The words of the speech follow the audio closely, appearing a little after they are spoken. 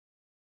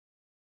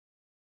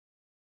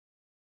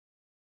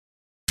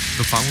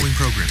The following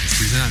program is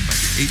presented by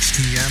the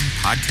HTM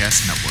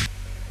Podcast Network.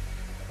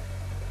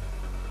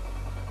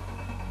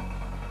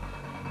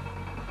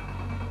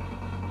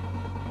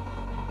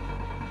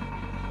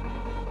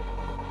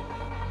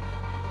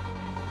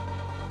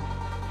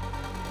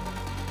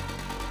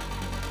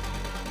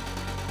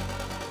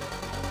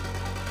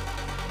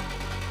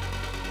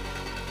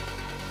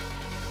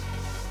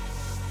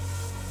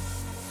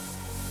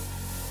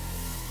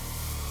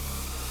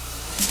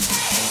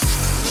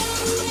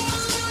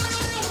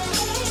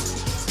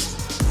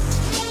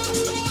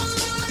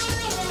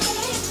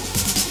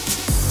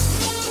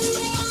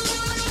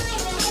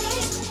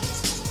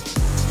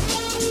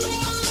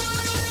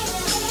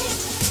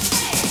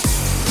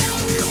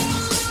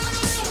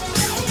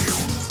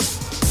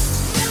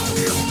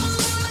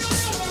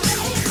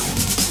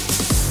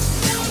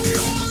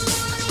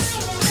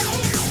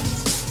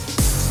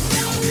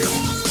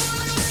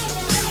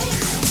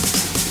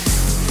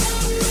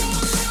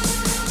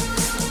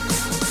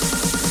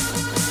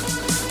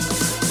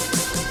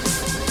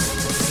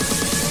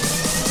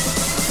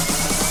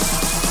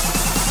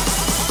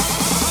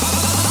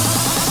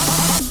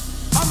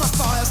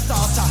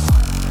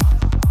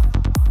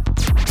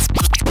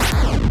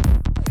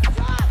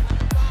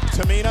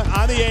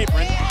 On the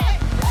apron,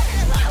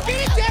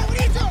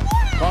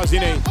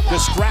 causing a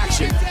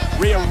distraction.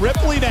 Rhea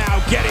Ripley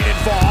now getting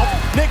involved.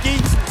 Nikki,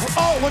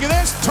 oh, look at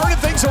this, turning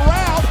things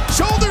around.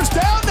 Shoulders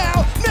down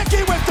now.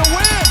 Nikki with the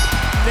win.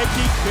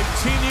 Nikki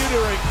continued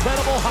her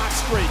incredible hot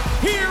streak.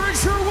 Here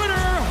is your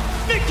winner,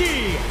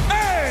 Nikki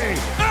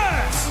A.S.H.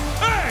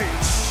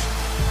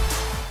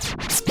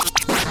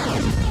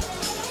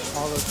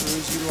 Apollo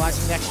Crews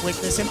utilizing that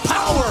quickness and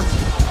power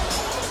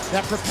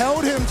that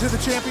propelled him to the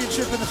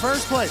championship in the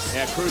first place.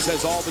 Yeah, Crews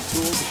has all the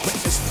tools,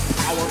 quickness,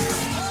 power.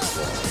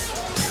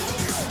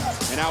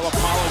 And now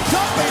Apollo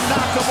dumping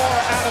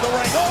Nakamura out of the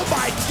ring. Oh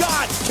my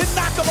God! Can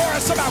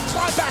Nakamura somehow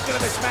climb back into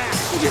this match?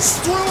 He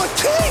just threw a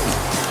king!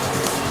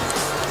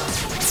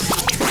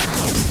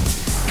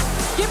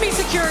 Give me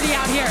security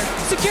out here.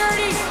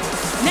 Security,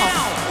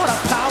 now! Oh, what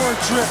a power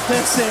trip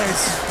this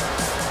is.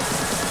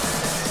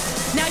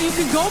 Now you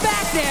can go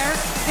back there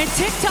and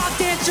TikTok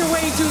dance your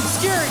way to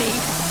obscurity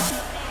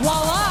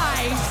while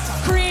I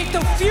create the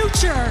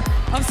future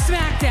of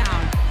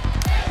SmackDown.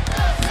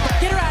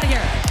 Get her out of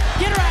here.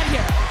 Get her out of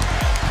here.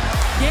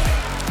 Get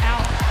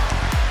out.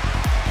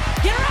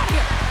 Get her out of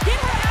here.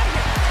 Get her out of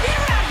here. Get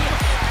her out of here.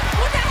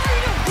 What the hell are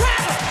you doing?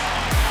 Grab her.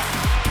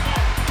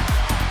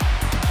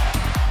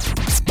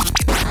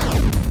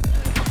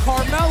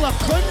 Carmella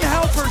couldn't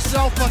help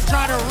herself but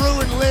try to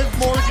ruin Liv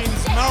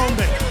Morgan's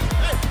moment.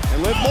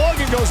 And Liv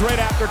Morgan goes right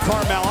after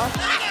Carmella.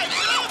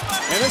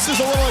 And this is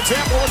a little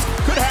example of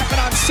what could happen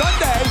on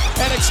Sunday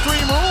at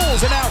Extreme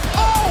Rules. And now,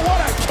 oh, what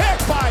a kick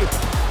by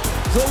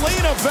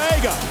Zelina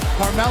Vega.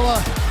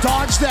 Carmella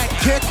dodged that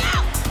kick.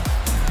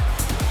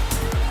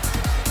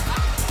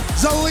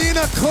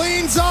 Zelina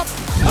cleans up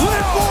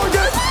Liv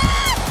Morgan.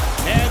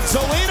 And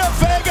Zelina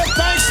Vega,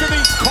 thanks to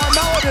the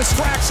Carmella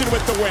distraction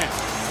with the win.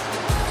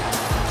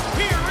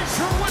 Here is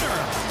your winner,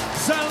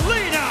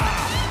 Zelina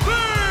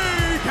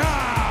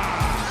Vega.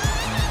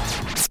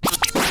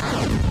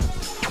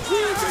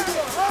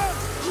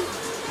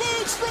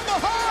 Boots from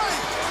behind.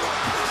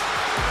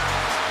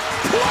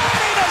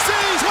 Planting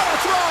Aziz, what a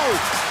throw.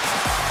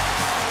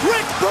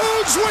 Rick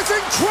Boogs with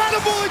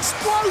incredible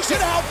explosion.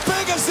 How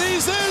big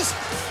Aziz is.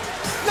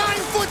 9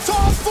 foot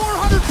tall,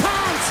 400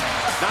 pounds.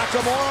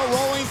 Nakamura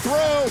rolling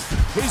through.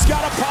 He's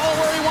got Apollo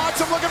where he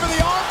wants him, looking for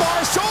the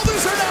armbar.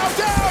 Shoulders are now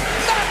down.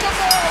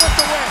 Nakamura with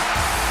the win.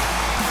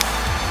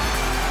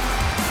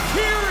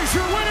 Here is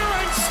your winner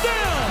and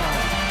still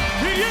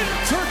the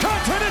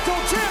Intercontinental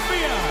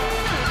Champion,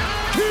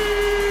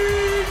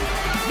 King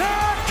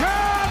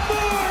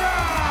Nakamura.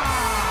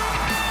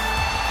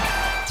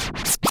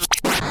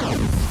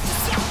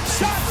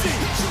 Shotzi,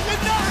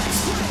 and knocks.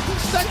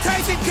 The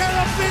taking care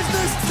of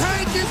business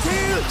tank is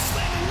here.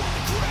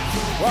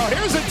 Well,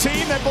 here's a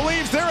team that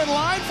believes they're in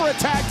line for a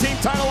tag team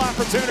title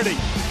opportunity.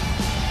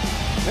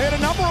 They had a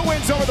number of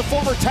wins over the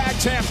former tag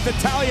champs,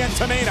 Natalya and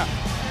Tamina.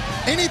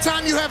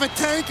 Anytime you have a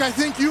tank, I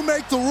think you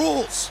make the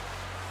rules.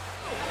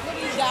 What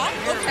do you got?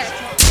 Okay.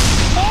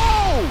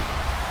 Oh!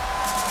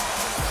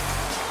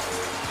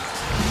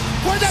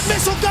 Where'd that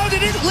missile go?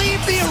 Did it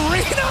leave the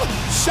arena?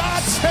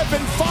 Shots have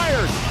been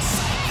fired.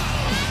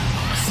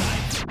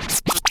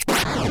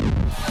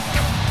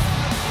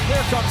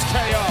 Here comes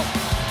KO.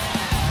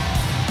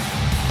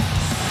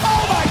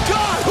 Oh my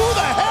God, who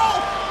the hell?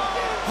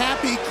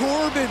 Happy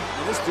Corbin.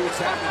 Well, this dude's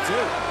happy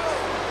too.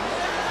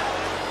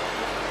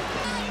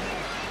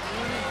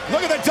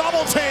 Look at the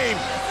double team.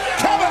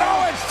 Kevin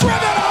Owens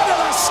driven onto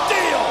the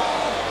steel.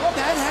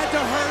 That had to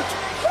hurt.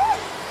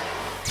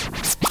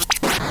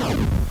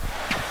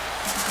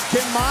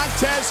 Can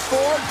Montez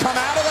Ford come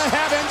out of the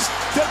heavens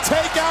to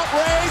take out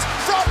Reigns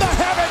from the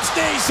heavens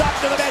knees up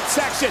to the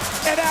midsection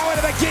and now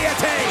into the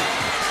guillotine.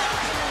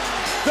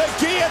 The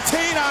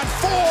guillotine on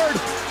Ford.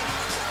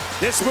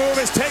 This move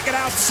has taken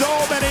out so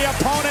many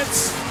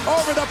opponents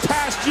over the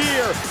past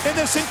year in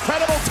this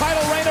incredible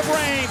title reign of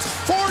Reigns.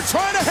 Ford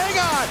trying to hang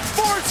on.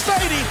 Ford's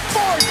fading.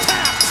 Ford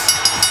taps.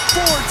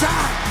 Ford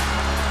taps.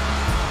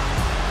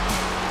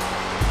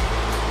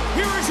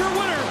 Here is your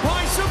winner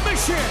by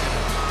submission,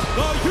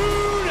 the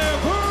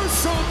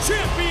Universal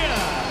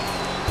Champion,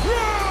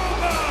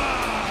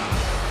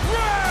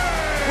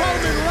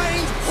 Roman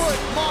Reigns put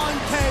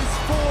Montez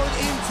Ford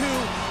into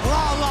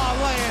La La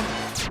Land.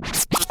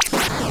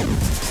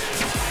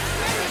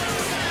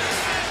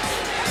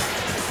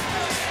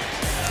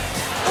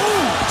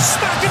 Ooh,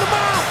 smack in the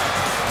mouth.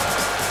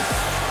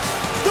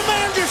 The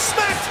man just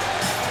smacked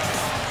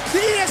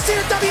the EST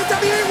of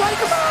WWE right in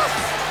the mouth.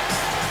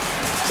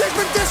 He's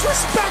been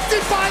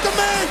disrespected by the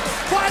man,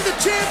 by the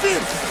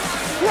champion,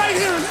 right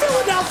here in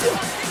Philadelphia.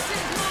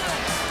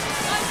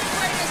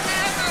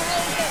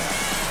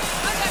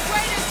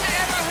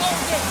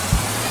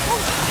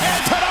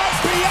 And tonight,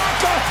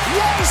 Bianca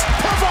was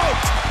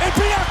provoked. And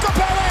Bianca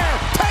Belair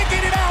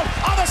taking it out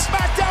on the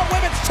SmackDown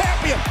Women's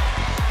Champion.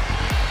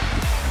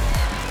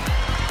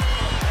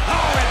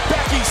 Oh, and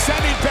Becky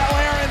sending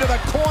Belair into the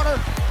corner.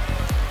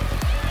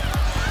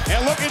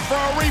 And looking for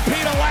a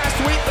repeat of last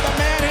week with a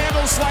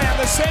manhandle slam,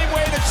 the same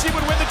way that she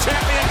would win the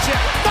championship.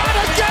 Not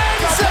again,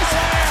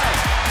 Belair!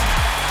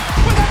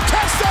 With a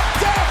kiss of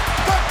death,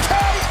 the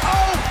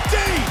KOD!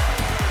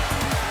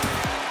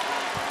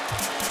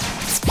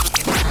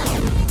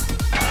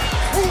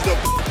 Who's the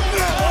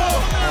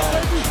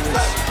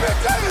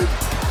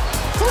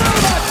through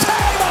the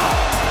table!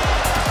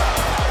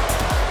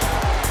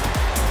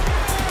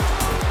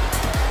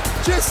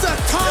 Just a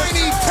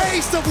tiny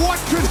taste of what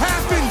could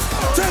happen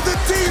to the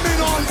Demon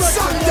on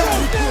Sunday.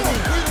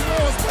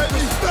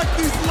 Respect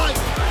these lights.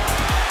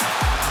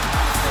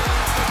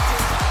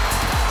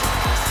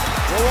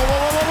 Whoa,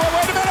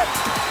 wait a minute!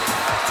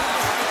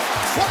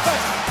 What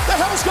the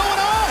hell's going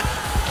on?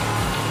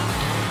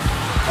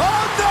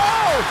 Oh no!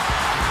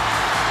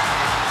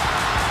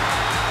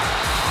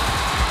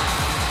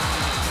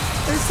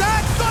 Is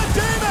that the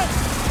Demon?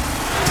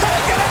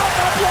 Taking out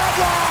the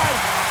bloodline!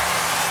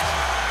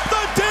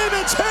 The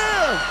Demon's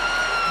here!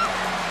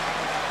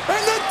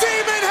 And the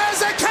Demon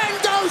has a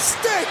kendo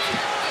stick.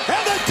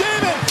 And the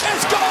Demon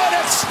is going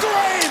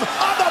extreme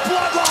on the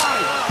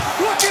bloodline!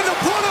 Looking to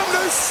put him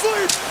to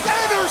sleep.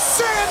 Enter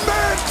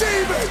Sandman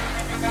Demon.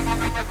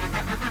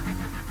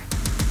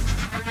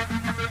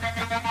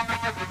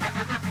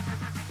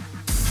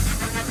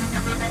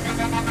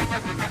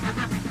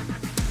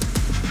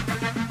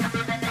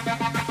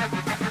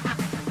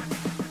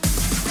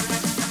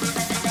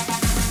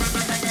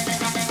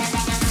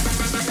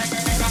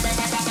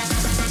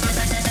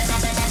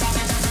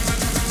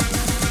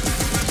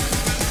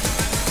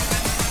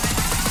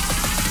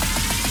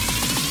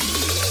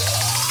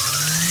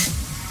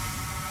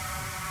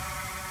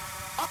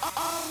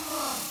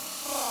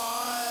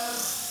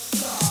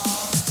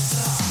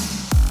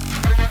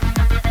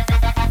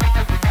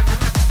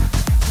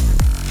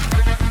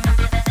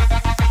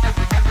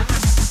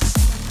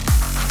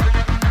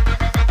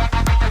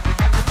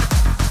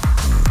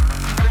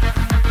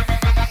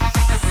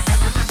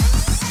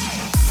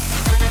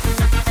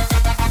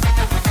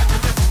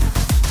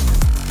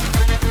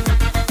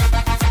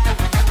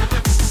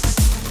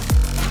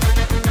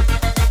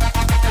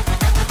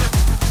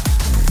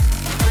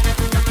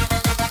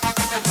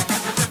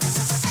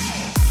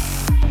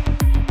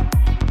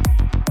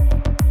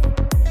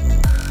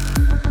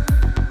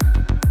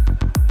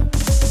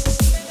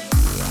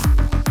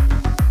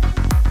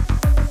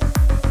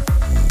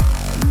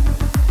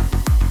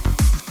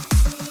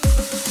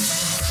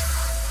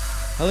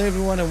 Hello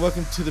everyone and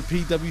welcome to the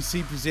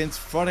PWC Presents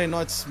Friday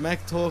Night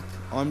Smack Talk.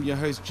 I'm your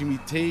host Jimmy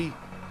T,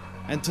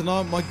 and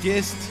tonight my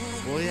guest,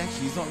 well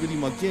actually he's not really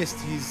my guest,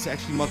 he's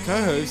actually my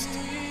co-host.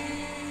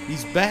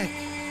 He's back.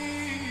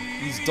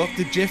 He's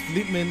Dr. Jeff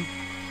Lippman.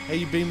 How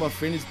you been, my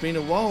friend? It's been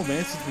a while,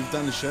 man, since we've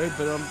done the show,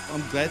 but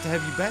I'm glad to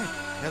have you back.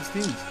 How's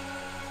things?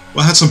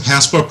 Well, I had some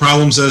passport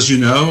problems, as you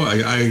know.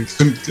 I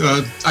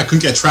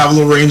couldn't get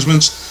travel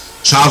arrangements.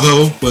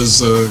 Chavo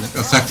was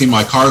affecting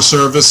my car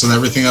service and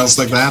everything else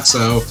like that.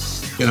 So,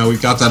 you know, we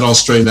got that all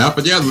straightened out.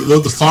 But yeah,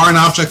 the foreign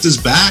object is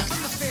back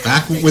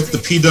with the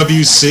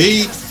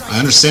PWC. I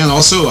understand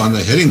also on the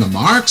hitting the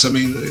marks. I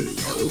mean,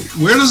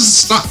 where does it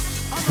stop?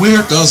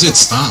 Where does it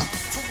stop?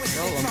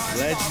 Well, I'm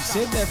glad you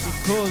said that,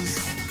 because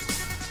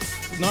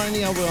not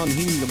only are we on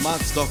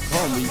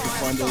hittingthemarks.com where you can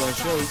find all our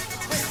shows,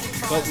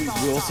 but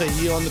we're also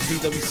here on the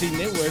PWC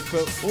network,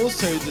 but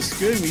also the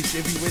skirmish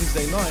every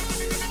Wednesday night.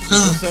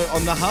 Also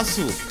on the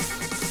Hustle.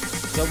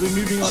 So we're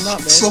moving on up,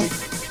 man.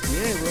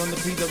 We're on the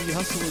PW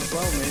Hustle as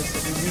well, man. So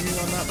we're moving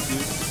on up,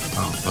 dude.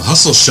 Oh, the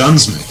Hustle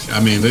shuns me.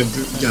 I mean,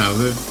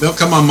 they'll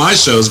come on my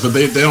shows, but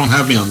they don't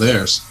have me on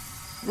theirs.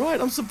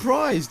 Right, I'm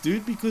surprised,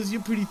 dude, because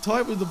you're pretty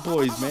tight with the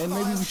boys, man.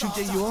 Maybe we should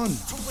get you on.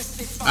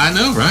 I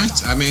know,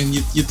 right? I mean,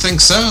 you'd think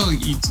so.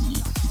 You'd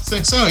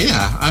think so,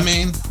 yeah. I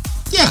mean,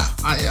 yeah.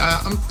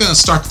 I'm gonna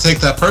start to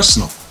take that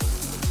personal.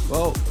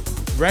 Well,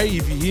 Ray,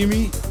 if you hear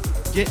me,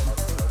 get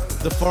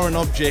the foreign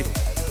object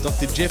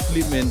Dr. Jeff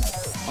Lippman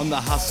on the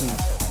Hustle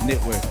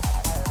Network.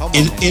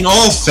 In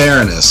all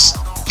fairness,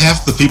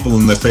 half the people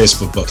in the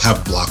Facebook book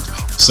have blocked me,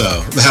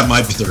 so that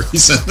might be the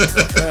reason.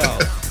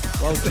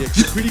 Well, Jeff,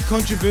 you're pretty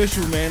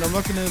controversial, man. I'm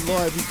not going to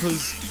lie,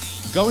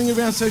 because going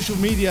around social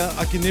media,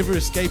 I can never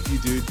escape you,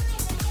 dude.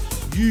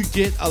 You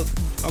get,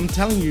 I'm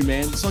telling you,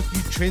 man, it's like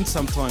you trend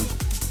sometimes.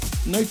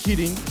 No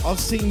kidding, I've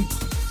seen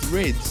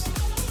threads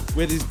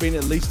where there's been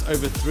at least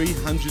over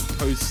 300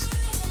 posts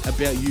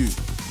about you.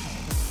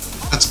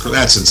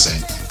 That's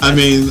insane. I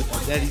mean,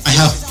 I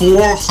have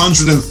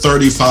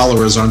 430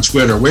 followers on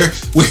Twitter. Where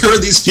are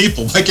these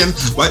people?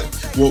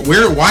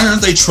 Why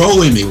aren't they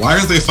trolling me? Why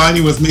aren't they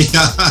fighting with me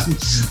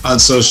on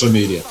social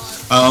media?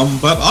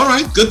 But all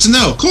right, good to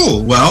know.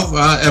 Cool. Well,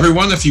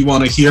 everyone, if you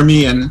want to hear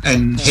me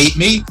and hate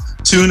me,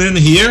 tune in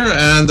here,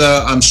 and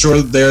I'm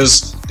sure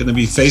there's going to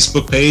be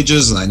Facebook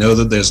pages, and I know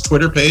that there's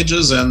Twitter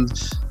pages, and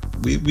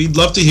we'd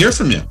love to hear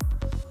from you.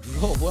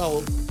 Oh,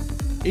 well,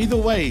 either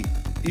way,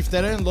 if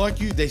they don't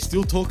like you, they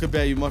still talk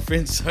about you, my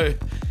friend. So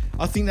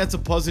I think that's a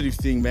positive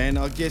thing, man.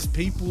 I guess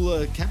people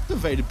are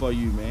captivated by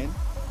you, man.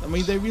 I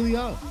mean, they really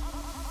are.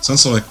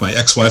 Sounds like my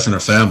ex-wife and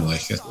her family.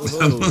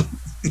 Oh,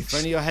 if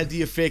only I had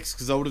the effects,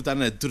 because I would have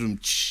done a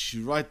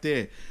right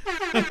there.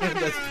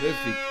 That's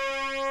perfect.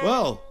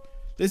 Well,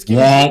 let's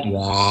get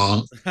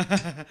wah.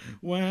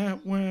 wah,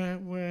 wah,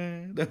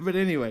 wah. But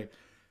anyway,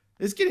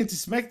 let's get into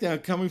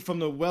SmackDown coming from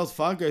the Wells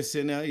Fargo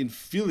Center in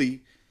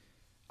Philly.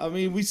 I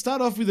mean, we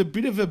start off with a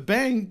bit of a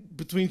bang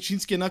between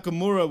Shinsuke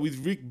Nakamura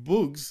with Rick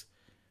Boogs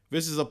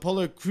versus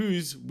Apollo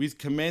Crews with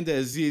Commander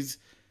Aziz.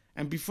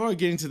 And before I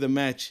get into the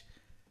match,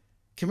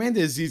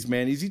 Commander Aziz,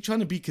 man, is he trying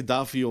to be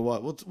Gaddafi or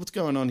what? What's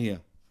going on here?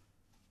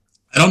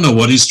 I don't know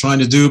what he's trying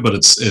to do, but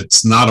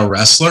it's not a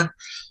wrestler.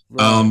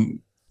 Right.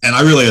 And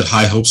I really had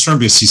high hopes for him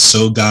because he's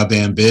so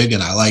goddamn big,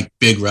 and I like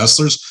big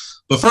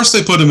wrestlers. But first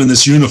they put him in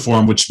this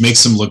uniform, which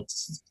makes him look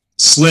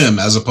slim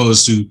as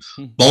opposed to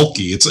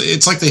bulky.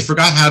 It's like they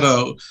forgot how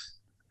to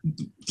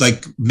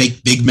like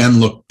make big men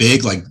look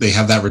big. Like they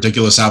have that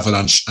ridiculous outfit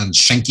on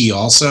Shanky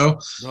also.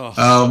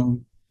 Oh.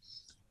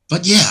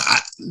 But yeah,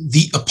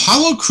 the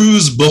Apollo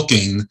Crews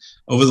booking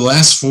over the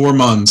last 4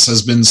 months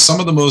has been some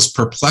of the most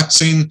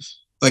perplexing.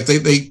 Like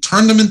they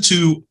turned him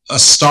into a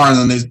star,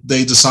 and then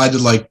they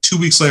decided like 2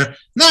 weeks later,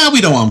 nah,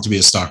 we don't want him to be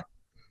a star.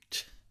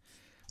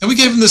 And we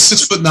gave him this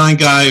 6'9"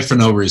 guy for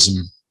no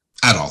reason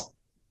at all.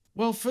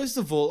 Well, first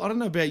of all, I don't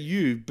know about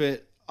you,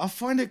 but I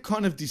find it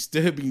kind of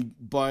disturbing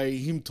by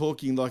him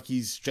talking like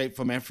he's straight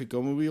from Africa.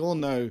 I mean, we all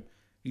know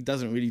he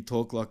doesn't really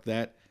talk like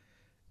that.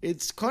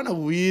 It's kind of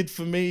weird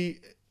for me,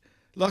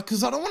 like,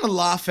 because I don't want to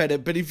laugh at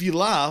it, but if you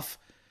laugh,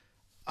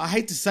 I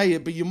hate to say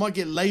it, but you might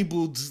get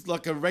labeled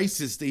like a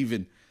racist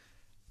even.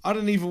 I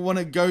don't even want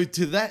to go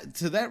to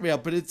that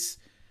route, but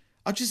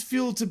I just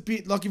feel it's a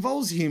bit like if I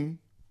was him,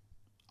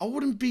 I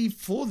wouldn't be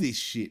for this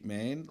shit,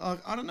 man. Like,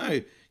 I don't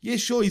know. Yeah,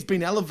 sure, he's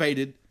been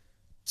elevated,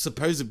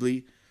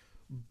 supposedly,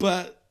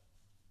 but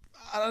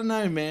I don't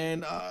know,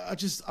 man. I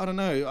don't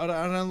know. I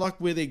don't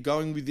like where they're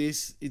going with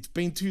this. It's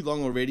been too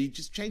long already.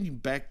 Just changing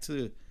back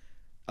to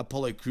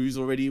Apollo Crews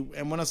already.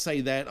 And when I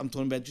say that, I'm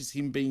talking about just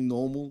him being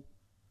normal.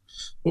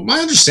 Well, my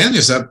understanding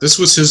is that this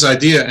was his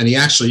idea, and he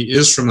actually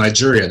is from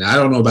Nigeria. And I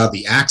don't know about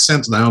the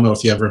accent, and I don't know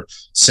if he ever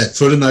set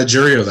foot in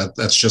Nigeria, or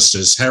that's just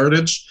his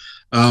heritage.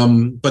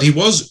 But he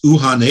was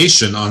Uha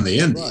Nation on the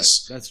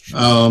Indies. Right, that's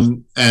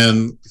true.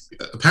 And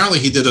apparently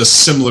he did a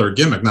similar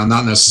gimmick. Now,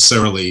 not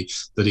necessarily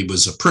that he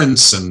was a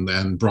prince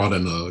and brought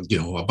in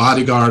a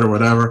bodyguard or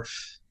whatever.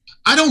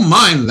 I don't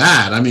mind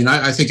that. I mean,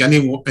 I think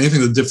anything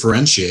that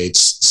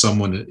differentiates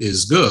someone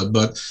is good,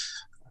 but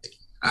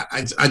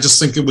I just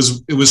think it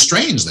was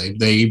strange.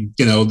 They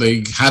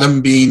had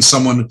him being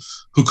someone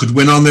who could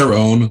win on their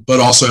own, but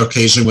also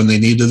occasionally when they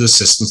needed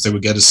assistance, they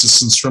would get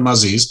assistance from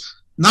Aziz.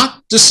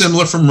 Not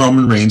dissimilar from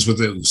Roman Reigns with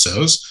the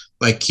Usos.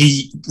 Like,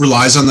 he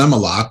relies on them a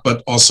lot,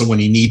 but also when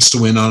he needs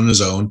to win on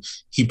his own,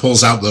 he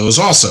pulls out those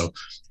also.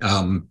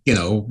 About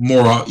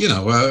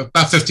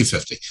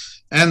 50-50.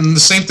 And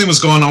the same thing was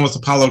going on with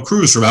Apollo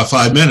Crews for about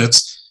 5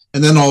 minutes.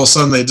 And then all of a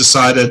sudden they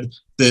decided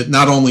that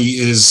not only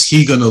is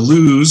he going to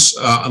lose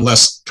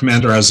unless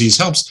Commander Aziz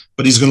helps,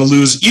 but he's going to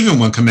lose even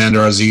when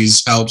Commander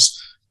Aziz helps.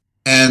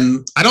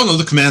 And I don't know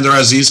that Commander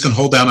Aziz can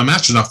hold down a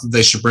match enough that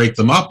they should break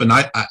them up. And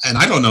I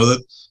don't know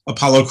that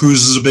Apollo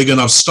Crews is a big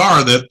enough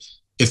star that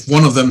if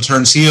one of them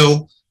turns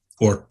heel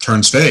or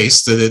turns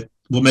face, that it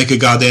will make a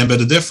goddamn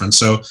bit of difference.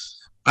 So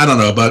I don't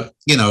know, but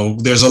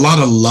there's a lot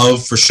of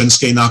love for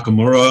Shinsuke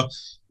Nakamura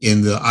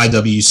in the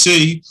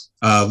IWC.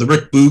 The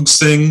Rick Boogs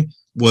thing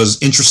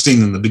was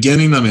interesting in the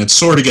beginning. I mean, it's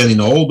sort of getting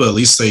old, but at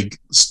least they,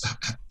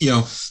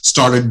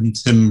 started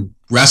him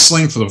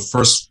wrestling for the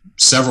first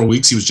several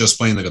weeks. He was just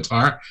playing the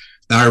guitar.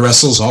 Now he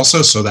wrestles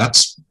also, so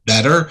that's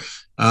better.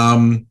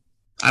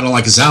 I don't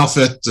like his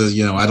outfit.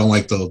 I don't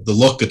like the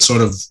look. It's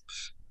sort of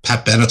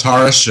Pat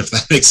Benatar-ish, if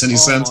that makes any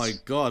sense. Oh my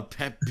God,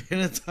 Pat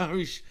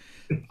Benatar-ish.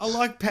 I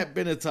like Pat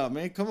Benatar,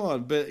 man. Come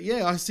on. But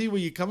yeah, I see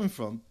where you're coming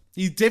from.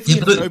 He's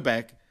definitely a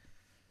throwback.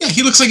 Yeah,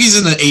 he looks like he's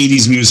in an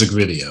 80s music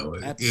video.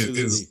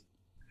 Absolutely.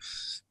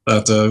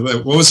 But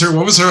what was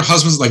her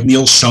husband's, like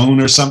Neil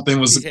Schon or something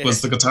was the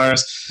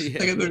guitarist. Yeah.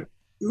 Like, it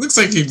looks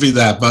like he'd be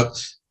that,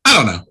 but I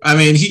don't know. I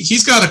mean,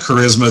 he's got a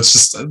charisma. It's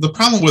just the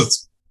problem with,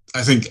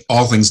 I think,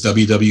 all things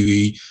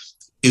WWE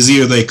is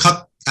either they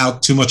cut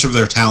out too much of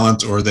their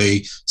talent or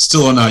they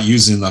still are not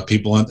using enough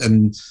people.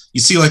 And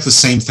you see like the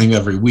same thing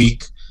every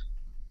week,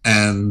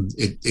 and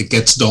it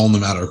gets dull no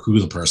matter who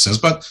the person is.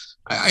 But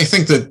I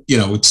think that,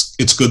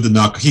 it's good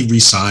to he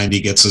re-signed,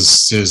 he gets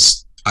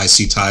his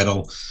IC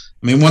title.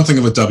 I mean, one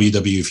thing with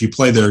WWE, if you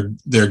play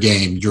their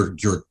game,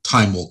 your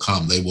time will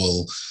come. They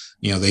will,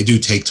 they do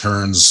take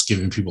turns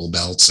giving people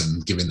belts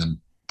and giving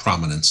them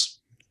prominence.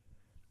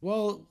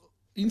 Well,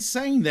 in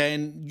saying that,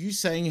 and you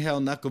saying how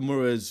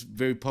Nakamura is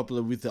very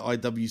popular with the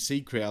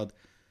IWC crowd,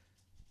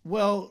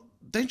 well,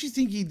 don't you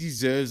think he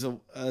deserves a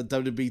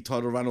WWE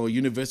title run or a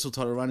Universal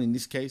title run in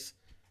this case?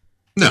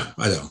 No,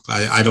 I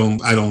don't.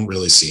 I don't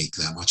really see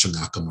that much of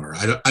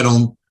Nakamura. I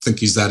don't think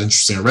he's that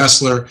interesting a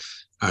wrestler.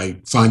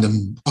 I find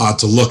him odd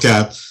to look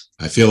at.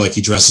 I feel like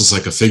he dresses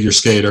like a figure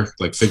skater,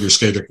 like figure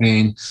skater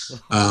Kane.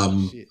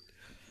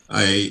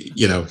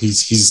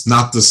 He's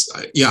not this.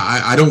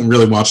 I don't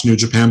really watch New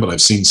Japan, but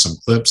I've seen some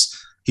clips.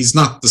 He's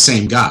not the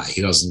same guy.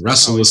 He doesn't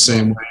wrestle the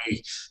same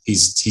way.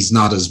 He's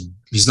not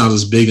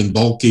as big and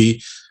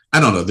bulky. I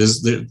don't know.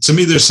 To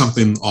me, there's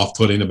something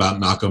off-putting about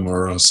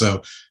Nakamura.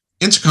 So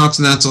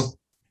Intercontinental,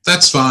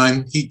 that's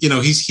fine.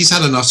 He's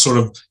had enough sort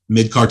of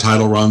mid-card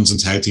title runs and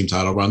tag team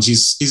title runs.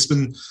 He's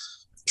been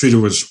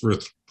treated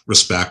with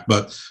respect,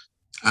 but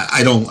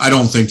I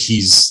don't think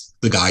he's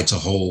the guy to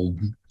hold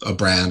a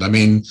brand. I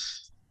mean,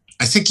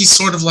 I think he's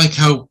sort of like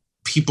how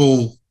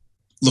people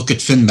look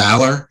at Finn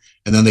Balor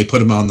and then they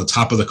put him on the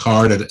top of the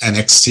card at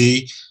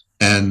NXT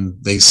and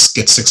they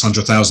get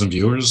 600,000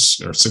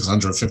 viewers or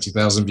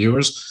 650,000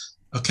 viewers.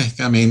 Okay,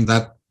 I mean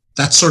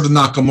that's sort of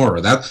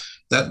Nakamura.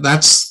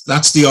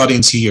 That's the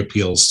audience he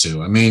appeals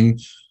to. I mean,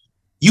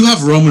 you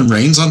have Roman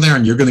Reigns on there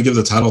and you're going to give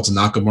the title to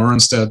Nakamura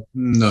instead?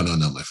 No,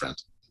 my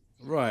friend.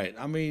 Right.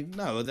 I mean,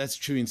 no, that's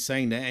true in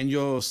saying that. And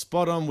you're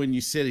spot on when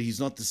you said he's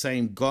not the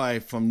same guy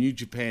from New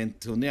Japan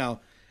till now.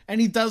 And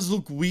he does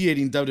look weird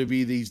in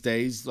WWE these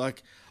days.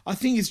 Like, I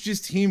think it's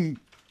just him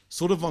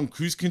sort of on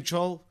cruise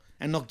control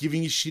and not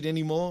giving a shit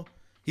anymore.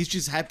 He's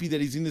just happy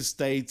that he's in the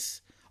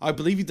States. I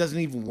believe he doesn't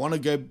even want to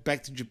go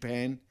back to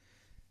Japan.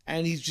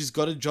 And he's just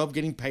got a job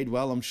getting paid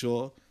well, I'm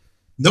sure.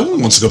 No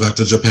one wants to go back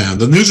to Japan.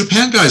 The New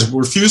Japan guys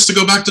refuse to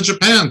go back to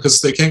Japan because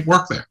they can't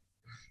work there.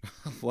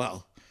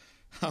 Well,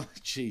 oh,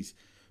 jeez.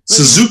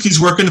 Suzuki's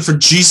working for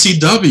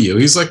GCW.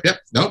 He's like, yep,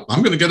 nope,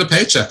 I'm going to get a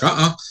paycheck.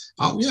 I'll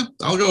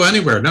go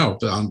anywhere. No,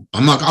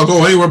 I'm not. I'll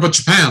go anywhere but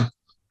Japan.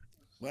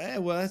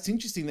 Well, that's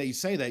interesting that you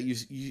say that.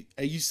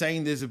 Are you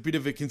saying there's a bit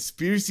of a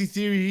conspiracy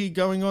theory here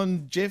going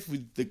on, Jeff,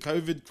 with the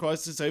COVID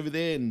crisis over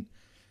there and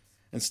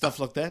stuff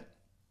like that?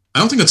 I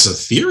don't think it's a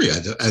theory.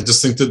 I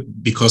just think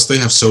that because they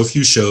have so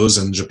few shows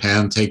and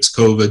Japan takes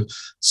COVID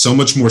so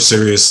much more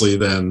seriously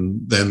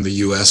than the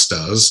US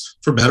does,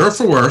 for better or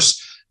for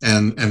worse,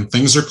 and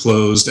things are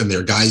closed and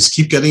their guys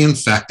keep getting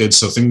infected,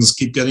 so things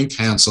keep getting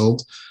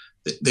canceled.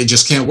 They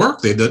just can't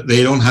work. They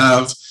don't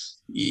have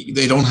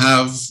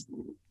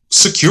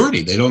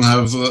security. They don't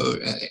have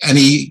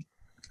any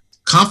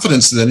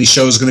confidence that any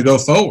show is going to go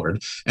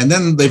forward. And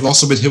then they've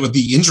also been hit with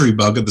the injury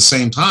bug at the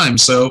same time.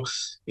 So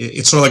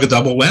it's sort of like a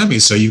double whammy.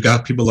 So you've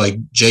got people like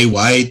Jay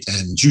White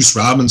and Juice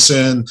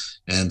Robinson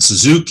and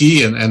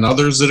Suzuki and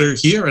others that are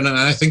here. And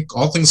I think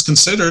all things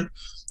considered,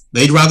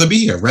 they'd rather be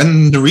here.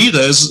 Ren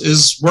Narita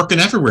is working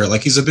everywhere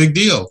like he's a big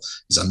deal.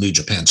 He's on New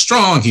Japan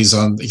Strong. He's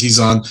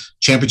on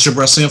Championship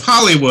Wrestling of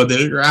Hollywood.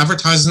 They're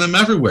advertising him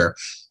everywhere.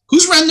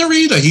 Who's Ren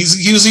Narita?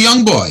 He was a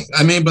young boy.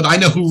 I mean, but I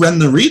know who Ren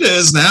Narita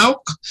is now.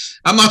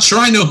 I'm not sure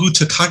I know who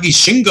Takagi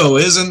Shingo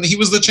is, and he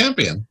was the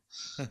champion.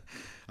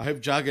 I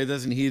hope Jago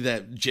doesn't hear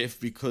that, Jeff,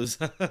 because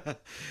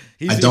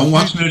I don't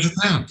watch New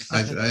Japan.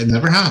 I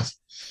never have.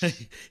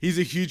 He's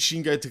a huge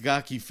Shingo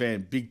Takagi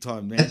fan, big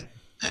time, man.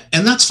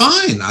 And that's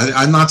fine.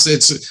 I'm not.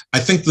 I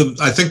think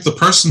the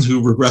person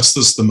who regrets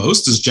this the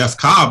most is Jeff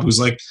Cobb, who's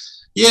like,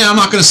 yeah, I'm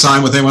not going to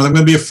sign with anyone. I'm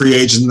going to be a free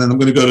agent, and then I'm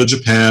going to go to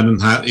Japan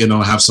and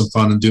have some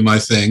fun and do my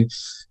thing.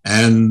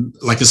 And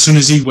like as soon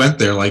as he went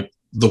there, like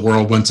the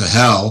world went to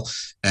hell.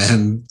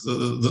 And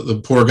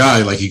the poor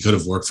guy, like he could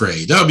have worked for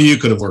AEW,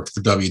 could have worked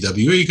for WWE,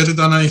 he could have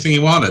done anything he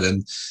wanted.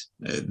 And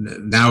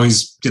now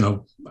he's,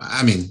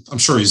 I mean, I'm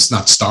sure he's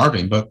not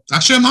starving, but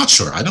actually I'm not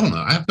sure. I don't know.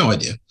 I have no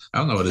idea. I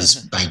don't know what his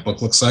bank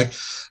book looks like.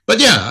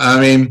 But yeah, I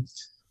mean,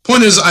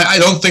 point is, I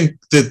don't think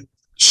that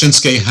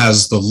Shinsuke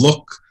has the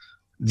look,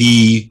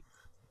 the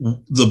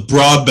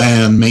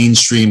broadband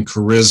mainstream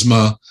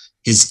charisma.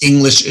 His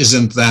English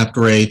isn't that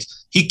great.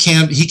 He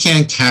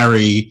can't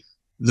carry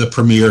the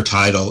premier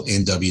title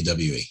in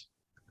WWE.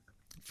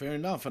 Fair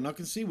enough, and I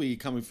can see where you're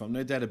coming from,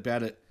 no doubt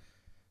about it.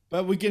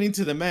 But we get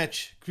into the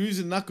match. Cruz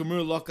and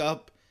Nakamura lock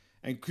up,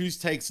 and Cruz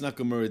takes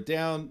Nakamura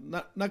down.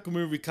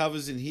 Nakamura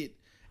recovers and hit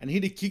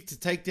a kick to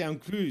take down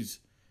Cruz.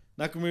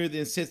 Nakamura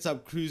then sets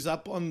up Cruz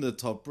up on the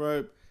top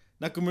rope.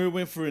 Nakamura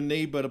went for a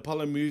knee, but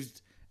Apollo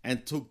moved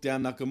and took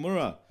down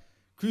Nakamura.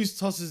 Cruz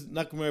tosses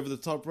Nakamura over the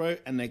top rope,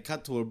 and they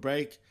cut to a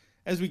break.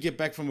 As we get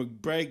back from a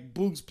break,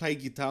 Boogs play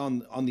guitar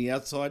on the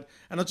outside.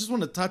 And I just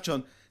want to touch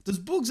on, does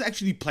Boogs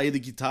actually play the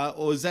guitar,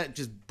 or is that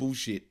just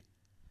bullshit?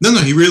 No,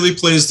 he really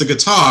plays the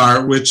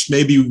guitar, which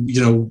maybe,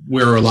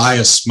 where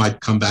Elias might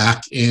come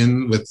back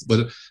in with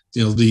the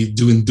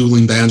doing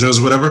dueling banjos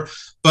or whatever.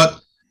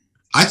 But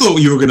I thought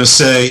you were going to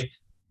say,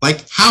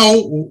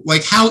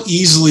 how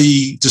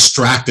easily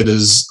distracted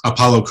is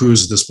Apollo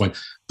Crews at this point?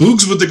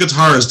 Boogs with the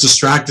guitar has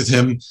distracted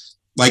him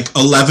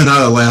 11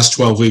 out of the last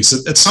 12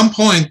 weeks. At some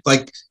point,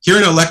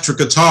 hearing an electric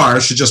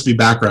guitar should just be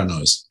background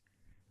noise.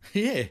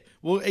 Yeah.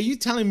 Well, are you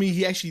telling me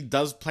he actually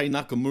does play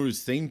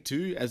Nakamura's theme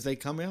too as they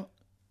come out?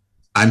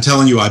 I'm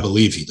telling you, I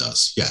believe he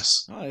does.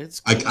 Yes. Oh, it's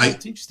cool.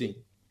 It's interesting.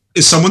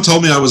 If someone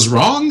told me I was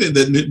wrong, that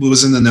it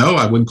was in the know,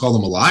 I wouldn't call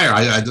them a liar.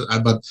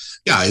 But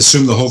yeah, I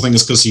assume the whole thing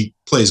is because he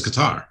plays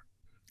guitar.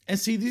 And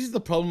see, this is the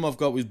problem I've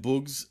got with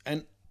Boogs,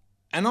 and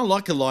I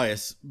like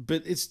Elias,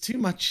 but it's too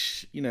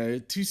much,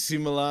 too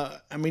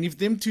similar. I mean, if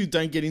them two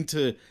don't get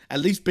into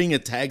at least being a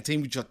tag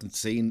team, which I can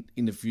see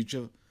in the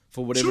future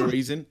for whatever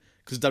reason,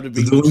 because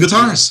WWE doing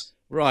guitars,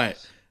 right?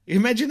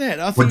 Imagine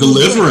that. Or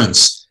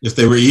Deliverance if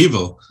they were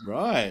evil,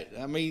 right?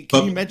 I mean,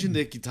 can you imagine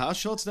the guitar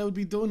shots they would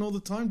be doing all the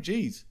time?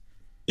 Jeez.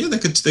 Yeah,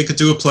 they could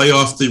do a play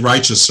off the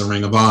Righteous or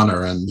Ring of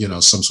Honor, and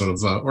some sort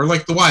of or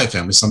like the Wyatt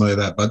family, something like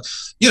that. But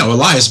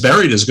Elias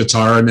buried his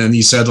guitar, and then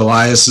he said,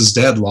 "Elias is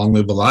dead. Long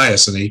live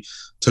Elias!" And he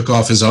took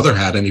off his other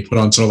hat and he put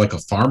on sort of like a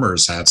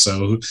farmer's hat.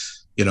 So,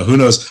 who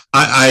knows?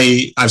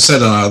 I've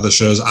said on other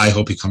shows, I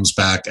hope he comes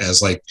back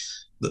as like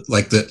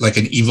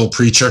an evil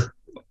preacher,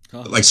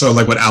 sort of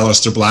like what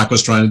Aleister Black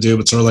was trying to do,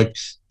 but sort of like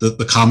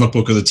the comic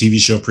book or the TV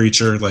show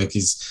preacher. Like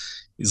he's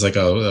like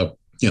a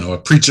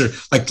preacher,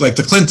 like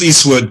the Clint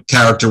Eastwood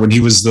character when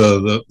he was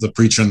the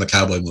preacher in the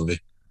cowboy movie.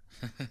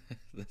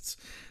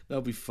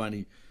 That'll be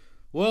funny.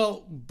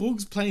 Well,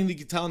 Boogs playing the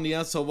guitar on the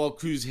outside while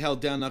Cruz held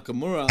down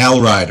Nakamura.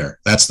 Pale Rider.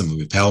 That's the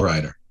movie, Pale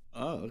Rider.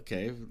 Oh,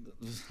 okay.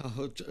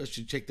 I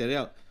should check that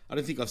out. I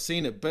don't think I've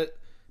seen it. But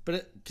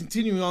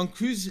continuing on,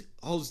 Cruz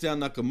holds down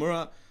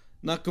Nakamura.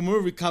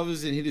 Nakamura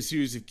recovers and hit a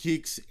series of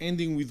kicks,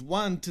 ending with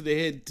one to the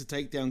head to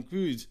take down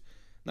Cruz.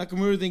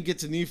 Nakamura then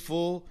gets a near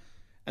fall,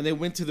 and they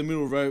went to the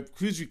middle rope.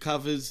 Cruz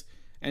recovers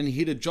and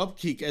hit a drop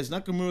kick as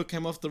Nakamura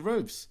came off the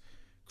ropes.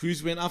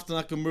 Cruz went after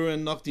Nakamura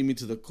and knocked him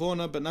into the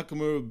corner, but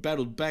Nakamura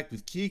battled back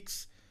with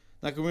kicks.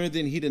 Nakamura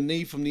then hit a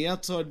knee from the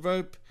outside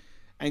rope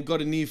and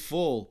got a near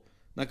fall.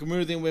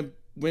 Nakamura then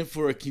went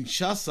for a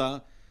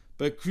Kinshasa,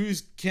 but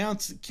Cruz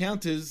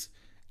counters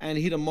and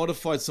hit a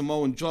modified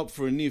Samoan drop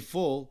for a near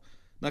fall.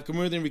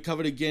 Nakamura then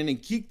recovered again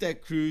and kicked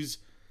at Cruz,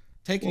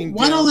 taking him down.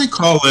 Why don't they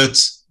call it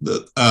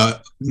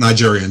the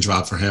Nigerian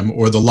drop for him,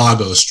 or the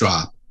Lagos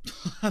drop?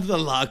 The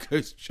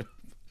Lagos drop.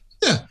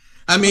 Yeah,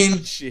 I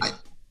mean,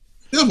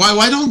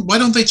 why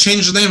don't they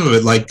change the name of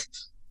it? Like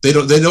they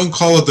don't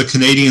call it the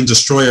Canadian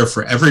Destroyer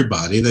for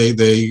everybody.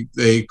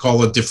 They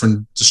call it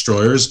different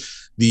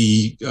destroyers.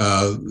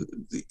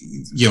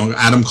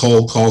 Adam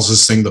Cole calls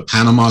this thing the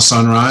Panama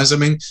Sunrise. I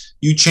mean,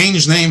 you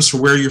change names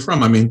for where you're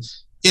from. I mean,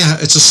 yeah,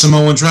 it's a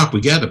Samoan drop. We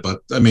get it,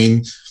 but I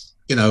mean,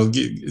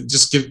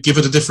 just give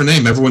it a different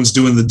name. Everyone's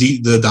doing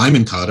the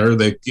Diamond Cutter.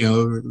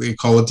 They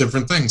call it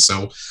different things.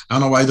 So I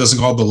don't know why he doesn't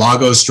call it the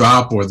Lagos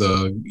drop or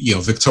the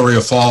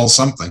Victoria Falls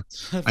something.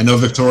 I know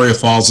Victoria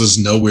Falls is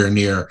nowhere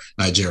near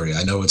Nigeria.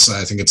 I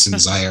think it's in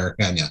Zaire,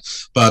 Kenya.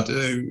 But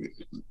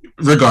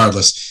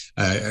regardless,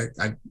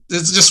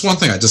 it's just one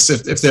thing.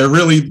 If they're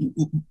really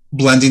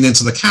blending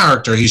into the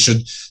character, he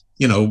should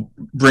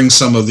bring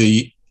some of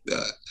the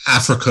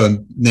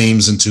Africa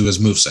names into his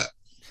moveset.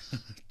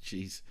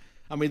 Jeez.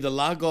 I mean, the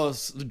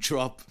Lagos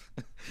drop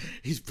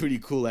is pretty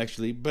cool,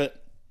 actually,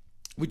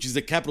 which is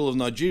the capital of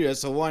Nigeria,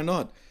 so why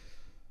not?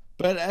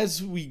 But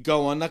as we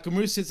go on,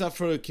 Nakamura sets up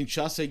for a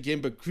Kinshasa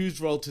again, but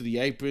Cruz rolled to the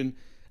apron.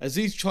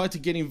 Aziz tried to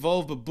get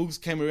involved, but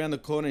Boogs came around the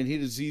corner and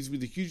hit Aziz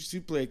with a huge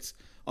suplex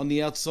on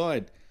the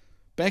outside.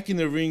 Back in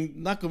the ring,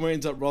 Nakamura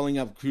ends up rolling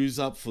up Cruz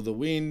up for the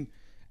win.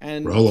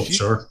 And roll up,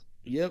 sure.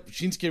 Yep,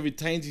 Shinsuke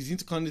retains his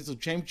Intercontinental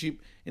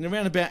Championship in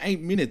around about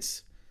 8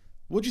 minutes.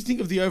 What do you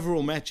think of the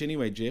overall match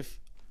anyway, Jeff?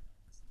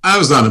 I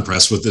was not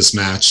impressed with this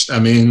match. I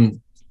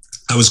mean,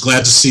 I was glad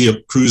to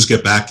see Cruz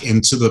get back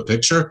into the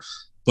picture,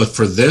 but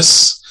for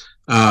this,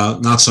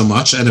 not so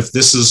much. And if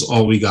this is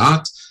all we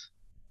got,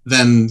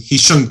 then he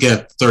shouldn't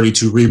get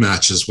 32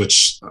 rematches,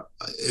 which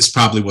is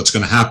probably what's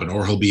going to happen.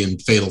 Or he'll be in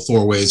Fatal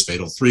 4-Ways,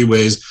 Fatal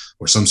 3-Ways,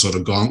 or some sort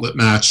of gauntlet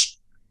match.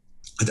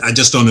 I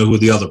just don't know who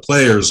the other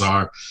players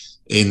are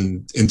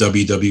in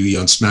WWE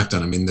on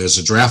SmackDown. I mean, there's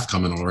a draft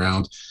coming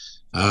around.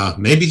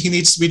 Maybe he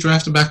needs to be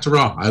drafted back to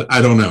Raw.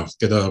 I don't know.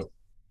 Get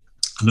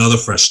another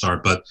fresh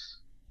start. But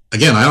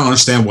again, I don't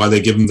understand why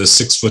they give him the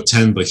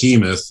 6'10"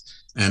 behemoth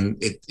and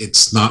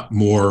it's not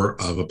more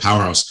of a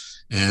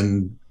powerhouse.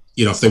 And,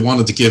 if they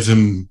wanted to give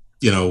him,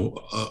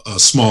 a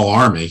small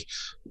army,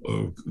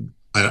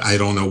 I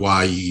don't know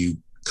why you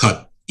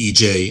cut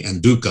EJ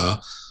and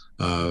Duka,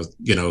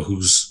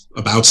 who's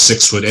about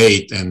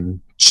 6'8"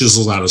 and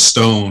chiseled out of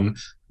stone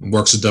and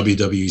works a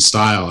WWE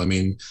style. I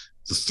mean,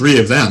 the three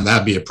of them,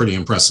 that'd be a pretty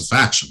impressive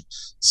faction.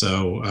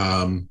 So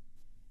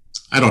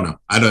I don't know.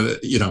 I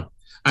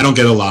don't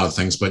get a lot of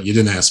things, but you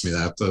didn't ask me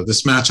that.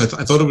 This match, I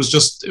thought it was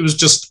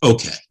just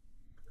okay.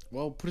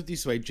 Well, put it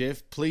this way,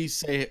 Jeff. Please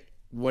say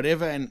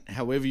whatever and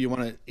however you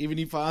want to. Even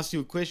if I ask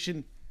you a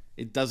question,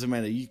 it doesn't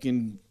matter. You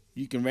can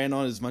rant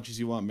on as much as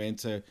you want, man.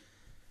 So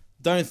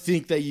don't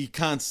think that you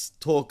can't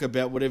talk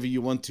about whatever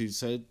you want to.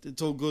 So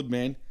it's all good,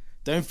 man.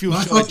 Don't feel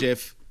shy,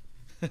 Jeff.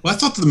 Well, I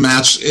thought the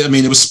match, I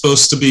mean, it was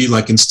supposed to be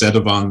like instead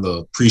of on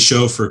the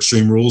pre-show for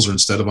Extreme Rules or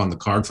instead of on the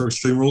card for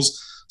Extreme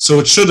Rules. So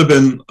it should have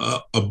been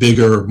a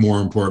bigger,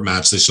 more important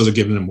match. They should have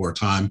given him more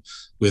time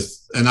with,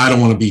 and I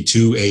don't want to be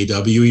too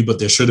AEW-y, but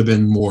there should have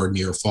been more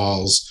near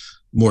falls,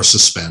 more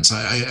suspense.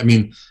 I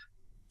mean,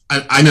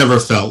 I never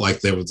felt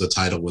like the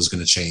title was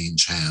going to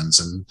change hands.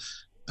 And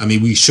I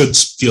mean, we should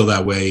feel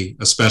that way,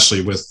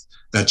 especially with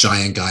that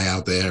giant guy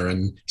out there,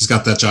 and he's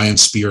got that giant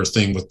spear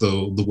thing with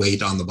the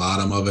weight on the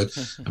bottom of it.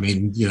 I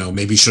mean,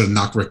 maybe you should have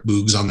knocked Rick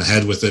Boogs on the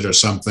head with it or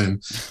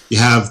something. You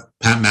have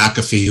Pat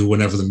McAfee, who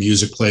whenever the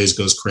music plays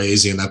goes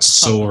crazy, and that's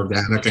so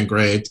organic and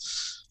great.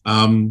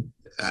 I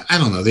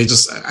don't know.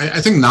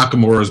 I think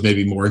Nakamura is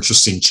maybe more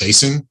interesting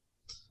chasing.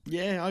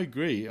 Yeah, I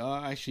agree.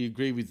 I actually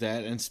agree with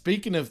that. And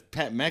speaking of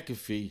Pat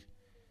McAfee,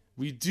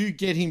 we do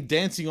get him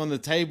dancing on the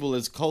table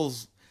as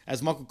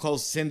Michael Cole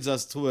sends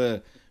us to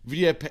a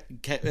video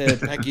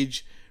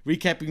package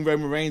recapping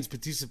Roman Reigns'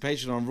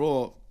 participation on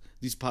Raw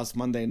this past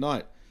Monday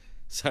night.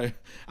 So,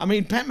 I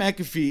mean, Pat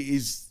McAfee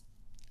is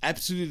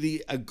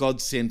absolutely a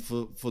godsend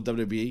for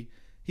WWE.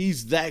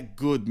 He's that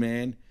good,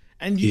 man.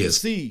 And you can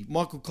see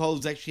Michael Cole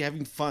is actually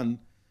having fun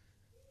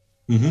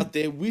out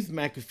there with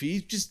McAfee.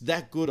 He's just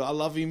that good. I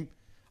love him.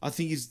 I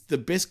think he's the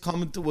best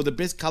commentator, or the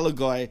best color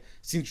guy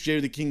since Jerry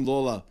the King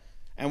Lawler.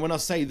 And when I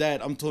say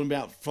that, I'm talking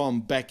about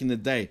from back in the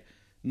day.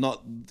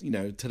 Not,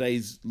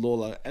 today's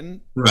Lawler.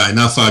 And right,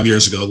 not 5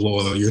 years ago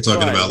Lawler. You're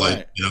talking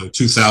about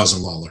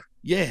 2000 Lawler.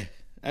 Yeah,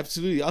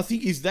 absolutely. I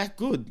think he's that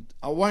good.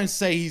 I won't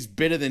say he's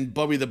better than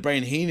Bobby the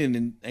Brain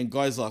Heenan and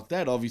guys like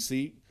that,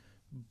 obviously.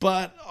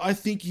 But I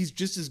think he's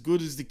just as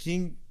good as the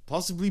King,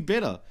 possibly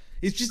better.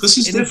 It's just because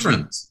he's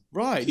different.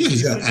 Right. Yeah,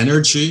 he's got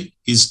energy.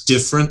 He's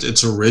different.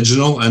 It's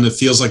original, and it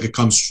feels like it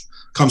comes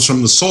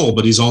from the soul,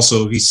 but he's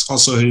also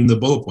hitting the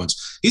bullet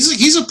points.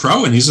 He's a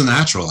pro, and he's a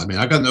natural. I mean,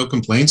 I got no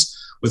complaints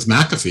with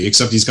McAfee,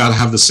 except he's got to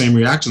have the same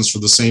reactions for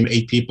the same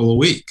 8 people a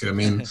week. I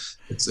mean,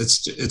 it's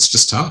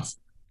just tough.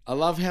 I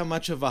love how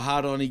much of a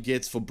hard on he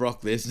gets for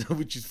Brock Lesnar,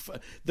 which is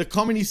the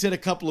comment he said a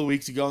couple of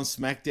weeks ago on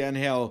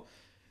SmackDown, how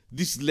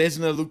this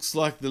Lesnar looks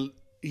like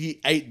he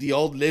ate the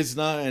old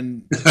Lesnar,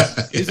 and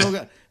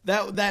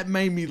that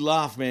made me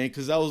laugh, man,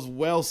 because that was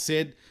well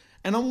said.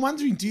 And I'm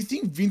wondering, do you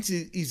think Vince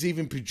is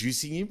even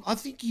producing him? I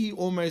think he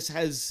almost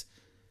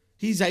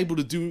he's able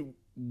to do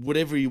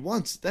whatever he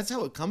wants. That's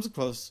how it comes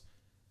across.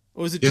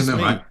 Or is it just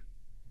me?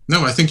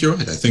 I think you're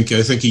right. I think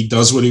he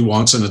does what he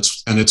wants, and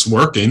it's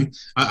working.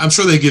 I'm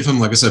sure they give him,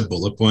 like I said,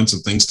 bullet points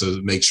and things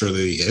to make sure that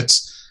he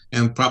hits.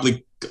 And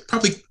probably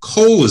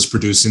Cole is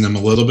producing them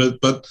a little bit,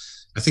 but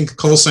I think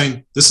Cole's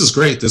saying, this is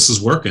great, this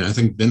is working. I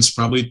think Vince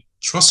probably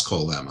trusts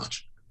Cole that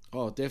much.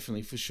 Oh,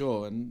 definitely, for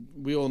sure. And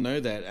we all know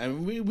that.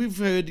 And we've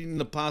heard in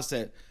the past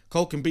that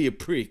Cole can be a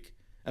prick,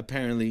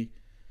 apparently.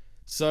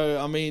 So,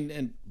 I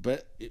mean,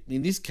 but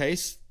in this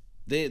case,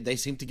 they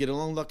seem to get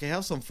along like a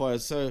house on fire.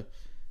 So,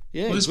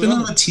 yeah. Well, he's been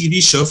on a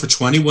TV show for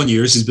 21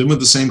 years. He's been with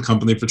the same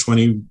company for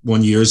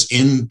 21 years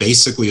in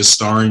basically a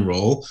starring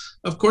role.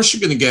 Of course,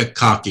 you're going to get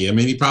cocky. I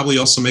mean, he probably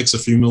also makes a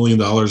few $1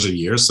 million a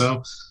year.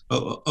 So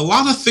a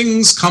lot of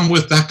things come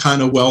with that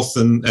kind of wealth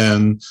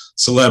and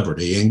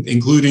celebrity,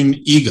 including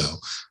ego.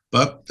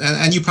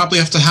 And you probably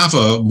have to have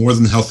a more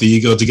than healthy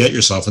ego to get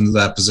yourself into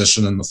that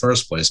position in the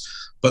first place.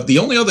 But the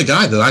only other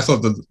guy that I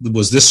thought that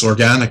was this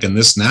organic and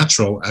this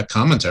natural at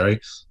commentary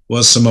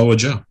was Samoa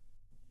Joe.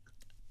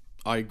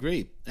 I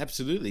agree.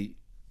 Absolutely.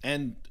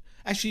 And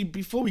actually,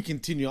 before we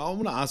continue, I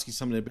want to ask you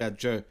something about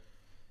Joe.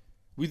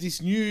 With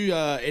this new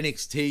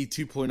NXT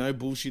 2.0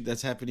 bullshit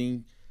that's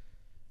happening,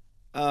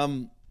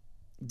 do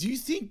you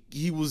think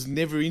he was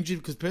never injured?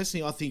 Because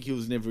personally, I think he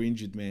was never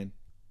injured, man.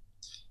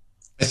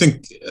 I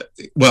think,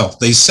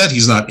 they said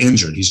he's not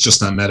injured. He's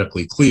just not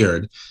medically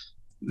cleared.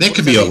 There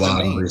could be a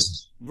lot of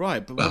reasons.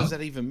 Right, but what does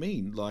that even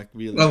mean? Like,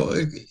 really? Well,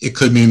 it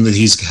could mean that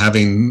he's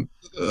having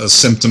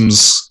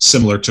symptoms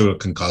similar to a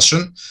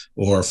concussion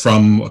or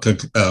from a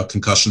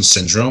concussion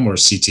syndrome or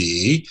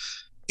CTE.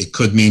 It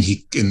could mean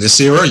in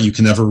this era, you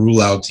can never rule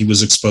out he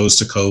was exposed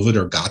to COVID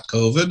or got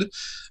COVID.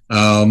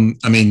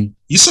 I mean,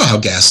 you saw how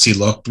gassed he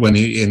looked when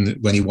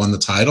he won the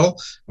title.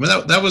 I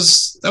mean, that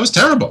was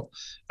terrible.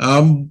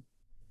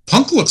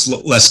 Punk looks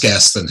less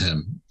gassed than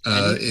him.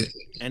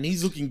 And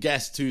he's looking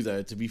gassed too,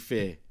 though, to be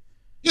fair.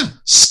 Yeah.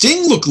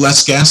 Sting looked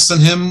less gassed than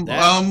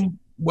him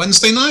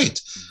Wednesday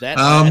night. That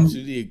I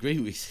absolutely agree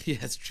with. Yeah,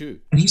 that's true.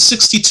 And he's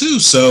 62,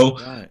 so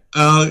right.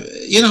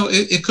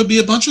 It could be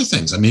a bunch of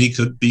things. I mean, he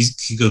could be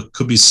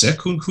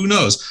sick. Who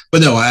knows?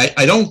 But no,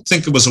 I don't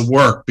think it was a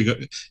work,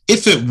 because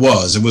if it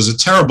was a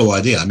terrible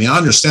idea. I mean, I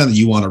understand that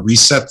you want to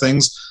reset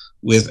things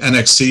with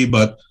NXT,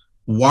 but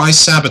why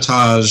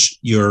sabotage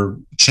your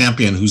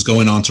champion who's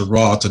going on to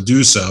Raw to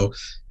do so,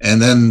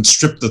 and then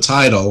strip the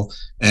title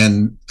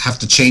and have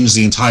to change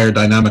the entire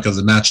dynamic of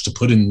the match to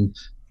put in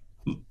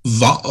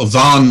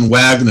Von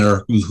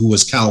Wagner, who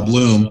was Cal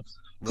Bloom,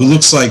 who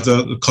looks like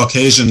the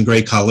Caucasian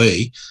Great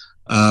Khali,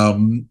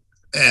 and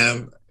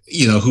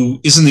who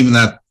isn't even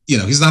that.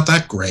 He's not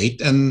that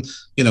great, and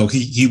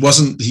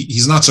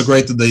he's not so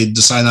great that they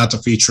decide not to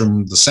feature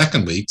him the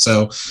second week.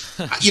 So,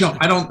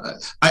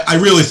 I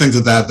really think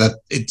that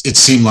it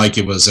seemed like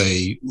it was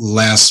a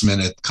last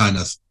minute kind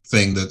of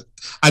thing that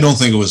I don't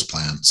think it was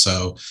planned.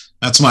 So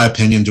that's my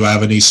opinion. Do I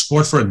have any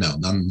support for it? No,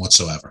 none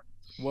whatsoever.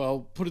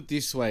 Well, put it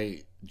this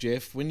way,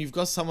 Jeff, when you've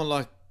got someone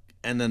like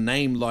and a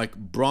name like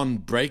Bron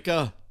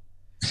Breakker,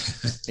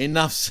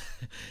 enough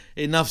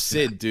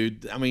said,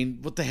 dude. I mean,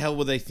 what the hell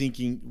were they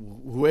thinking?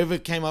 Whoever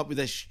came up with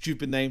that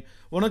stupid name,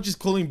 why not just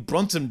call him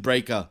Bronson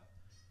Breakker?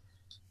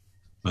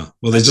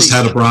 Well, they just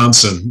had a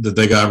Bronson that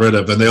they got rid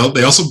of, and they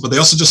also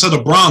just had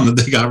a Braun that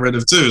they got rid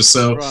of too.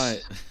 So,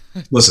 right.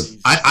 Listen,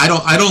 I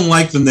don't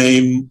like the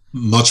name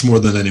much more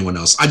than anyone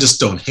else. I just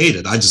don't hate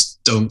it. I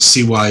just don't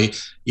see why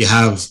you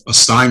have a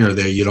Steiner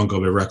there. You don't go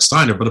by Rex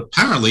Steiner, but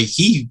apparently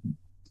he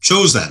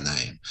chose that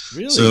name.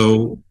 Really?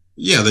 So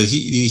yeah,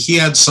 he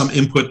had some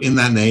input in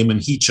that name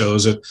and he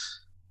chose it.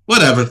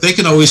 Whatever. They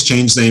can always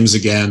change names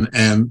again.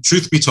 And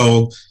truth be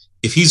told,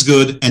 if he's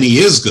good, and he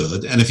is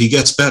good, and if he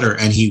gets better,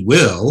 and he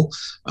will,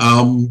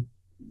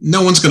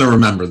 no one's going to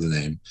remember the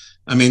name.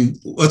 I mean,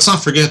 let's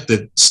not forget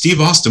that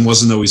Steve Austin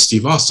wasn't always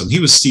Steve Austin.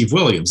 He was Steve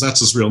Williams. That's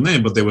his real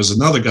name. But there was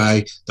another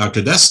guy,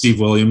 Dr. Death Steve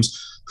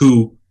Williams,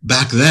 who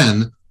back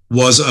then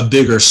was a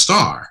bigger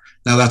star.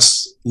 Now,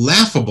 that's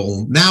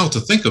laughable now to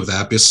think of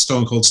that, because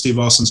Stone Cold Steve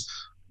Austin's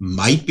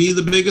might be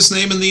the biggest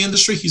name in the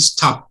industry. He's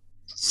top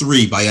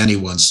 3 by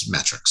anyone's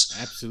metrics.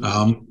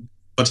 Absolutely.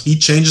 But he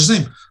changed his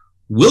name.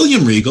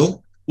 William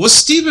Regal was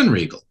Steven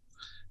Regal,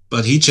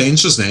 but he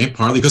changed his name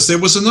partly because there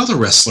was another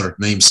wrestler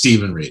named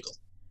Steven Regal.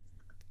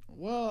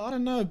 Well, I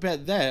don't know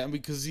about that,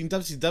 because in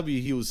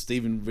WCW he was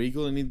Steven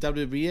Regal, and in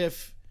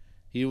WWF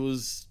he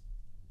was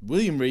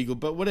William Regal.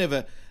 But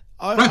whatever.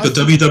 But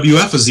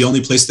WWF is the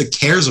only place that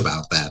cares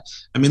about that.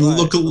 I mean, right.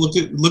 look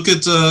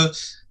at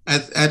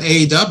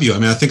AEW. I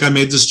mean, I think I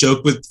made this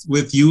joke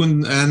with you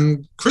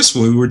and Chris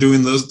when we were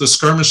doing the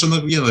skirmish. And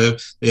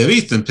they have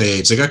Ethan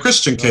Page, they got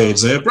Christian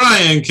Cage, they have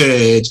Brian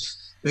Cage,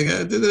 they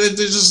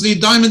just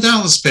need Diamond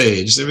Dallas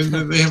Page.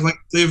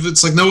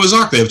 It's like Noah's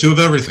Ark. They have 2 of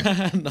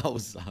everything.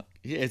 Noah's Ark.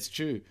 Yeah, it's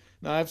true.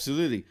 No,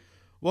 absolutely.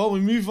 Well, we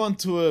move on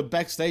to a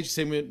backstage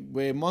segment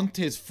where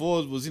Montez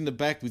Ford was in the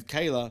back with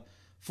Kayla.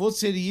 Ford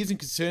said he isn't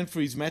concerned for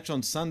his match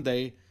on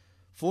Sunday.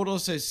 Ford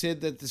also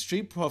said that the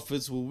Street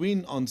Profits will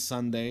win on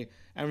Sunday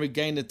and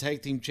regain the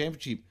Tag Team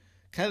Championship.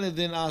 Kayla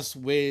then asked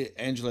where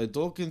Angelo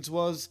Dawkins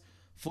was.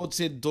 Ford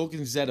said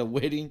Dawkins is at a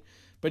wedding,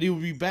 but he will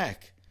be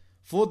back.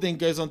 Ford then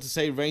goes on to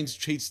say Reigns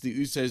treats the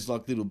Usos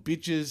like little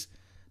bitches,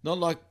 not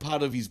like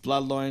part of his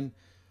bloodline.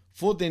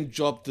 Ford then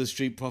dropped the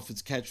Street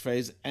Profits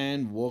catchphrase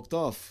and walked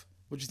off.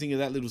 What do you think of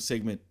that little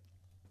segment?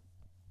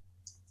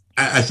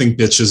 I think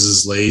bitches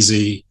is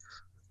lazy.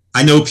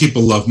 I know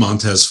people love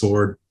Montez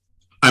Ford.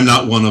 I'm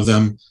not one of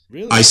them.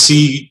 Really? I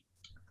see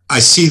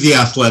the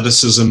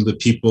athleticism that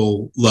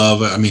people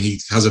love. I mean, he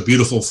has a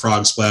beautiful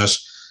frog splash.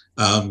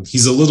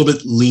 He's a little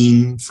bit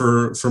lean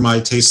for my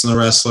taste in a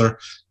wrestler,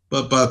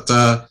 but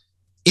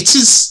it's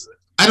his,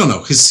 I don't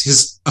know,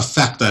 his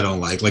effect I don't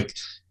like. Like,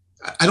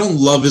 I don't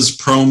love his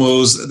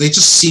promos. They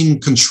just seem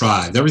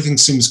contrived. Everything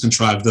seems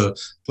contrived. The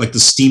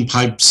steam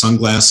pipe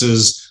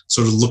sunglasses,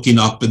 sort of looking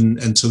up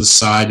and to the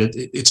side.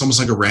 It's almost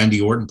like a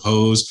Randy Orton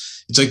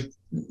pose. It's like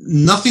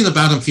nothing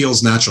about him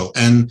feels natural.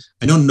 And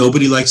I know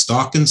nobody likes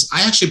Dawkins.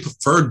 I actually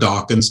prefer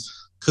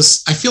Dawkins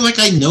because I feel like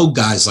I know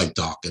guys like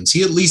Dawkins.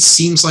 He at least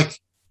seems like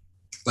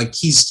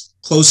he's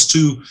close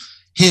to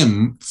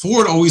him.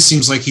 Ford always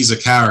seems like he's a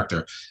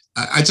character.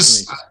 I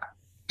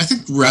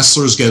think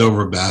wrestlers get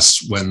over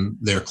best when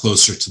they're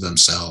closer to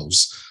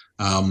themselves.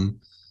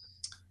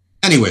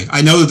 Anyway,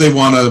 I know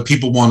that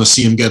people want to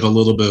see him get a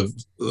little bit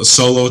of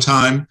solo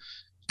time,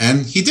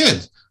 and he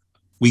did.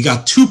 We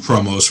got 2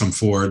 promos from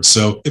Ford,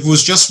 so if it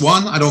was just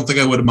 1, I don't think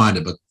I would have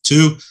minded, but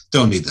 2,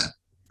 don't need that.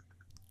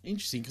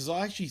 Interesting, because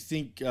I actually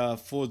think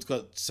Ford's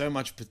got so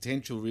much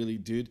potential, really,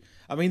 dude.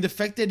 I mean, the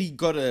fact that he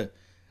got a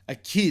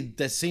kid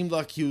that seemed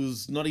like he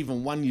was not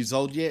even 1 year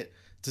old yet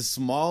to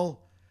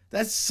smile,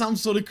 that's some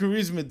sort of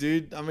charisma,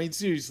 dude. I mean,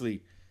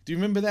 seriously. Do you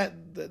remember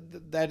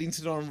that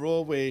incident on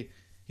Raw where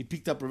he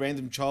picked up a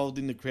random child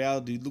in the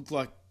crowd who looked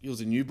like he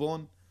was a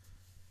newborn?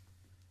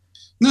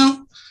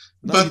 No,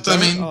 but I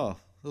mean... Oh,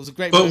 it was a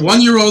great But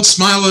moment. 1-year-olds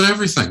smile at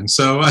everything,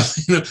 so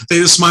they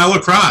just smile or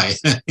cry.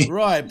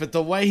 Right, but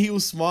the way he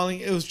was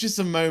smiling, it was just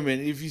a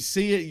moment. If you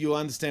see it, you'll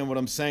understand what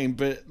I'm saying.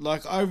 But,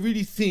 like, I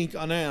really think...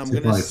 I know I'm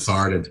going to... Probably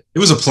farted. It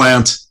was a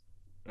plant.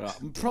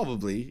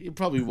 Probably. It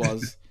probably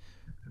was.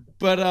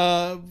 But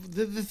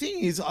the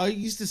thing is, I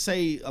used to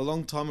say a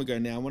long time ago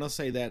now, when I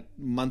say that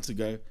months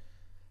ago,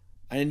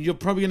 and you're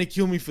probably going to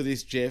kill me for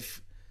this,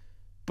 Jeff,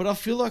 but I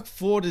feel like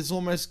Ford is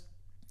almost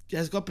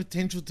has got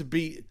potential to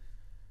be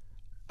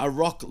a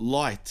Rock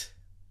light.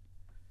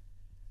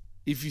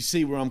 If you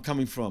see where I'm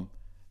coming from.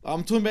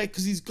 I'm talking about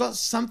because he's got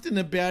something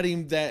about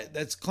him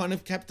that's kind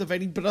of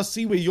captivating, but I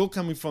see where you're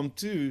coming from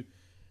too.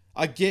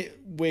 I get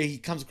where he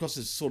comes across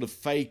as sort of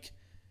fake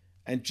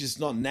and just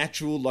not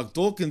natural. Like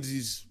Dawkins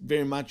is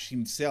very much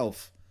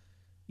himself,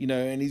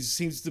 and he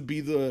seems to be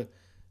the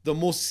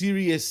more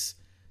serious,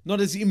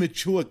 not as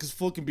immature, because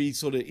Ford can be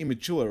sort of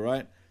immature,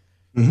 right?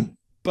 Mm-hmm.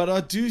 But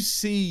I do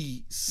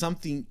see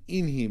something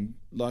in him,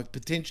 like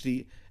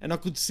potentially, and I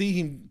could see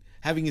him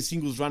having a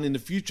singles run in the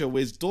future,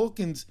 whereas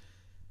Dawkins,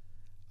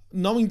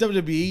 knowing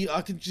WWE,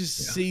 I can just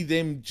see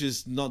them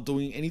just not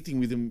doing anything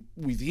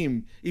with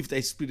him if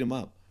they split him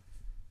up.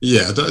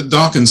 Yeah,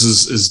 Dawkins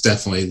is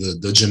definitely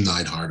the Jim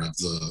Neidhart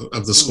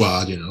of the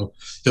squad.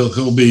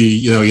 He'll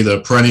be either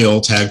a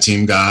perennial tag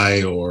team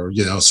guy or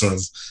sort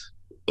of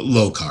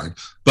low card.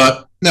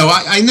 But no,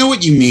 I know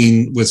what you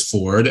mean with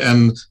Ford,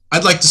 and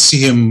I'd like to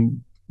see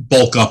him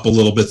bulk up a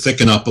little bit,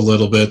 thicken up a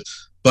little bit.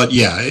 But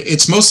yeah,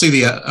 it's mostly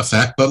the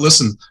effect. But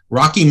listen,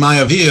 Rocky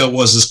Maivia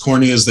was as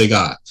corny as they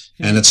got,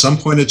 and at some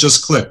point it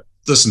just clicked.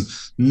 Listen,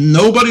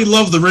 nobody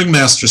loved the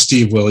ringmaster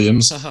Steve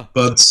Williams,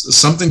 but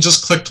something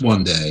just clicked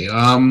one day.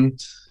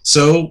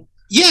 So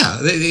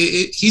yeah,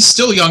 he's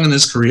still young in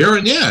his career,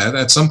 and yeah,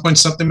 at some point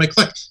something may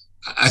click.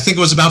 I think it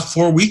was about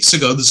 4 weeks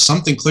ago that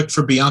something clicked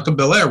for Bianca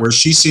Belair, where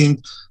she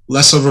seemed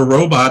less of a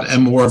robot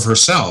and more of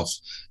herself.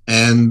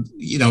 And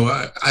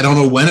I don't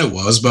know when it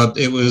was, but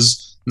it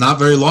was not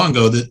very long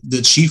ago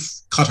that she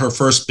cut her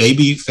first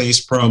baby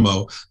face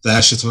promo that I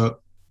actually thought,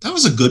 that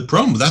was a good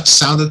promo.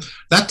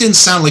 That didn't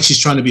sound like she's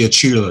trying to be a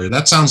cheerleader.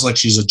 That sounds like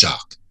she's a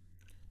jock.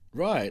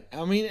 Right.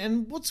 I mean,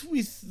 and what's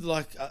with, a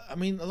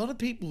lot of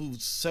people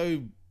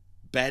so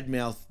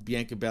badmouth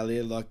Bianca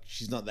Belair, like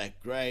she's not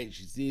that great,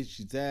 she's this,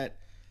 she's that.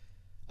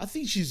 I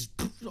think she's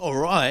all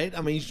right.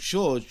 I mean,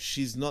 sure,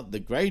 she's not the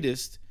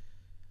greatest,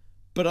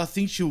 but I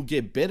think she'll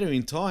get better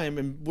in time.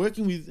 And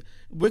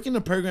working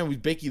a program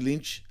with Becky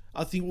Lynch,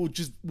 I think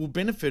will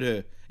benefit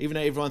her, even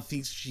though everyone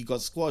thinks she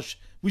got squashed,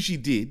 which she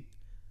did.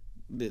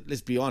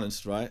 Let's be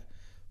honest, right?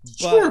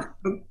 Sure,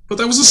 but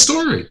that was a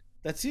story.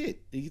 That's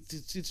it.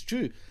 It's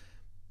true.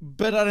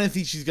 But I don't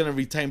think she's going to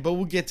retain. But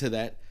we'll get to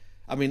that.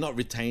 I mean, not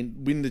retain,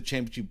 win the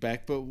championship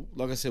back. But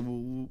like I said,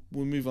 we'll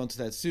move on to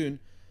that soon.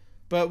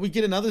 But we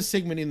get another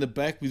segment in the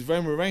back with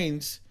Roman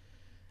Reigns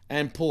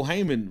and Paul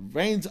Heyman.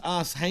 Reigns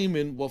asked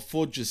Heyman what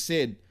Ford just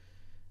said.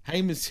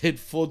 Heyman said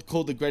Ford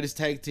called the greatest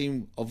tag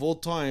team of all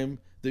time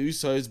the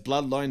Usos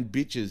bloodline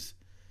bitches.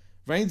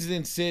 Reigns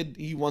then said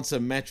he wants a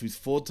match with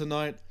Ford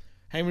tonight.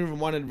 Heyman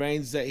reminded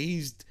Reigns that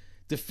he's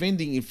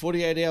defending in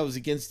 48 hours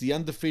against the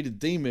undefeated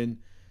Demon.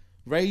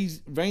 Reigns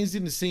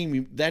didn't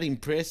seem that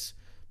impressed,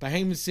 but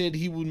Heyman said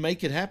he would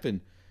make it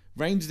happen.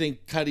 Reigns then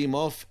cut him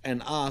off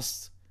and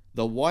asked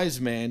the wise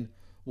man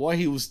why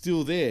he was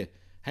still there.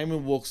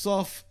 Heyman walks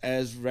off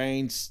as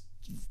Reigns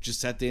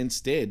just sat there and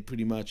stared,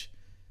 pretty much.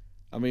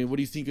 I mean, what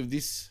do you think of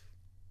this?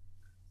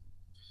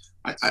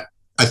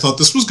 I thought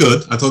this was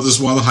good. I thought this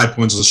was one of the high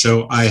points of the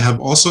show. I have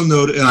also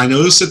noted, and I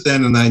noticed it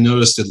then and I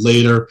noticed it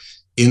later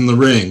in the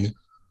ring,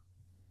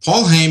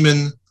 Paul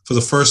Heyman, for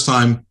the first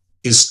time,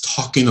 is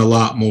talking a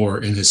lot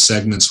more in his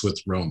segments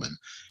with Roman.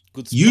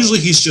 Usually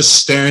he's just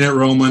staring at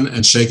Roman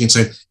and shaking,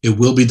 saying, "It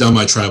will be done,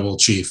 my tribal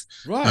chief."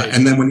 Right.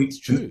 And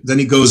then then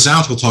he goes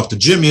out, he'll talk to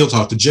Jimmy, he'll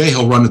talk to Jay,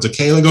 he'll run into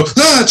Kayla and go,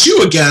 it's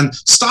you again.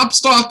 Stop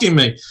stalking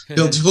me.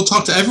 He'll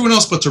talk to everyone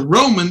else, but to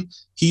Roman,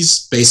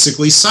 he's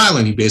basically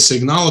silent. He basically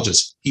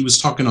acknowledges. He was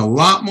talking a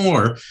lot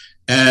more.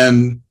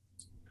 And,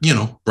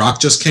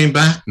 Brock just came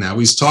back. Now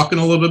he's talking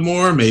a little bit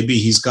more. Maybe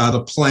he's got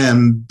a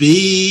plan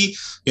B.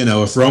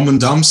 If Roman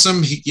dumps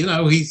him,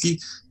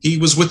 he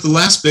was with the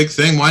last big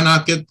thing. Why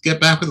not get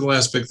back with the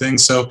last big thing?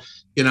 So,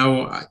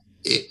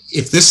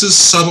 if this is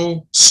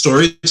subtle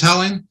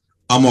storytelling,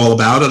 I'm all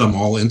about it. I'm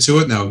all into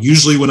it. Now,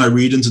 usually when I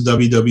read into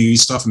WWE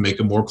stuff and make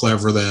it more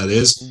clever than it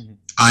is,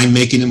 I'm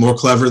making it more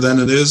clever than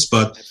it is.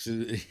 But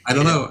absolutely. I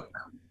don't know.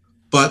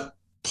 But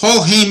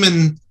Paul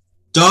Heyman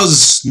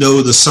does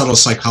know the subtle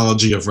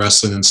psychology of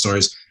wrestling and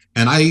stories.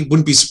 And I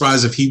wouldn't be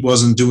surprised if he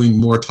wasn't doing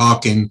more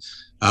talking,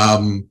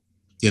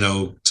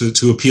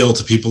 to appeal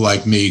to people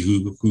like me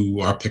who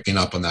are picking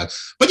up on that.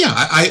 But yeah,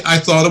 I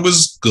thought it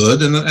was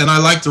good. And I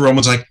liked the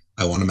Roman's like,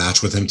 I want to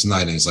match with him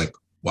tonight. And he's like,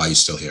 why are you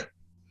still here?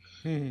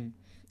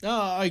 No,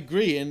 I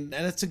agree. And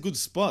that's a good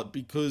spot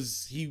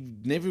because he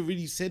never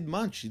really said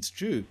much. It's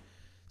true.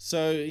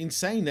 So in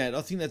saying that,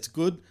 I think that's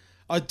good.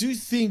 I do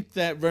think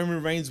that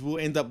Roman Reigns will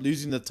end up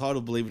losing the title,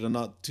 believe it or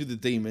not, to the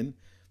Demon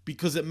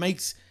because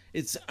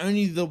it's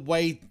only the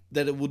way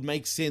that it would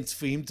make sense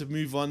for him to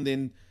move on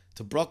then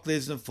to Brock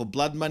Lesnar for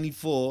Blood Money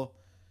 4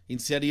 in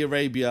Saudi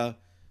Arabia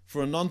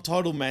for a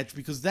non-title match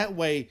because that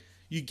way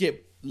you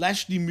get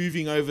Lashley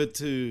moving over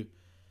to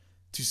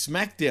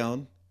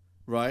SmackDown,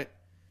 right?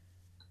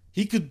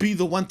 He could be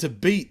the one to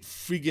beat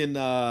friggin'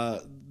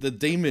 the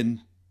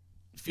Demon,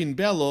 Finn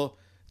Balor.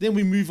 Then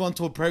we move on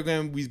to a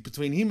program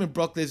between him and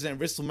Brock Lesnar at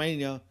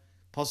WrestleMania,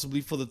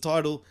 possibly for the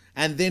title.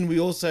 And then we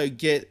also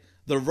get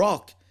The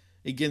Rock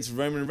against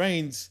Roman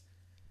Reigns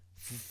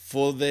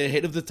for the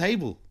head of the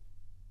table.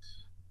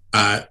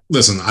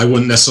 Listen, I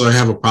wouldn't necessarily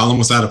have a problem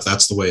with that if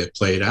that's the way it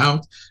played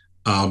out.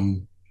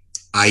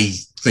 I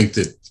think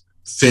that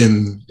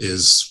Finn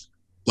is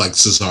like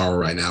Cesaro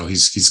right now.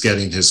 He's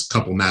getting his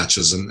couple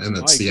matches, and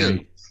that's the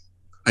end.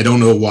 I don't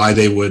know why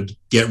they would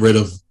get rid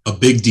of a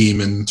big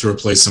demon to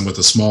replace him with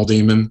a small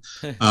demon.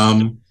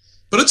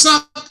 But it's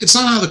not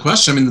out of the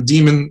question. I mean, the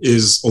Demon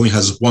only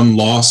has one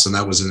loss, and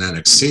that was in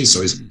NXT, so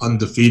he's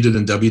undefeated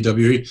in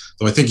WWE.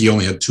 Though I think he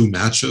only had 2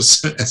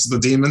 matches as the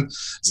Demon,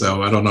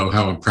 so I don't know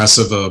how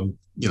impressive a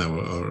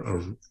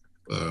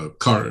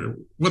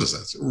what is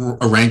that?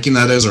 A ranking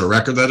that is, or a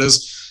record that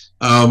is.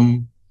 I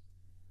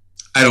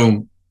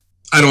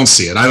don't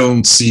see it. I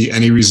don't see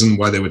any reason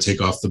why they would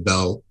take off the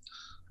belt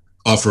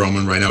off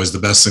Roman right now. Is the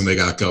best thing they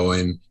got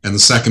going, and the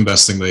second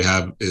best thing they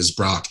have is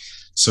Brock.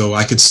 So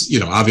I could,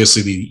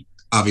 obviously the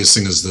obvious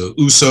thing is the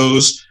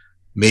Usos.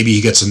 Maybe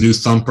he gets a new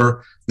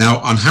thumper. Now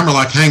on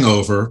Hammerlock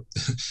Hangover,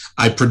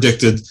 I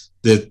predicted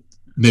that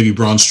maybe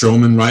Braun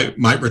Strowman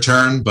might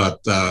return,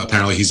 but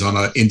apparently he's on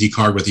an indie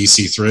card with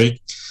EC3.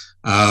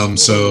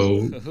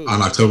 So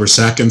on October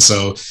 2nd,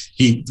 so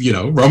he,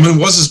 Roman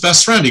was his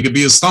best friend. He could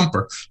be his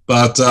thumper,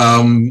 but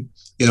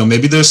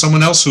maybe there's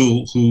someone else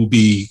who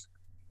be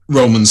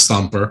Roman's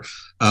thumper.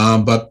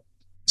 But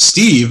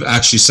Steve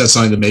actually said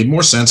something that made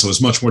more sense. It was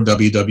much more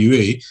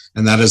WWE,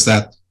 and that is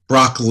that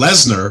Brock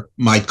Lesnar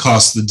might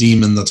cost the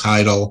Demon the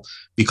title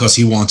because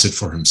he wants it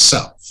for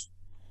himself.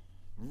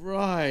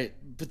 Right,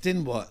 but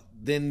then what?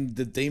 Then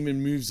the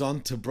Demon moves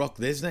on to Brock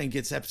Lesnar and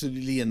gets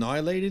absolutely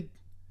annihilated?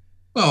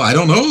 Well, I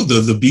don't know.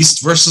 The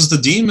Beast versus the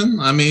Demon.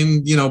 I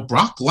mean,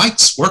 Brock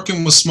likes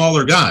working with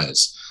smaller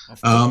guys.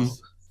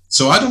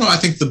 So I don't know. I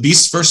think the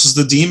Beast versus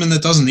the Demon,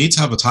 that doesn't need to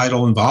have a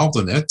title involved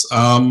in it.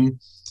 I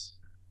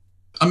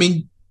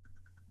mean,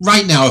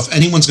 right now, if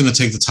anyone's going to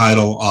take the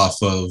title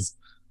off of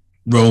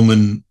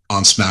Roman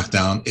on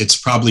SmackDown, it's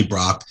probably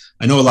Brock.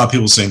 I know a lot of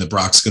people saying that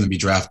Brock's going to be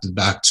drafted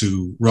back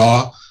to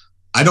Raw.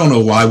 I don't know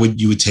why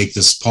you would take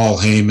this Paul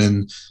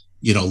Heyman,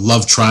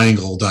 love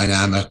triangle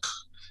dynamic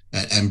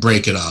and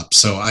break it up.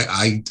 So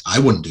I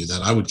wouldn't do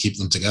that. I would keep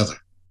them together.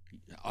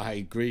 I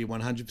agree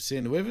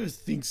 100%. Whoever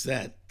thinks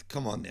that,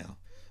 come on now.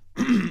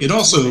 It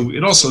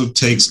also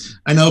takes,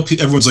 I know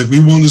everyone's like, we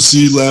want to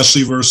see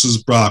Lashley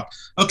versus Brock.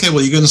 Okay,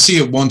 well, you're going to see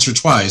it once or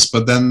twice,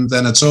 but then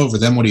it's over.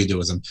 Then what do you do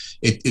with them?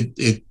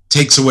 It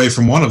takes away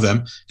from one of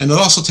them, and it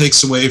also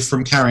takes away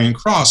from Karrion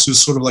Kross,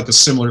 who's sort of like a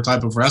similar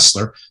type of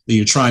wrestler that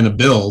you're trying to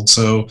build.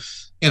 So,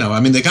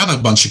 they got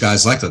a bunch of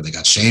guys like that. They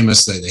got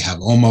Sheamus. They have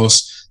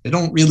Omos. They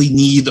don't really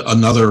need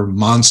another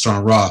monster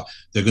on Raw.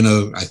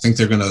 I think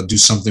they're going to do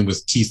something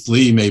with Keith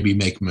Lee, maybe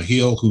make him a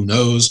heel. Who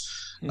knows?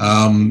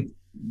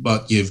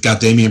 But you've got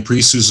Damian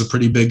Priest, who's a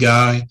pretty big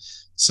guy.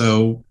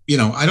 So,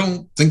 I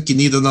don't think you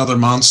need another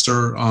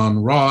monster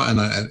on Raw.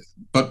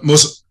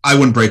 I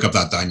wouldn't break up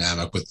that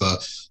dynamic with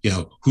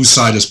whose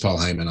side is Paul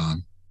Heyman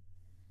on?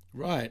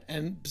 Right.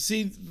 And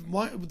see,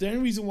 the only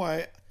reason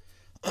why,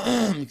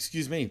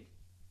 excuse me,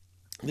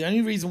 the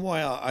only reason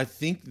why I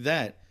think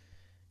that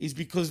is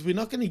because we're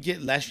not going to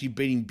get Lashley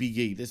beating Big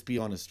E. Let's be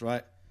honest,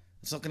 right?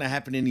 It's not going to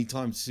happen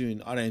anytime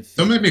soon. I don't think.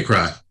 Don't make me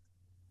cry.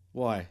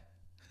 Why?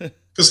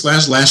 Because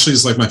Lashley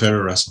is like my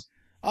favorite wrestler.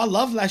 I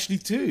love Lashley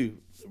too.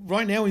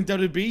 Right now in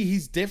WWE,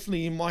 he's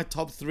definitely in my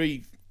top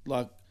 3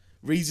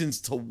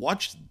 reasons to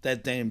watch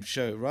that damn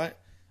show, right?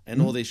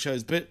 And all their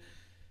shows. But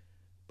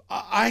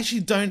I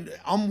actually don't.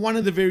 I'm one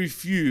of the very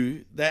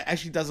few that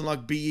actually doesn't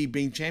like BE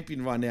being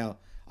champion right now.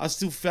 I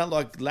still felt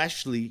like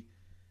Lashley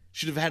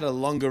should have had a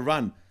longer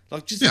run. I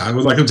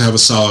would like him to have a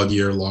solid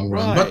year-long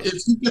run. But if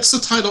he gets the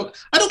title,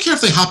 I don't care if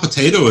they hot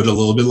potato it a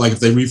little bit. Like if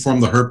they reform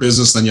the Hurt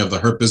Business, then you have the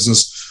Hurt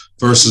Business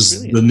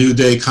versus the New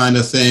Day kind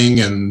of thing,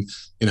 and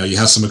you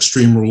have some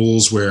Extreme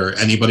Rules where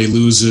anybody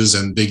loses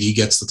and Big E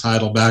gets the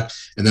title back,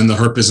 and then the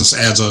Hurt Business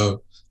adds a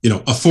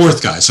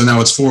fourth guy. So now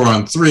it's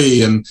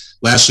 4-on-3, and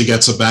Lashley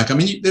gets it back. I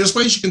mean, there's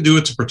ways you can do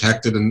it to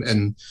protect it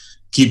and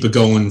keep it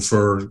going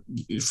for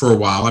a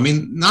while. I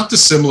mean, not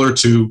dissimilar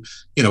to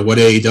what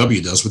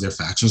AEW does with their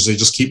factions. They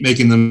just keep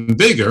making them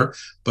bigger,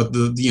 but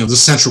the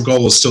central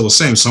goal is still the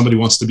same. Somebody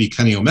wants to be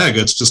Kenny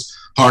Omega. It's just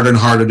harder and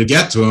harder to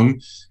get to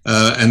him.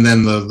 And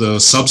then the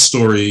sub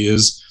story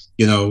is,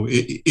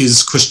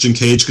 is Christian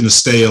Cage going to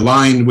stay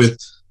aligned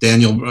with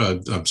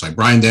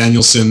Bryan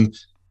Danielson,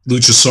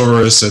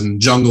 Luchasaurus, and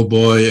Jungle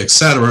Boy,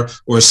 etc.,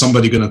 or is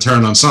somebody going to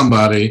turn on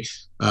somebody?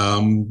 Or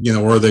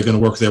are they going to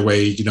work their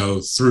way,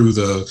 through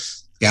the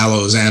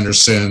Gallows,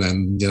 Anderson,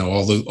 and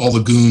all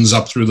the goons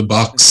up through the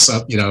Bucks,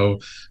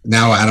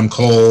 now Adam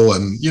Cole,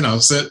 and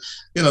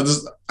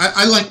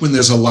I like when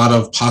there's a lot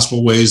of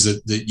possible ways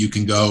that you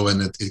can go,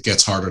 and it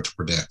gets harder to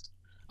predict.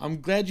 I'm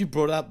glad you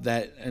brought up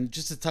that, and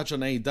just to touch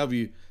on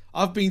AEW,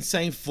 I've been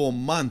saying for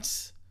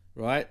months,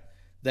 right,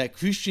 that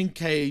Christian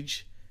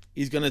Cage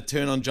is going to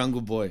turn on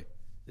Jungle Boy.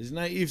 There's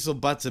no ifs or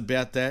buts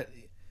about that.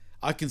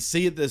 I can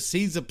see it. The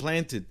seeds are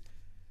planted.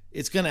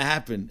 It's going to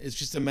happen. It's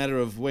just a matter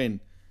of when.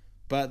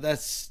 But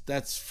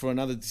that's for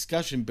another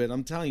discussion. But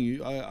I'm telling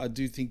you, I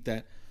do think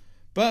that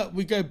But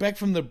we go back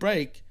from the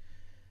break.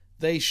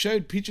 They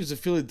showed pictures of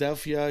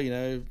Philadelphia,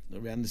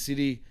 around the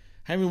city.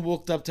 Heyman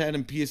walked up to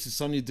Adam Pearce and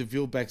Sonya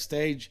Deville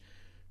backstage.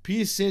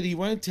 Pearce said he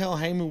won't tell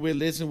Heyman where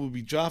Lesnar will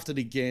be drafted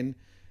again.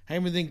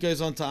 Heyman then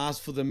goes on to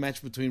ask for the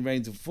match between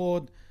Reigns and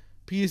Ford.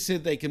 Pearce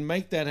said they can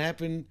make that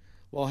happen,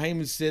 while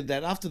Heyman said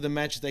that after the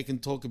match they can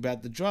talk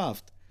about the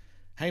draft.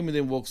 Heyman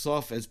then walks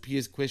off as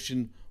Pearce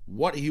questioned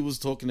what he was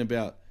talking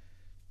about.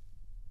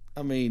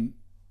 I mean,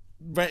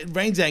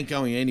 Reigns ain't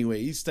going anywhere.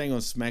 He's staying on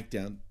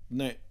SmackDown.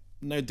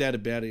 No doubt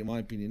about it, in my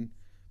opinion.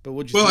 But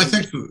what do you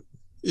think?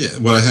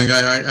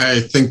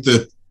 I think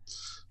that,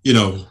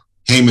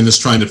 Heyman is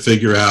trying to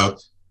figure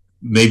out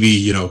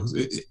maybe,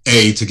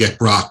 to get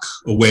Brock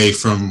away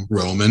from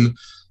Roman,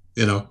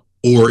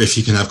 or if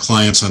he can have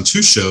clients on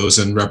two shows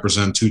and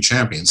represent two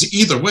champions.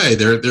 Either way,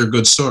 they're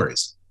good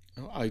stories.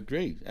 Oh, I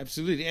agree.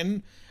 Absolutely.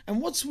 And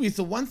what's with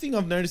the one thing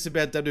I've noticed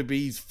about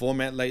WWE's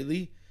format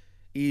lately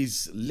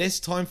is less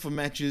time for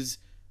matches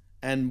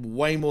and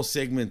way more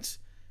segments.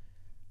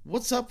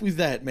 What's up with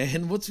that,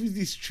 man? What's with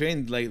this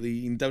trend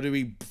lately in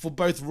WWE for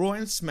both Raw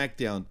and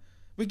SmackDown?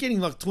 We're getting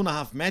like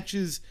 2.5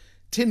 matches.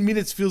 10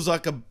 minutes feels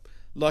like an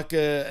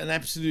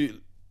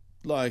absolute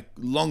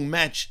long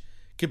match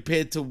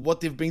compared to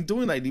what they've been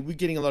doing lately. We're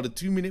getting a lot of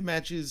 2-minute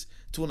matches,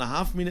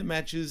 2.5-minute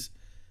matches.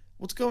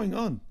 What's going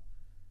on?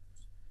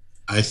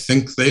 I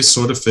think they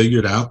sort of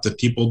figured out that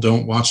people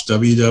don't watch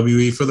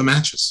WWE for the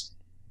matches.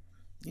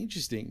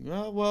 Interesting.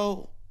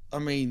 Well, I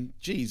mean,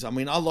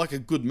 I like a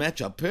good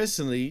matchup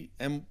personally,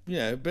 and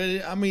but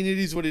it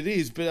is what it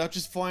is. But I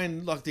just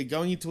find like they're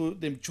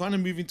trying to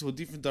move into a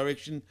different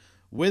direction.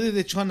 Whether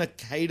they're trying to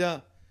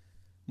cater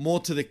more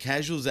to the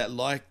casuals that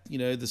like,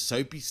 the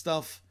soapy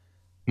stuff,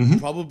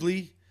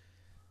 probably.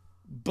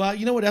 But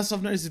you know what else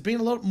I've noticed? There's been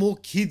a lot more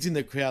kids in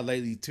the crowd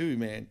lately too,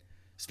 man.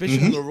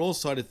 Especially on the Raw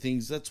side of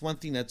things. That's one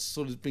thing that's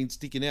sort of been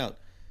sticking out.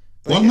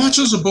 But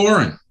matches are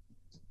boring.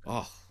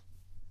 Oh,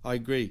 I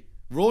agree.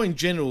 Raw in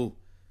general,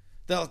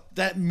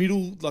 that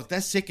middle,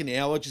 that second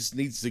hour just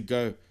needs to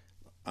go.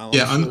 On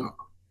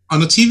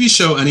a TV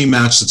show, any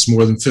match that's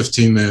more than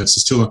 15 minutes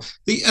is too long.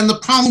 And the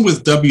problem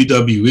with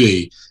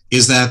WWE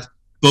is that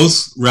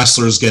both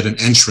wrestlers get an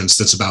entrance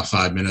that's about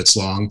 5 minutes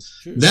long.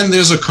 Sure. Then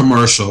there's a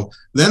commercial.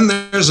 Then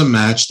there's a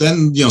match.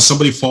 Then,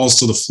 somebody falls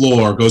to the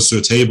floor, goes to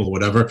a table or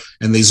whatever,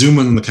 and they zoom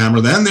in on the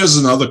camera. Then there's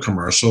another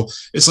commercial.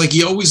 It's like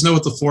you always know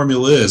what the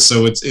formula is.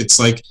 So it's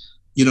like,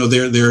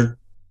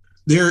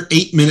 their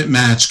 8-minute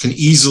match can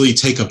easily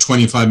take up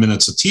 25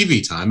 minutes of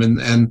TV time.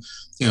 And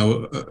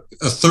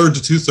a third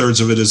to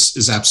 2/3 of it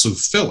is absolute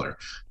filler.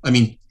 I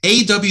mean,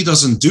 AEW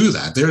doesn't do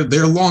that.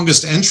 Their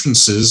longest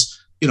entrances,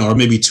 are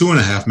maybe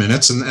 2.5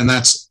 minutes, and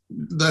that's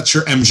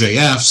your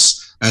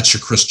MJFs, that's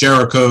your Chris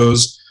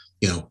Jerichos,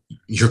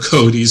 your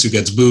Codys who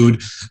gets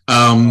booed.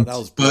 That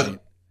was brilliant.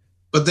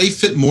 But they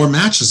fit more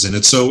matches in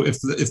it. So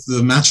if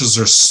the matches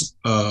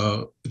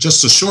are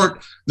just as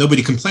short,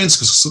 nobody complains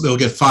because they'll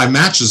get 5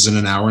 matches in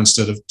an hour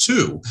instead of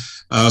 2.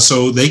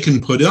 So they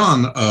can put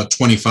on a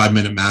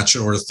 25-minute match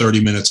or a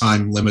 30-minute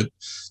time limit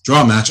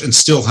draw match and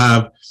still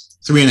have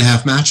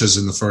 3.5 matches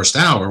in the first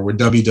hour. Where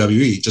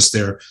WWE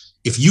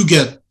if you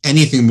get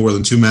anything more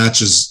than 2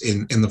 matches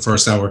in the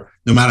first hour,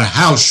 no matter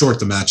how short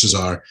the matches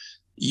are,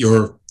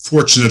 you're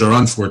fortunate or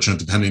unfortunate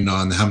depending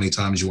on how many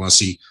times you want to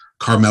see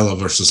Carmella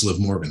versus Liv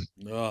Morgan.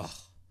 Oh,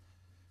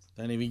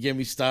 don't even get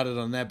me started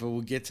on that, but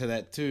we'll get to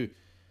that too.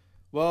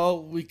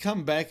 Well, we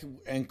come back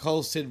and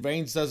Cole said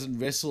Reigns doesn't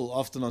wrestle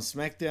often on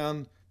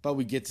SmackDown, but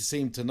we get to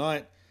see him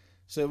tonight.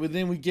 So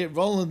then we get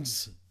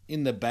Rollins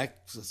in the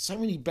back. So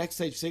many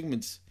backstage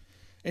segments.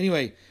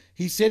 Anyway,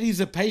 he said he's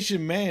a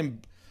patient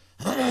man.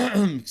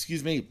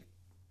 Excuse me.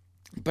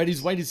 But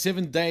he's waited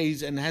 7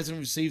 days and hasn't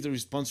received a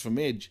response from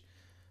Edge.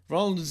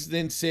 Rollins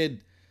then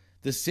said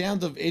the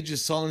sound of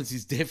Edge's silence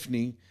is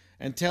deafening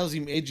and tells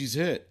him Edge is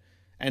hurt,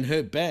 and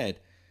hurt bad.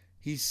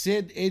 He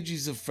said Edge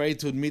is afraid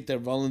to admit that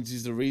Rollins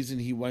is the reason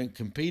he won't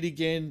compete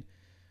again.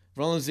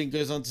 Rollins then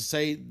goes on to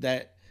say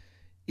that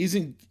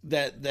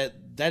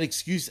that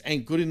excuse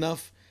ain't good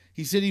enough.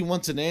 He said he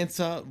wants an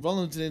answer.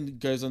 Rollins then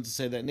goes on to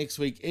say that next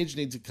week Edge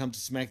needs to come to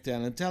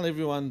SmackDown and tell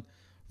everyone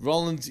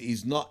Rollins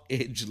is not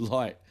Edge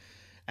light,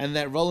 and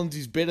that Rollins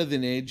is better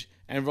than Edge,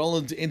 and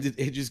Rollins ended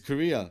Edge's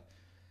career.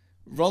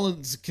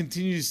 Rollins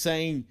continues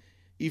saying,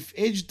 if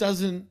Edge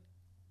doesn't,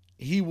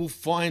 he will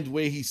find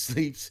where he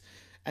sleeps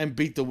and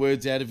beat the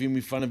words out of him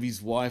in front of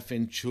his wife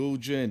and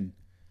children.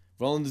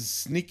 Rollins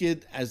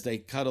snickered as they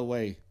cut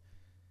away.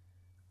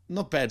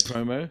 Not bad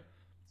promo.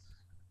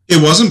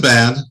 It wasn't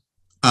bad.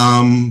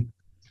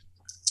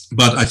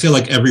 But I feel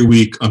like every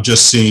week I'm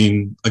just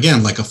seeing,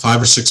 again, like a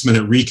 5 or 6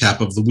 minute recap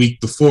of the week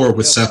before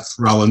with Seth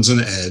Rollins and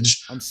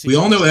Edge. We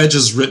all know Edge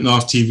is written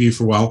off TV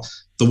for a while.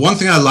 The one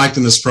thing I liked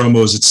in this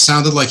promo is it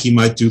sounded like he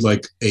might do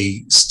like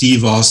a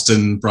Steve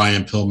Austin,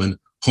 Brian Pillman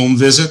home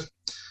visit,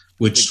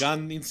 which the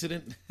gun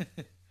incident.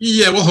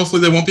 Yeah, well,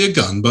 hopefully there won't be a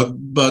gun, but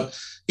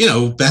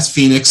Beth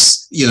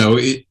Phoenix, she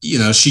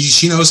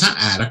knows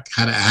how to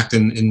act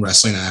in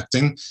wrestling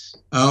acting.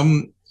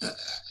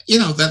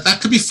 that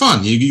could be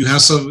fun. You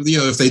have some,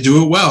 if they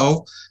do it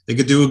well, they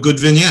could do a good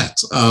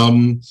vignette.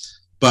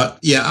 But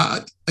yeah,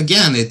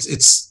 again,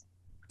 it's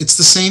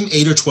the same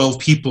 8 or 12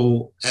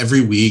 people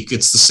every week.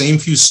 It's the same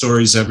few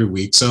stories every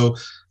week. So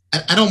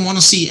I don't want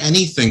to see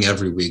anything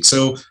every week.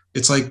 So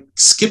it's like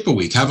skip a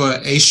week, have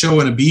a show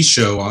and a B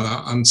show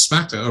on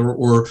SmackDown,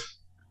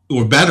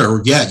 or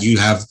better yet, you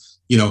have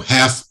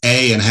half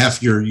A and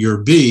half your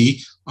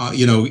B,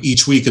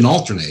 each week and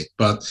alternate.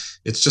 But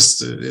it's just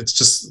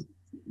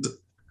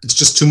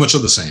too much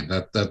of the same.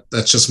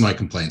 That's just my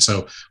complaint.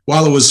 So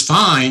while it was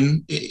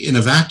fine in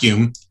a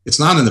vacuum, it's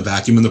not in a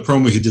vacuum, and the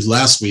promo he did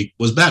last week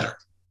was better.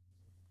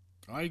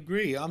 I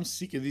agree. I'm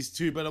sick of this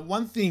too. But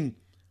one thing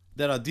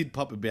that I did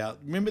pop about,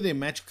 remember their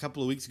match a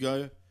couple of weeks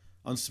ago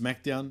on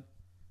SmackDown?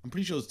 I'm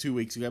pretty sure it was 2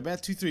 weeks ago,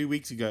 about 2-3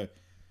 weeks ago.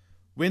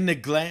 When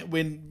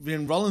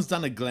when Rollins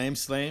done a glam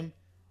slam,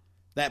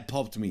 that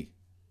popped me.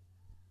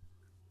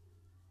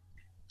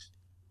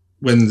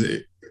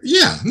 The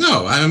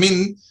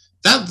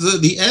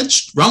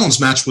Edge Rollins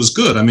match was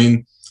good. I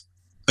mean,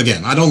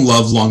 again, I don't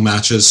love long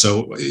matches,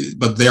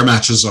 but their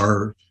matches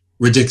are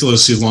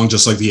ridiculously long,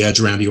 just like the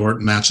Edge Randy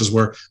Orton matches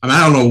were. I mean,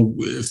 I don't know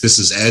if this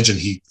is Edge and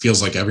he feels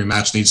like every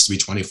match needs to be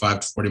 25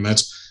 to 40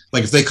 minutes.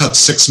 Like if they cut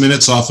 6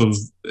 minutes off of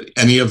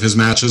any of his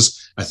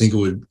matches, I think it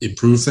would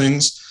improve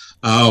things.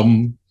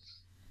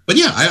 But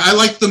yeah, I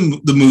like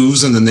the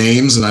moves and the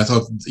names, and I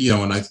thought,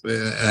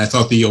 I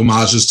thought the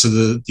homages to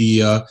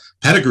the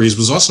pedigrees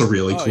was also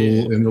really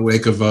cool in the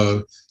wake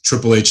of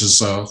Triple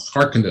H's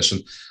heart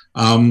condition.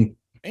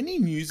 Any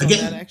news on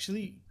that,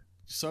 actually?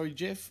 Sorry,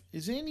 Jeff.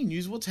 Is there any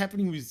news? What's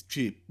happening with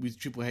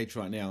Triple H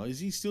right now? Is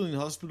he still in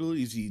hospital?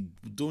 Is he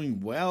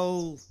doing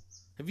well?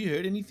 Have you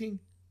heard anything?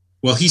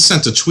 Well, he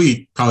sent a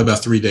tweet probably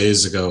about 3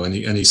 days ago, and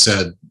he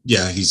said,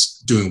 yeah, he's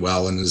doing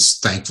well and is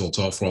thankful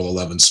for all the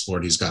love and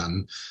support he's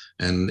gotten.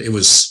 And it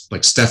was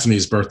like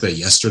Stephanie's birthday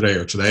yesterday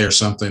or today or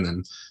something,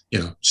 and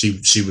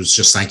she was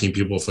just thanking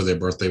people for their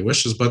birthday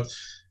wishes. But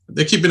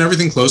they're keeping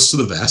everything close to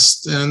the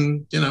vest,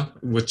 and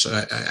which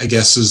I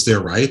guess is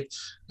their right.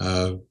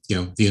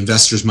 The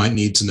investors might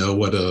need to know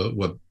what a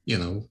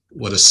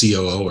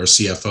COO or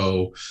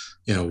CFO,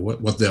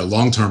 what their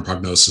long-term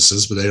prognosis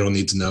is, but they don't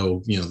need to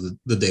know,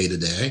 the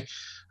day-to-day.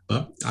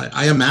 But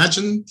I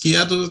imagine he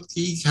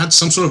had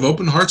some sort of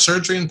open heart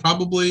surgery and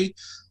probably,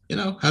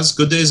 has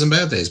good days and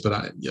bad days. But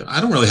I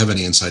don't really have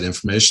any inside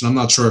information. I'm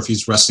not sure if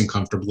he's resting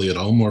comfortably at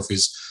home or if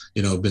he's,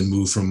 been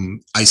moved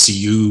from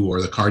ICU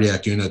or the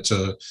cardiac unit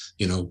to,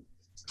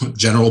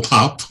 general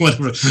pop,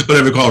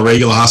 whatever you call a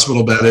regular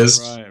hospital bed is.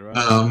 Right.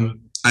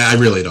 I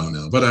really don't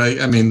know, but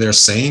I mean, they're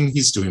saying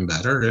he's doing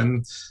better,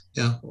 and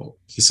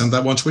he sent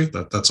that one tweet.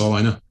 That's all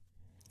I know.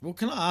 Well,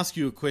 can I ask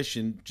you a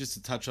question just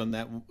to touch on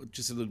that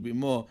just a little bit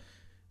more?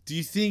 Do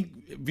you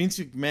think Vince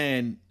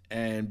McMahon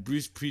and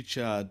Bruce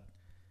Pritchard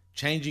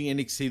changing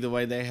NXT the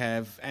way they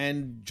have,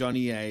 and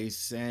Johnny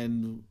Ace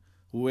and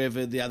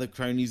whoever the other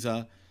cronies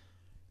are,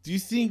 do you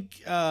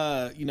think,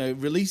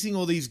 releasing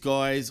all these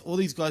guys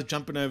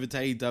jumping over to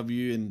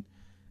AEW and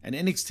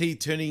NXT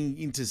turning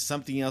into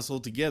something else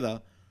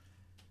altogether,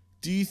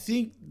 do you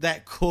think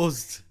that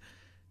caused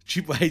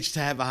Triple H to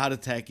have a heart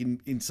attack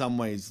in some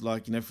ways?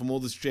 Like, from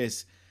all the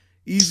stress.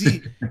 Is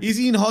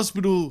he in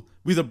hospital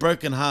with a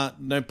broken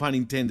heart? No pun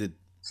intended.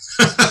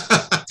 You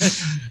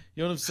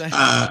know what I'm saying?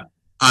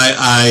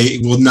 I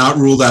will not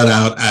rule that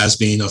out as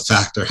being a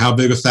factor. How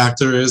big a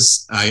factor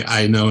is,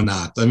 I know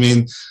not. I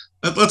mean,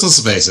 let's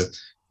face it.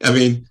 I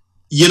mean,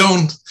 you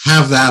don't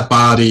have that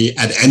body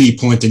at any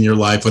point in your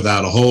life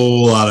without a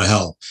whole lot of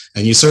help.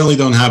 And you certainly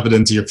don't have it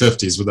into your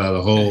 50s without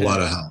a whole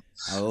lot of help.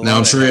 Now,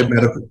 I'm sure he had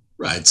medical,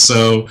 right?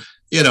 So,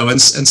 and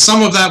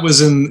some of that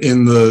was in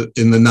the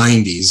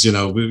 90s,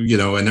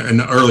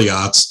 and early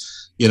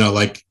aughts,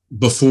 like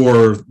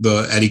before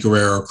the Eddie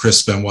Guerrero,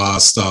 Chris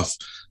Benoit stuff,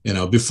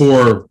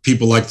 before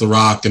people like The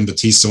Rock and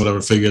Batista and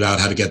whatever figured out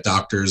how to get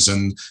doctors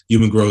and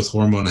human growth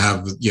hormone,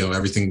 have,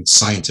 everything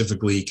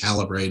scientifically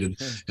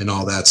calibrated and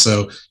all that.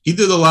 So he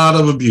did a lot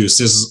of abuse.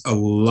 There's a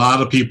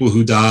lot of people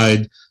who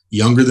died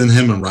younger than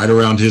him and right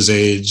around his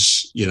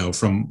age,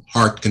 from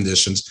heart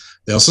conditions.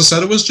 They also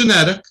said it was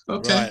genetic.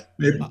 Okay.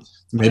 Right.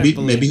 Maybe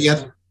he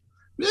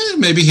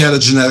had a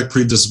genetic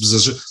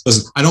predisposition.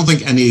 Listen, I don't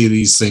think any of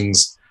these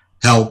things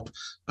help.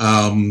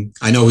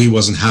 I know he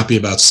wasn't happy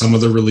about some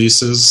of the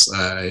releases.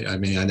 I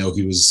mean, I know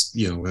he was,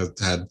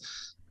 had,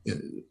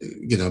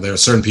 there are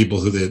certain people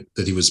that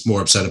he was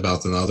more upset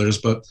about than others,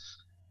 but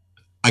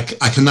I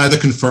can neither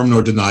confirm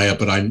nor deny it.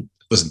 But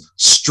listen,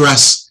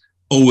 stress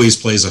always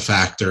plays a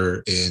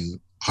factor in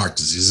heart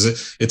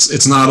disease.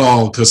 It's not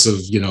all because of,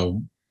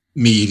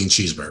 me eating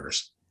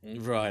cheeseburgers.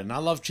 Right. And I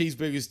love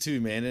cheeseburgers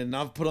too, man. And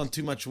I've put on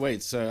too much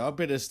weight, so I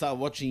better start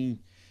watching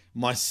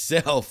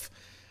myself.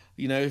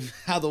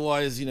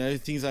 Otherwise,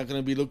 things aren't going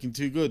to be looking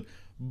too good.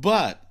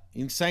 But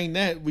in saying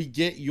that, we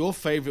get your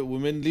favorite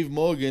woman, Liv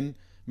Morgan,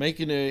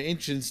 making her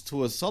entrance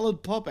to a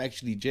solid pop,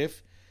 actually,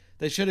 Jeff.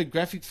 They showed a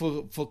graphic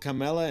for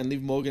Carmella and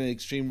Liv Morgan at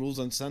Extreme Rules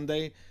on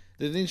Sunday.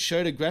 They then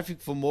showed a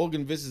graphic for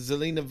Morgan versus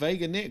Zelina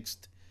Vega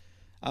next.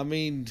 I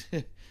mean,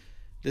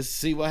 Let's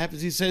see what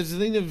happens here. So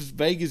Zelina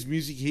Vega's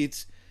music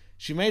hits.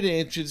 She made an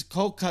entrance.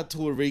 Cole cut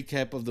to a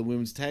recap of the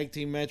women's tag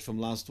team match from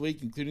last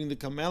week, including the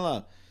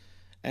Carmella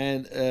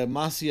and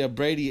Marcia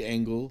Brady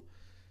angle.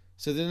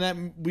 So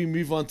then we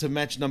move on to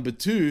match number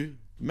 2.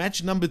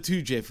 Match number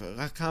 2, Jeff.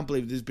 I can't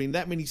believe there's been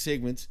that many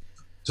segments.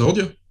 Told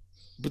you.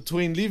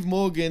 Between Liv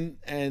Morgan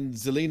and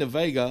Zelina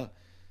Vega.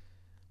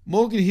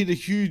 Morgan hit a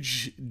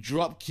huge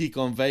drop kick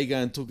on Vega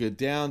and took her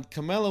down.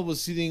 Carmella was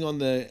sitting on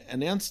the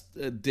announce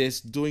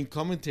desk doing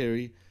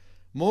commentary.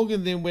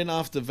 Morgan then went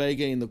after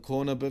Vega in the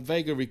corner, but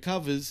Vega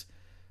recovers.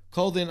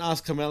 Cole then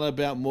asked Carmella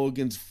about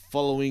Morgan's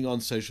following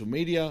on social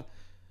media.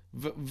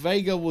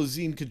 Vega was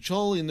in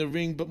control in the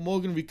ring, but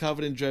Morgan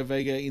recovered and drove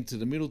Vega into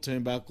the middle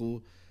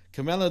turnbuckle.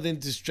 Carmella then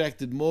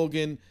distracted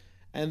Morgan,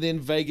 and then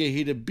Vega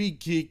hit a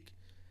big kick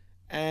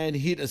and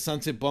hit a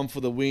sunset bomb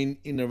for the win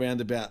in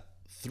around about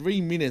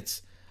 3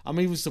 minutes. I'm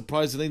even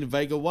surprised Zelina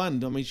Vega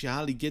won. I mean, she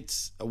hardly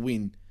gets a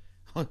win.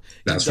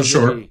 That's for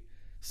sure.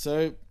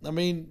 So, I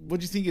mean,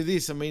 what do you think of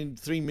this? I mean,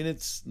 3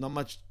 minutes, not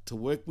much to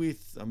work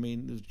with. I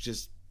mean, it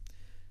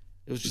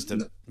was just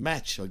a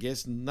match, I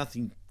guess.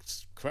 Nothing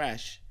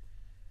crash.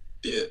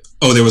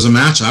 Oh, there was a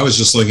match. I was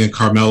just looking at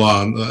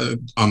Carmella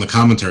on the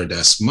commentary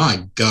desk.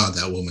 My God,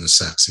 that woman is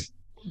sexy.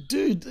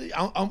 Dude,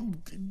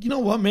 you know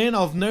what, man?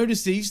 I've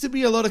noticed there used to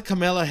be a lot of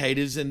Carmella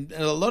haters, and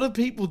a lot of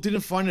people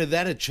didn't find her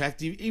that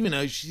attractive, even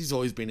though she's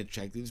always been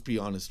attractive, let's be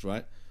honest,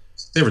 right?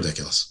 They're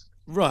ridiculous.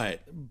 Right.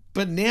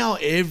 But now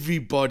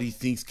everybody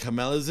thinks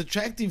Carmella's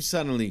attractive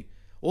suddenly.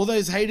 All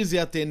those haters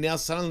out there now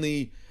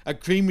suddenly are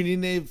creaming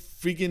in their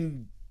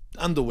freaking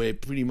underwear,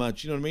 pretty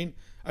much, you know what I mean?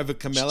 Over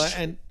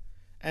Carmella,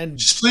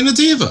 and she's playing a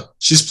diva.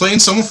 She's playing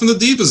someone from the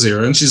Divas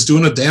era, and she's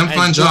doing a damn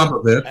fine job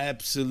of it.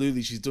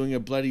 Absolutely. She's doing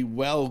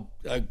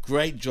a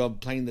great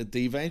job playing the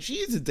diva, and she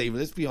is a diva,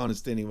 let's be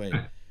honest anyway.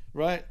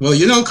 Right? Well,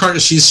 you know, Carter,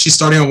 she's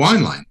starting a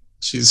wine line.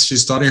 She's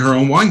starting her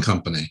own wine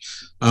company.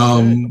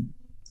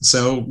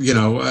 So, you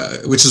know,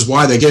 which is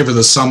why they gave her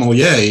the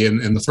sommelier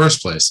in the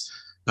first place.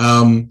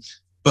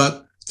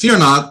 But fear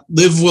not,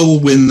 Liv will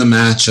win the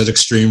match at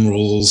Extreme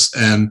Rules.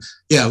 And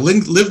yeah,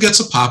 Liv gets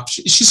a pop.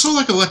 She's sort of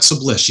like Alexa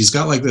Bliss. She's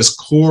got like this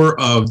core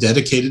of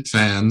dedicated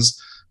fans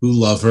who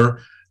love her.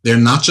 They're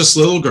not just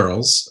little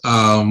girls.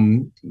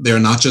 They're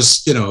not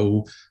just, you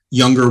know,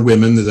 younger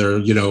women that are,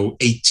 you know,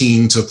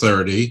 18 to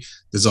 30.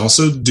 There's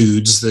also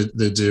dudes that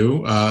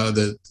do,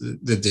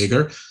 that dig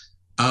her.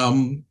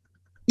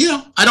 You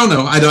know, I don't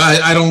know.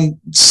 I don't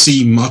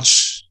see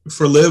much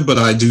for Liv, but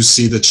I do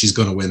see that she's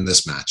going to win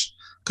this match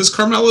because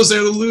Carmella's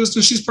there to lose,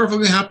 and she's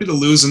perfectly happy to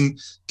lose and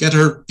get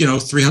her, you know,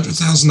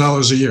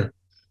 $300,000 a year.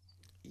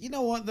 You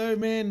know what, though,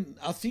 man?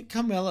 I think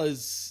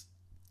Carmella's,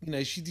 you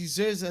know, she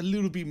deserves a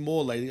little bit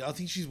more lately. I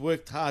think she's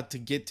worked hard to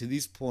get to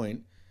this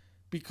point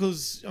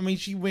because, I mean,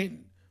 she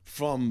went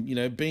from, you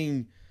know,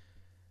 being,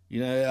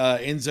 you know,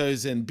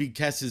 Enzo's and Big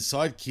Cass's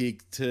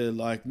sidekick to,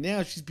 like,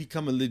 now she's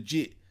become a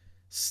legit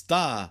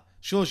star.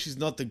 Sure, she's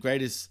not the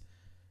greatest,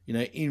 you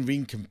know,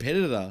 in-ring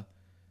competitor,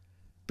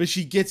 but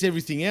she gets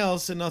everything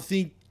else, and I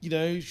think, you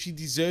know, she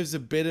deserves a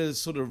better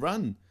sort of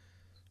run.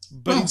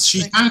 But well,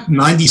 she had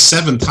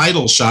 97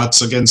 title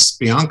shots against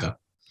Bianca.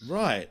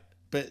 Right,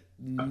 but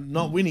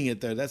not winning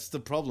it, though. That's the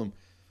problem.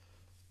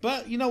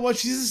 But you know what?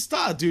 She's a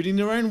star, dude. In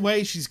her own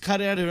way, she's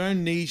cut out her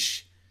own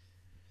niche.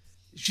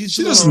 She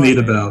doesn't need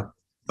a belt.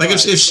 Like,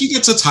 if she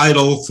gets a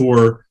title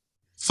for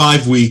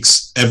 5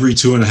 weeks every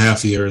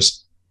 2.5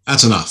 years,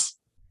 that's enough.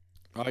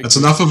 That's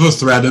enough of a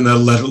threat, and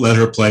then let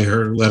her play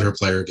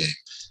her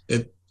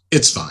game.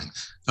 It's fine.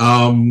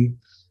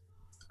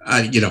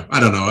 I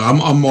don't know.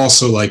 I'm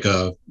also like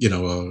a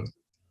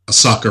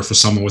sucker for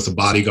someone with a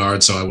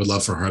bodyguard, so I would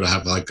love for her to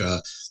have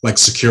like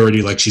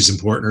security, like she's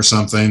important or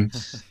something,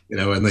 you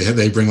know. And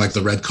they bring like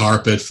the red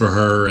carpet for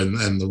her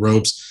and the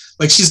ropes.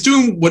 Like, she's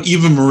doing what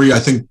Eva Marie I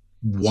think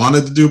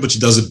wanted to do, but she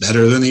does it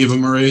better than Eva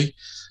Marie.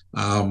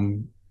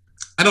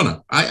 I don't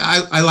know.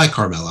 I like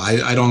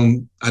Carmella.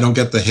 I don't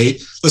get the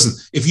hate. Listen,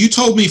 if you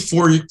told me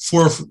 4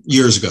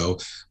 years ago,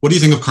 what do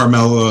you think of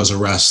Carmella as a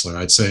wrestler?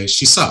 I'd say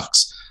she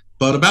sucks.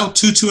 But about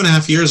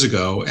 2.5 years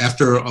ago,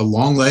 after a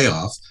long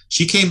layoff,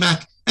 she came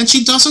back and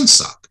she doesn't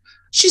suck.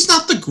 She's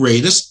not the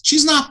greatest.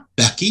 She's not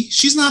Becky.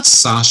 She's not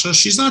Sasha.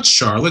 She's not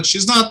Charlotte.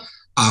 She's not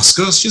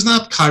Asuka. She's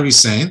not Kairi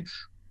Sane.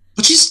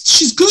 But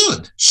she's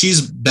good.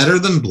 She's better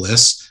than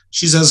Bliss.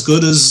 She's as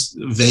good as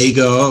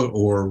Vega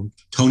or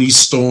Toni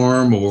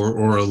Storm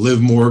or Liv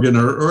Morgan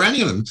or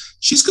any of them.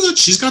 She's good.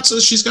 She's got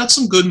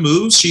some good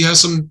moves. She has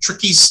some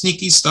tricky,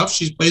 sneaky stuff.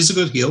 She plays a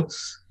good heel.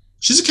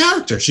 She's a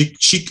character. She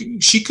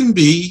can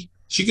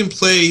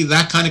play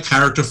that kind of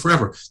character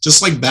forever.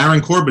 Just like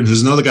Baron Corbin,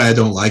 who's another guy I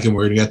don't like and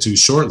we're going to get to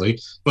shortly,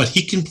 but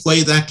he can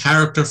play that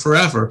character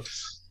forever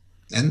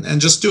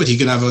and just do it. He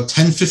can have a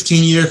 10,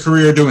 15 year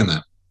career doing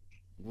that.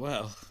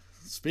 Well,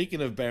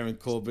 speaking of Baron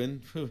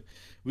Corbin,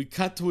 we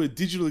cut to a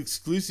digital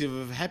exclusive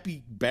of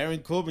Happy Baron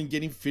Corbin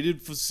getting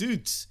fitted for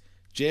suits.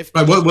 Jeff,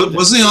 right,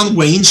 wasn't he on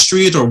Wayne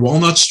Street or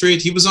Walnut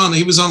Street? He was on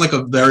like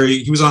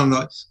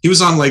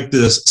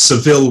the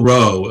Seville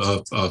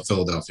Row of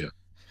Philadelphia.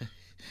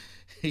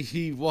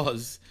 He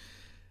was.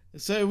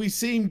 So we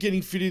see him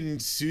getting fitted in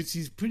suits.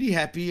 He's pretty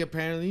happy,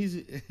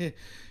 apparently.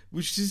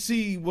 We should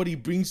see what he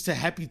brings to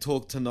Happy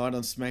Talk tonight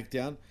on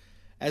SmackDown.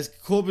 As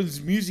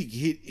Corbin's music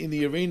hit in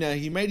the arena,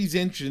 he made his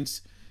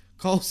entrance.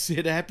 Cole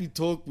said Happy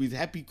Talk with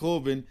Happy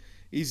Corbin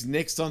is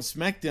next on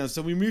SmackDown.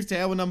 So we move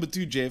to hour number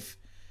 2, Jeff.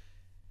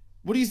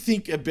 What do you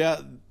think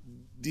about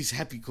this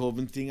Happy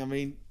Corbin thing? I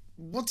mean,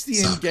 what's the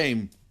end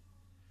game?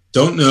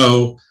 Don't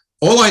know.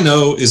 All I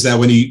know is that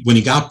when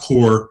he got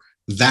poor,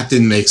 that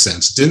didn't make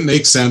sense. It didn't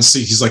make sense.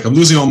 He's like, I'm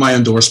losing all my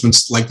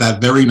endorsements. Like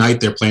that very night,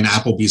 they're playing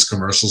Applebee's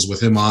commercials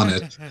with him on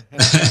it.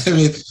 I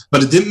mean,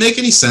 but it didn't make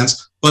any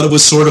sense. But it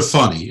was sort of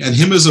funny. And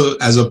him as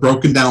a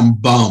broken down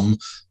bum,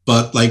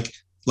 but like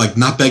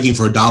not begging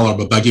for $1,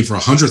 but begging for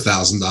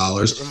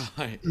 $100,000.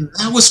 Right.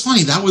 That was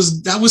funny. That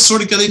was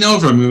sort of getting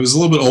over him. He was a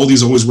little bit old.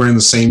 He's always wearing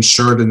the same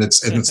shirt, and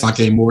it's not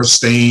getting more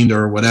stained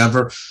or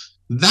whatever.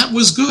 That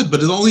was good,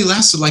 but it only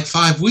lasted like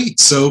 5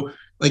 weeks. So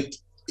like,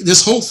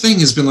 this whole thing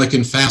has been like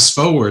in fast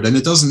forward, and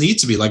it doesn't need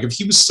to be. Like if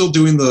he was still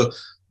doing the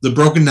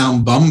broken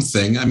down bum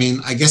thing, I mean,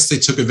 I guess they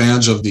took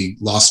advantage of the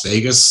Las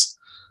Vegas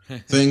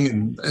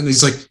thing, and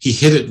he's like, he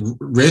hit it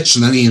rich,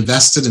 and then he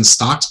invested in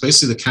stocks,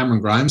 basically the Cameron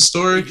Grimes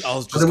story. I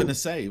was just going to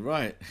say,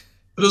 right.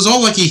 But it was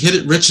all like he hit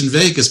it rich in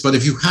Vegas, but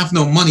if you have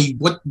no money,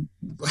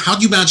 how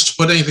do you manage to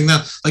put anything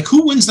down? Like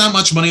who wins that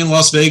much money in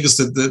Las Vegas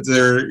that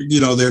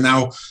they're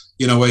now,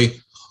 a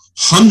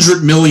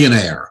 100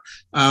 millionaire?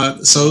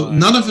 So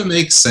none of it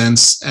makes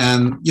sense.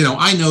 And,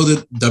 I know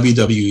that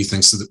WWE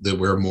thinks that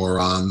we're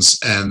morons,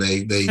 and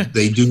they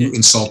do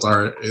insult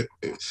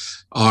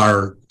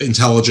our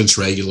intelligence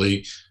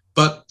regularly,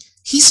 but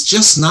he's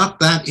just not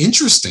that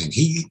interesting.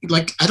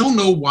 I don't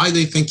know why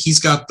they think he's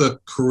got the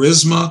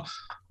charisma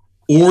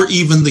or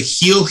even the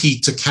heel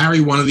heat to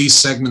carry one of these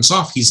segments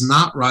off. He's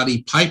not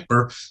Roddy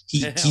Piper. He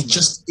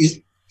just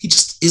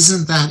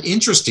isn't that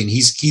interesting.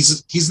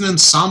 He's an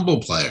ensemble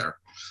player.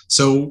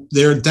 So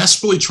they're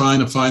desperately trying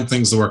to find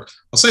things to work.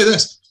 I'll say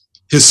this.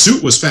 His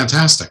suit was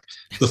fantastic.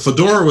 The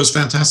fedora was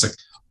fantastic.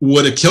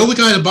 Would have killed the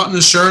guy to button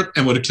his shirt,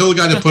 and would have killed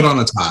the guy to put on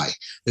a tie.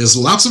 There's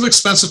lots of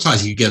expensive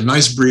ties. You get a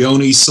nice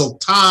Brioni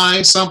silk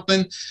tie,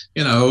 something,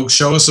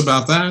 show us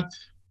about that.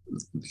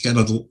 Get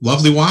a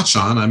lovely watch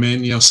on. I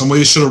mean,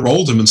 somebody should have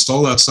rolled him and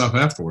stole that stuff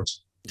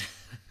afterwards.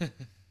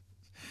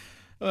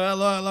 Well,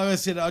 like I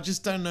said, I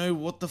just don't know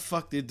what the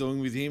fuck they're doing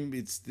with him.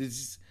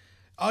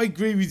 I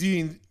agree with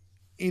you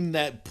in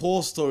that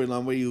Paul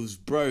storyline where he was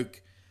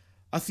broke.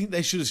 I think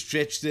they should have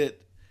stretched it.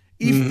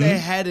 If they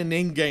had an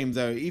end game,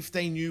 though, if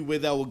they knew where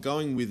they were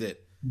going with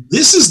it.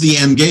 This is the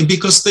end game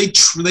because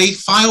they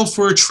filed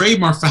for a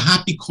trademark for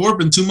Happy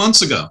Corbin 2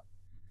 months ago.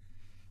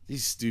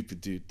 He's stupid,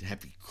 dude.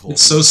 Happy Corbin.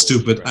 It's so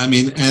stupid. I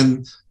mean,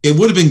 and it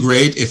would have been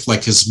great if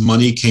like his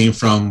money came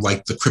from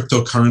like the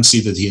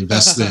cryptocurrency that he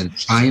invested in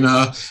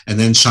China, and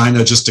then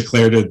China just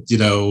declared it,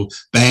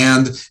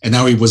 banned, and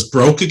now he was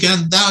broke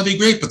again. That would be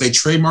great. But they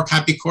trademark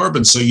Happy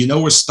Corbin, so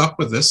we're stuck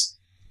with this.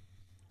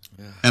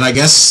 And I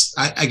guess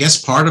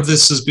part of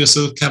this is because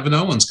of Kevin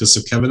Owens, because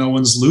if Kevin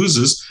Owens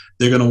loses,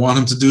 they're going to want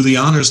him to do the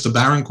honors to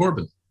Baron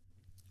Corbin.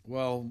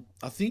 Well,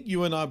 I think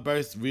you and I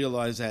both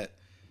realize that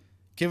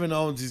Kevin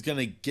Owens is going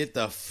to get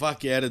the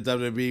fuck out of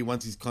WWE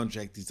once his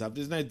contract is up.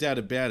 There's no doubt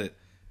about it.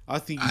 I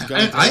think he's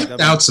going to. I have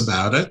doubts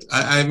about it.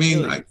 I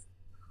mean, really?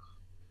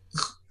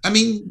 I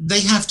mean, they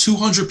have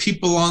 200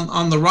 people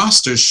on the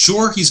roster.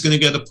 Sure, he's going to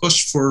get a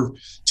push for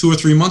 2 or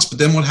 3 months, but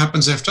then what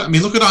happens after? I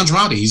mean, look at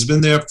Andrade. He's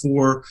been there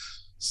for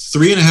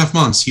 3.5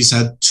 months. He's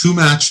had 2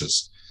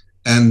 matches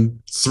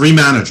and 3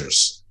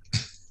 managers.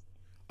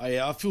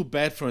 I feel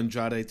bad for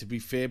Andrade, to be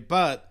fair,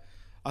 but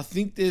I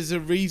think there's a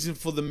reason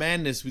for the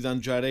madness with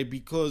Andrade,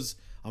 because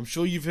I'm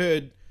sure you've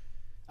heard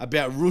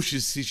about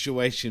Rush's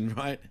situation,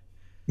 right?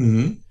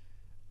 Mm-hmm.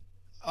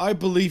 I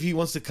believe he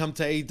wants to come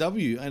to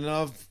AEW, and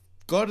I've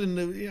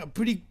gotten a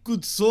pretty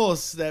good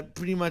source that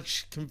pretty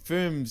much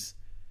confirms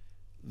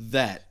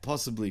that,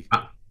 possibly.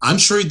 I'm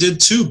sure he did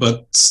too,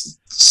 but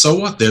so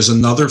what? There's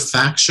another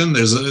faction.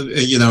 There's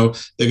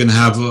they're going to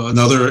have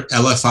another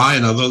LFI,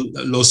 another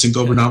Los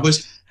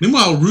Ingobernables.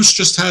 Meanwhile, Rush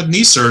just had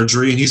knee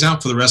surgery and he's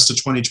out for the rest of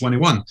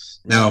 2021.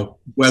 Now,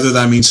 whether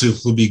that means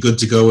he'll be good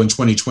to go in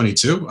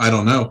 2022, I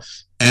don't know.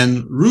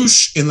 And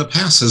Rush in the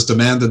past has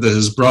demanded that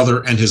his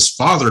brother and his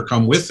father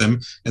come with him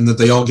and that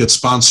they all get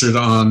sponsored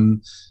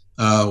on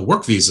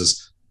work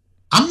visas.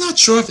 I'm not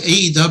sure if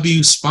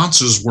AEW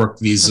sponsors work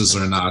visas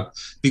or not,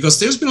 because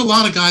there's been a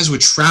lot of guys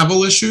with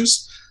travel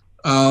issues.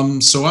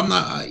 So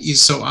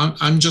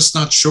I'm just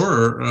not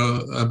sure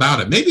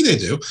about it. Maybe they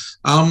do.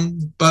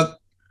 But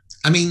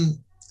I mean,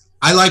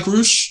 I like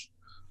Rush,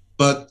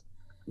 but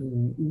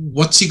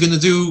what's he going to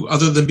do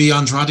other than be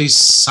Andrade's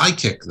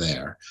sidekick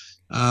there?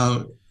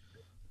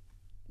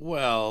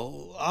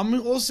 Well,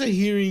 I'm also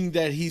hearing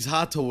that he's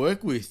hard to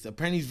work with.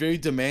 Apparently he's very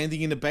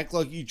demanding in the back,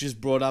 like you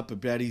just brought up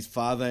about his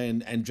father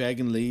and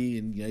Dragon Lee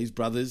and his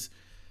brothers.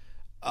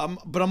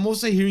 But I'm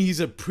also hearing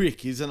he's a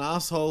prick. He's an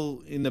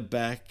asshole in the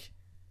back.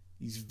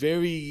 He's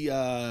very,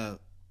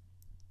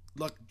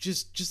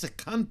 just a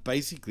cunt,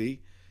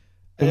 basically.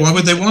 Well, why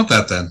would they want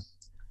that then?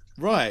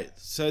 Right.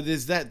 So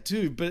there's that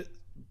too. But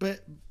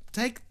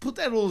put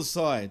that all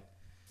aside.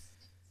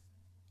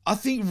 I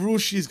think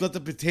Rush has got the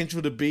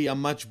potential to be a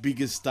much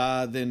bigger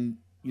star than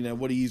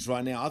what he is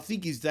right now. I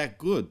think he's that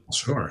good.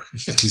 Sure.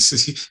 Yeah,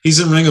 he's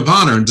in Ring of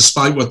Honor, and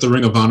despite what the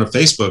Ring of Honor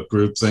Facebook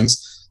group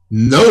thinks,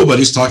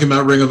 nobody's talking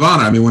about Ring of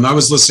Honor. I mean, when I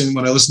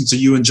listened to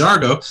you and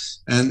Jargo,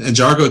 and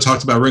Jargo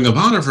talked about Ring of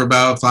Honor for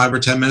about 5 or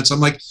 10 minutes,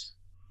 I'm like,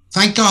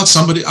 thank God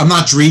I'm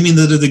not dreaming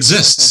that it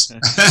exists.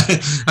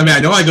 I mean, I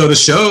know I go to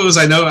shows.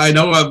 I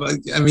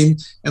mean,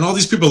 and all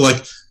these people are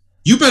like,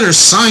 you better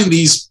sign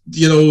these,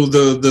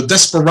 the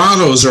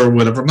Desperados or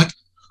whatever. I'm like,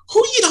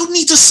 you don't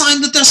need to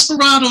sign the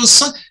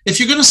Desperados. If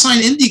you're going to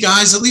sign indie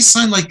guys, at least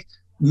sign like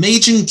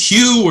Majin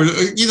Q or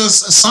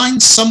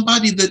sign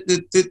somebody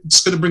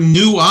that's going to bring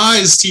new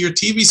eyes to your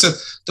TV set.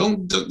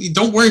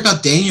 Don't worry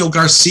about Daniel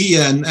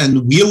Garcia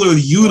and Wheeler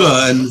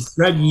Yuta and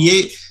Fred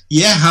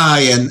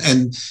Yehai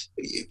and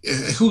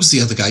who's the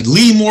other guy?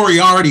 Lee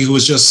Moriarty, who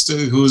was just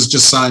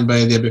signed by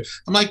the.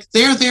 I'm like,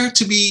 they're there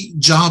to be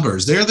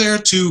jobbers. They're there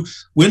to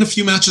win a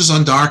few matches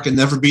on Dark and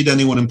never beat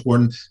anyone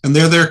important. And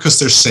they're there because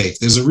they're safe.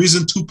 There's a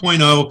reason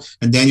 2.0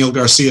 and Daniel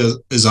Garcia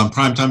is on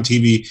primetime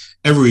TV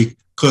every week,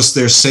 because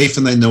they're safe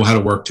and they know how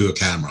to work to a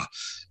camera.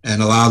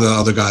 And a lot of the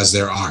other guys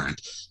there aren't.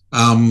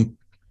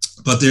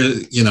 But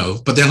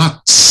they're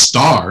not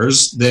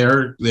stars.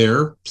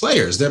 They're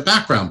players. They're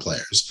background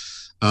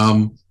players.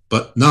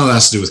 But none of that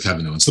has to do with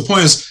Kevin Owens. The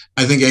point is,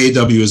 I think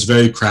AEW is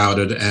very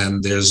crowded,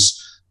 and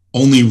there's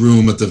only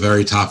room at the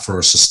very top for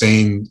a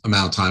sustained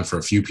amount of time for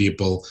a few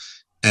people.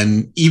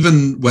 And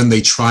even when they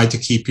try to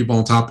keep people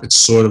on top, it's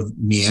sort of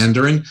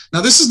meandering.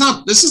 Now, this is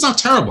not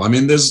terrible. I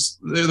mean,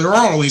 there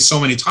are only so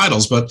many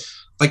titles, but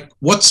like,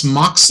 what's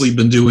Moxley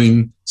been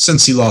doing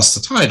since he lost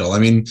the title? I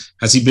mean,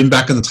 has he been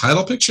back in the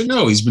title picture?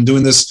 No, he's been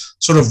doing this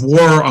sort of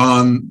war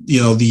on,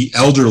 the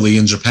elderly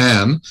in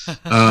Japan,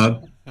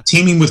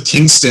 teaming with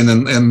Kingston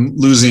and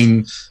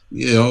losing,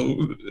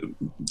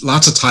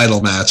 lots of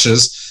title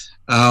matches,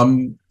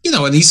 and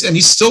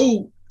he's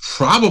still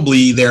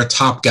probably their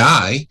top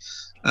guy,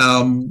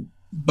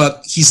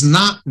 but he's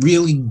not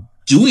really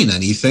doing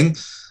anything.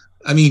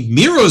 I mean,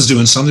 Miro's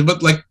doing something,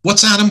 but like,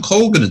 what's Adam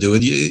Cole going to do?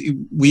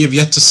 We have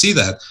yet to see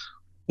that.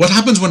 What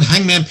happens when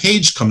Hangman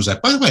Page comes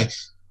back? By the way,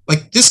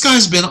 like, this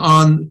guy's been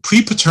on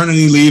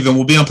pre-paternity leave and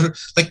will be on,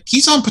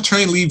 he's on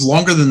paternity leave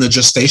longer than the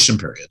gestation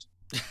period.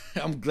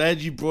 I'm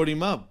glad you brought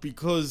him up,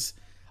 because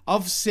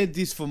I've said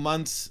this for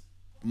months.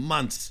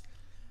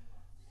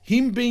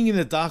 Him being in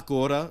the Dark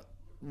Order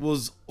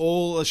was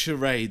all a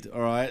charade,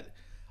 all right?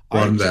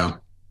 Brought him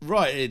down.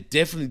 Right, it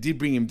definitely did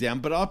bring him down,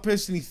 but I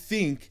personally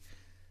think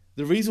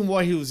the reason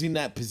why he was in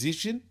that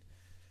position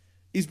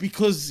is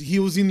because he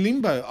was in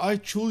limbo. I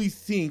truly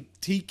think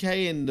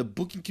TK and the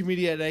booking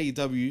committee at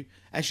AEW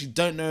actually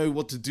don't know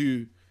what to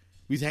do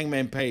with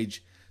Hangman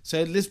Page.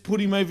 So let's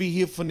put him over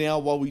here for now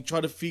while we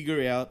try to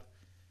figure out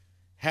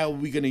how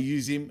we're going to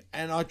use him.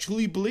 And I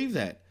truly believe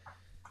that.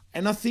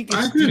 And I think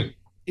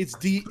it's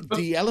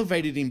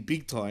de-elevated him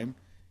big time.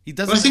 He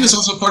doesn't. But I think it's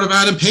also part of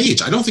Adam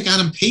Page. I don't think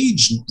Adam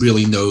Page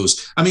really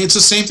knows. I mean, it's the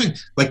same thing.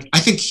 Like, I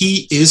think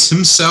he is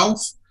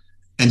himself,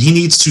 and he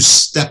needs to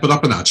step it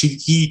up a notch.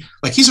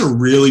 He's a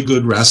really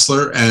good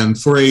wrestler, and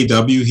for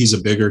AEW, he's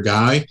a bigger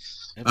guy,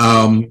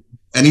 and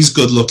he's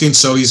good looking,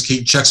 so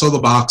he checks all the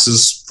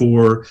boxes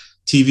for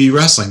TV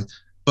wrestling.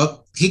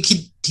 But he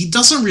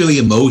doesn't really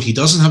emote. He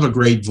doesn't have a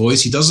great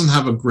voice. He doesn't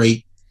have a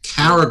great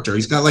character.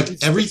 He's got like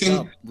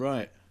everything.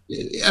 Right.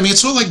 I mean,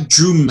 it's sort of like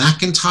Drew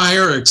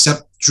McIntyre,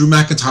 except Drew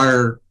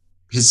McIntyre,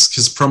 his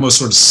promos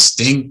sort of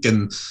stink,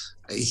 and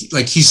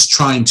he's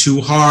trying too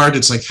hard.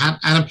 It's like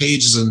Adam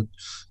Page isn't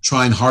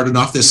trying hard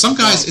enough. There's some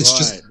guys, it's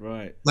just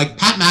like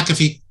Pat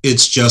McAfee,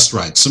 it's just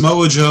right.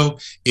 Samoa Joe,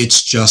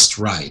 it's just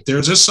right.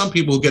 There's just some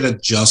people who get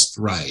it just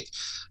right.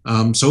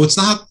 So it's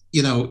not,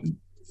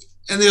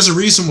 and there's a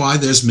reason why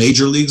there's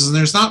major leagues and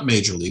there's not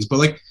major leagues, but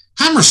like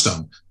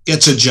Hammerstone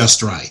gets it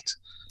just right.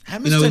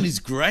 Hammerstone is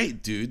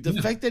great, dude.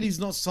 The fact that he's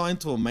not signed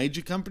to a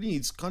major company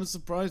is kind of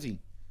surprising.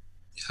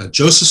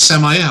 Joseph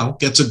Samael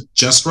gets it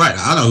just right.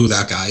 I don't know who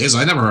that guy is.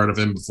 I never heard of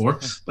him before,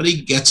 but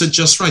he gets it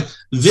just right.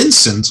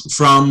 Vincent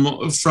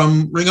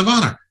from Ring of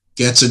Honor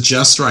gets it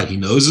just right. He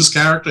knows his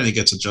character and he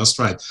gets it just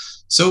right.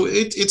 So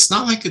it's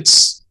not like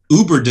it's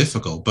uber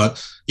difficult,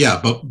 but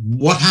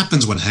what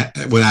happens when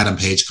Adam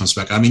Page comes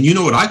back? I mean, you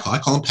know what I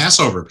call him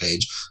Passover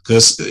Page,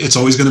 because it's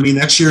always going to be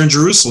next year in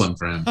Jerusalem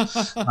for him.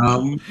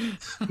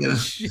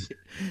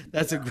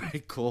 That's a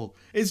great call.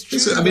 It's true,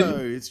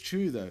 It's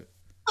true, though.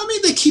 I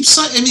mean, they keep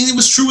signing. I mean, it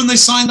was true when they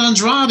signed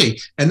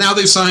Andrade, and now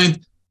they've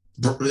signed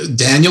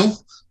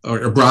Daniel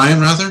or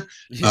Brian rather,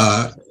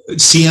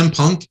 CM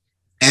Punk,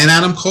 and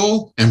Adam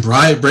Cole, and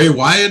Bray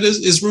Wyatt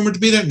is rumored to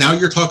be there. Now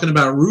you're talking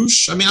about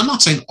Rush. I mean, I'm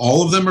not saying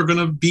all of them are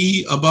going to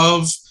be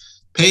above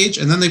Page,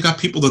 and then they've got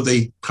people that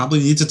they probably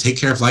need to take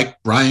care of,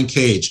 like Brian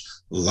Cage,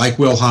 like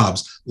Will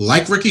Hobbs,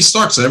 like Ricky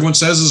Starks, that everyone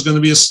says is going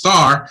to be a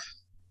star.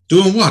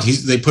 Doing what?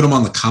 They put him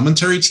on the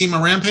commentary team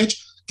on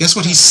Rampage. Guess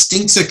what? He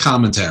stinks at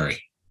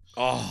commentary.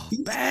 Oh,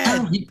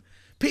 bad.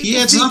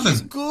 People adds think nothing.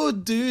 he's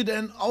good, dude.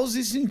 And I was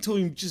listening to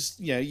him just,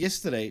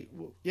 yesterday.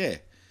 Yeah.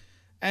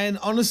 And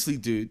honestly,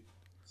 dude,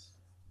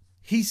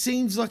 he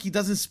seems like he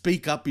doesn't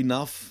speak up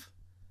enough.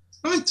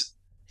 Right.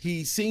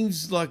 He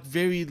seems like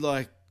very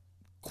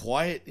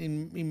quiet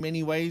in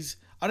many ways.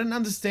 I don't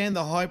understand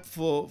the hype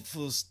for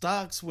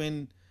Starks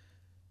when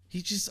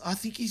I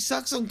think he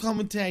sucks on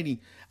commentating.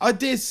 I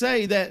dare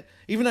say that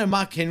even though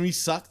Mark Henry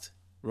sucked,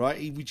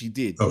 right, which he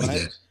did. Oh, right? he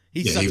did.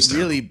 He Yeah, he was sucked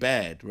really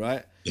bad,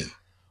 right? Yeah.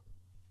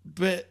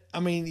 But I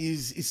mean,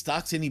 is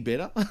Starks any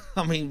better?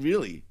 I mean,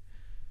 really?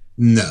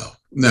 No.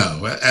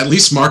 At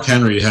least Mark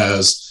Henry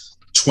has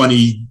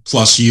 20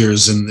 plus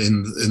years in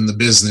the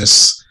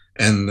business,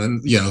 and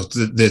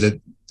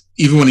that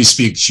even when he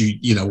speaks,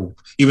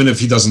 even if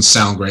he doesn't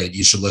sound great,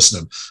 you should listen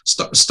to him.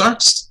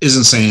 Starks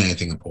isn't saying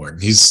anything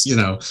important. He's, and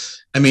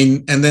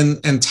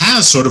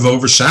Taz sort of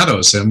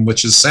overshadows him,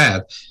 which is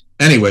sad.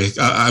 Anyway,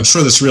 I'm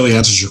sure this really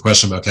answers your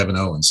question about Kevin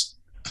Owens.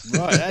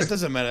 Right, that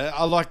doesn't matter.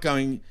 I like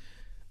going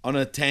on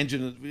a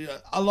tangent.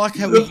 I like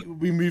how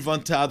we move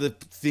on to other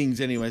things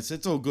anyway, so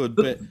it's all good.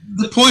 But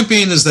the point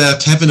being is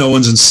that Kevin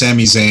Owens and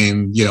Sami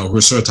Zayn, who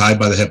are sort of tied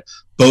by the hip,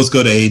 both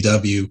go to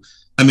AEW.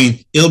 I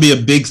mean, it'll be a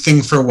big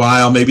thing for a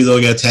while. Maybe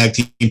they'll get a tag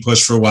team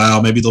push for a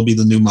while. Maybe they'll be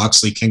the new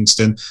Moxley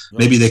Kingston.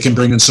 Maybe they can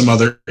bring in some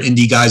other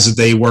indie guys that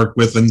they work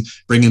with and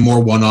bring in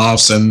more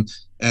one-offs.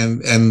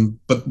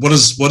 But what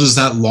is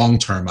that long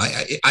term?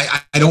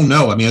 I don't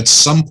know. I mean, at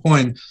some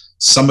point,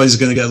 somebody's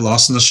going to get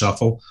lost in the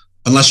shuffle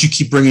unless you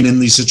keep bringing in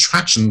these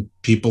attraction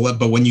people.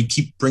 But when you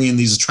keep bringing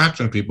these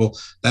attraction people,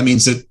 that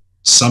means that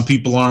some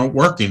people aren't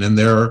working. And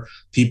there are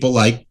people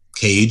like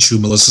Cage, who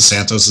Melissa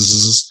Santos is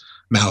his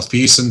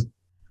mouthpiece, and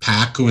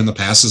Pac, who in the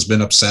past has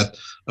been upset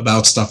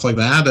about stuff like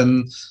that.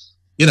 And,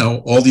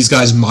 all these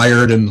guys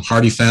mired in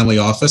Hardy Family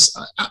Office.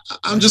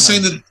 I'm just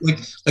saying that,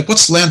 like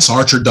what's Lance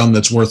Archer done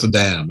that's worth a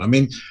damn? I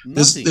mean,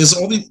 there's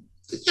all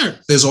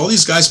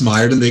these guys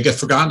mired and they get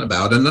forgotten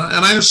about. And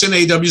I understand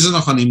AEW's in a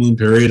honeymoon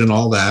period and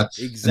all that.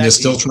 Exactly. And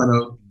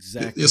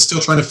they're still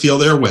trying to feel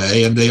their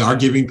way, and they are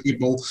giving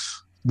people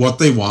what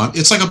they want.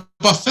 It's like a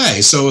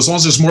buffet. So as long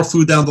as there's more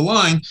food down the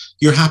line,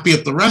 you're happy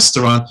at the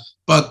restaurant.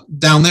 But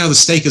down there, the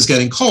steak is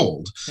getting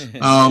cold.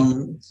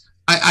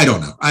 I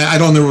don't know. I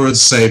don't know what to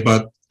say,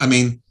 but I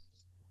mean,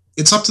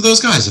 it's up to those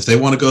guys. If they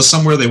want to go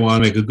somewhere, they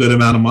want to make a good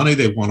amount of money,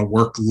 they want to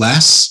work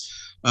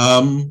less,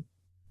 then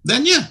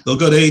yeah, they'll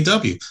go to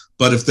AEW.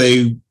 But if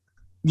they,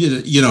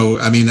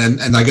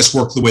 and I guess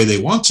work the way they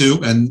want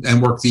to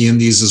and work the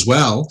indies as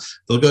well,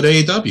 they'll go to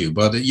AEW.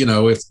 But,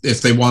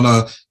 if they want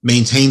to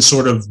maintain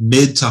sort of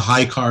mid to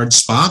high card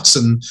spots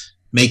and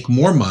make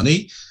more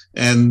money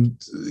and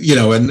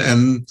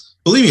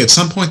believe me, at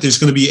some point there's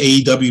going to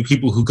be AEW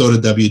people who go to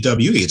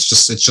WWE. It's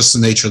just the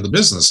nature of the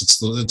business. It's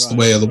the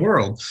way of the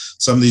world.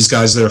 Some of these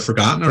guys that are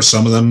forgotten, or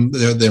some of them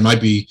there might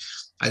be.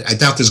 I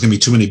doubt there's going to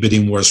be too many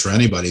bidding wars for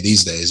anybody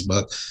these days.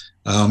 But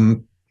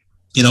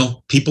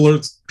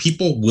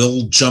people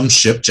will jump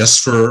ship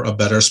just for a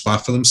better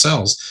spot for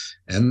themselves,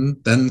 and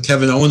then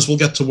Kevin Owens will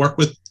get to work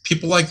with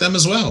people like them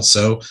as well.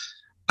 So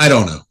I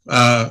don't know.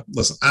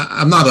 Listen,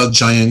 I'm not a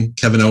giant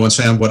Kevin Owens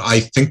fan. What I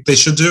think they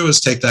should do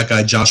is take that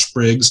guy Josh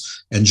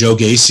Briggs and Joe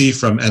Gacy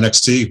from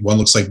NXT. One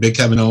looks like big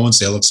Kevin Owens,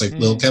 the other looks like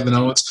little Kevin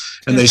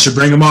Owens, and they should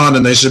bring them on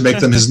and they should make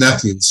them his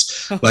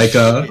nephews, like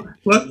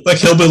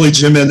Hillbilly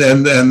Jim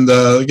and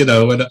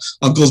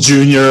Uncle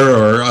Junior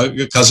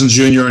or Cousin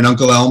Junior and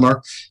Uncle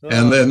Elmer,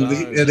 and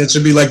it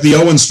should be like the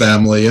Owens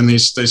family, and they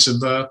should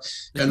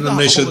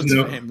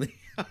family.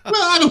 Well,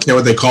 I don't care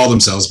what they call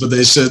themselves, but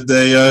they should.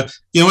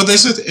 What they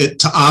said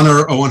to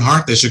honor Owen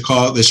Hart, they should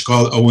call it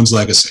Owens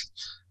Legacy,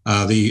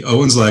 the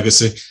Owens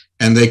Legacy,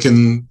 and they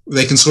can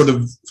sort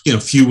of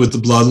feud with the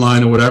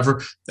bloodline or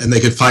whatever, and they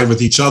could fight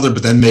with each other,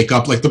 but then make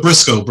up like the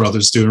Briscoe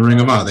brothers do in Ring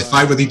of Honor. They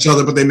fight with each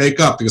other, but they make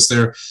up because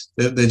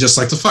they just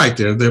like to fight.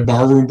 They're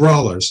barroom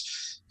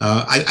brawlers.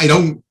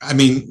 I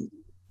mean,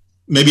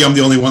 maybe I'm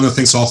the only one that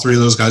thinks all three of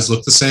those guys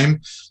look the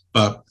same,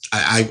 but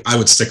I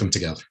would stick them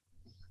together.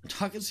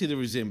 I can see the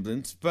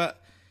resemblance,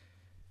 but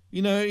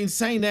in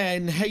saying that,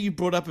 and how you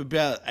brought up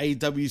about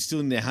AEW still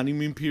in their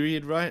honeymoon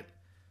period, right?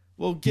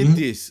 Well, get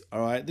this,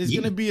 all right? There's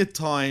going to be a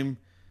time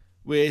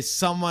where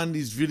someone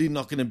is really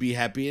not going to be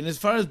happy, and as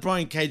far as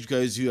Brian Cage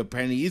goes, who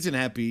apparently isn't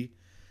happy,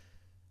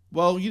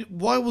 well,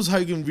 why was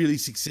Hogan really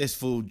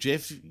successful,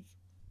 Jeff?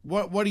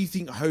 Why do you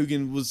think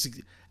Hogan was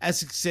as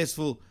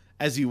successful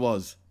as he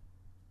was?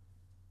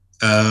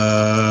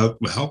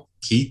 Well,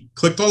 he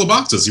clicked all the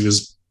boxes. He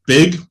was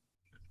big.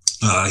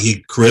 He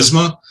had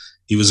charisma.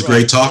 He was a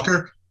great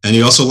talker, and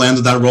he also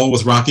landed that role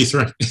with Rocky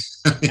III.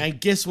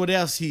 And guess what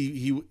else?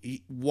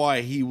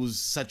 Why he was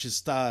such a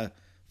star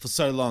for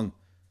so long?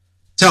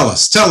 Tell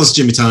us,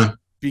 Jimmy Time.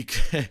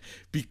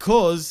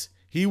 Because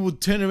he would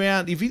turn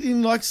around if he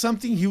didn't like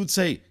something, he would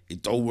say,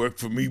 "It don't work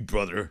for me,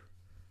 brother."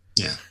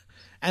 Yeah.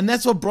 And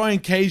that's what Brian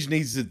Cage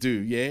needs to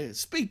do. Yeah,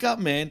 speak up,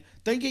 man.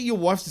 Don't get your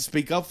wife to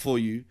speak up for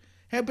you.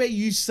 How about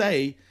you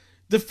say?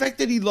 The fact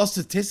that he lost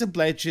to Tessa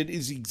Blanchard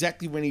is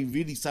exactly when he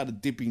really started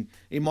dipping,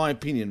 in my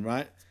opinion,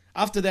 right?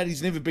 After that,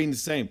 he's never been the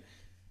same.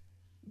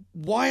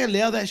 why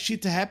allow that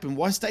shit to happen?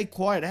 Why stay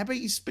quiet? How about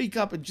you speak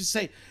up and just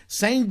say,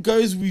 same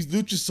goes with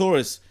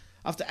Luchasaurus.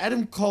 After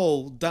Adam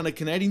Cole done a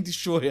Canadian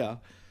Destroyer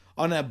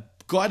on a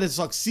guy that's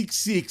like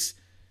 6'6".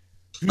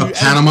 A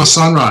Panama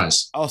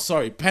Sunrise. Oh,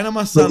 sorry.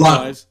 Panama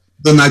Sunrise.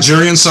 The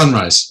Nigerian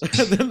Sunrise.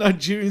 The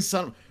Nigerian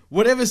Sunrise.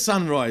 Whatever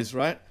Sunrise,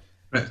 right?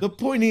 The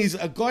point is,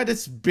 a guy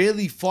that's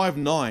barely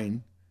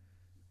 5'9",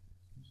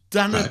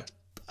 done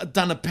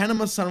a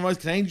Panama Sunrise,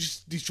 Canadian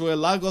Destroyer,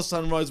 Lagos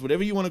Sunrise,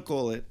 whatever you want to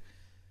call it,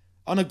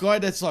 on a guy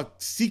that's like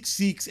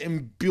 6'6"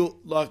 and built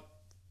like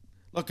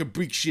a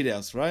brick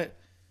shithouse, right?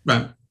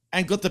 Right.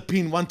 And got the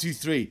pin 1, 2,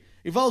 3.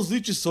 If I was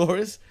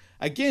Luchasaurus,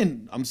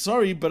 again, I'm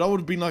sorry, but I would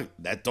have been like,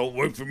 that don't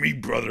work for me,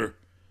 brother.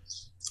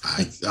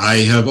 I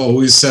have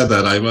always said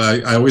that.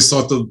 I always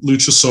thought the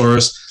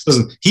Luchasaurus.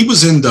 Listen, he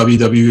was in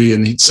WWE,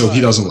 and he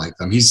doesn't like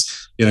them.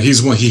 He's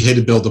one. He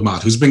hated Bill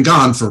DeMott, who's been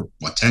gone for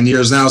 10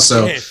 years now.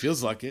 So yeah, it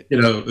feels like it.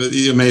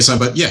 Amazing.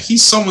 But yeah,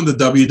 he's someone the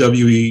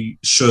WWE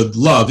should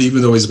love,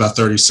 even though he's about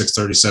 36,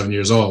 37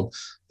 years old.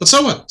 But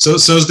so what? So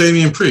is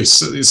Damian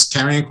Priest. He's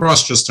Karrion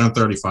Kross just turned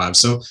 35.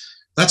 So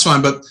that's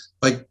fine. But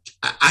like,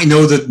 I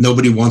know that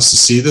nobody wants to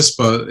see this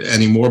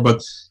anymore,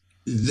 but.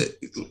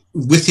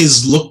 With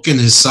his look and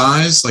his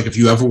size, like if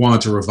you ever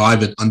wanted to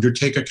revive an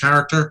Undertaker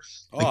character,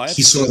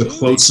 he's sort of the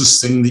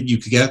closest thing that you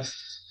could get.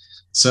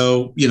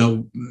 So,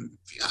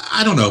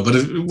 I don't know, but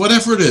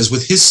whatever it is,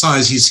 with his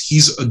size,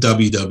 he's a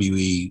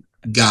WWE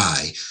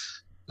guy.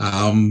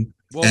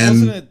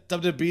 Wasn't it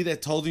WWE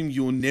that told him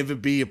you'll never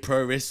be a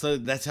pro wrestler?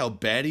 That's how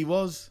bad he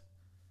was?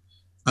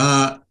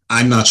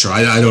 I'm not sure.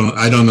 I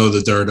don't know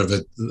the dirt of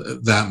it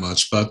that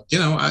much, but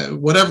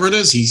whatever it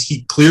is,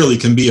 he clearly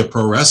can be a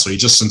pro wrestler. He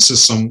just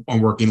insists on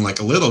working like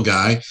a little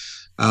guy.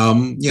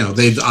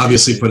 They've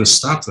obviously put a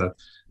stop to that.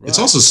 Right. It's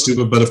also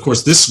stupid, but of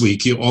course this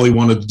week all he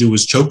wanted to do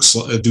was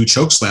do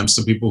choke slams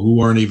to people who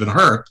weren't even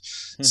hurt.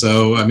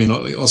 So I mean,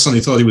 all of a sudden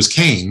he thought he was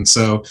Kane.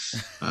 So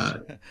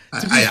I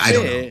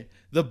don't know.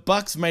 The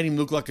Bucks made him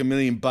look like $1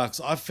 million.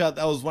 I felt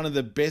that was one of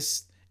the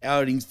best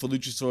outings for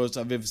Luchasaurus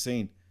I've ever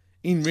seen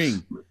in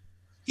ring.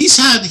 He's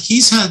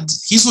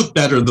looked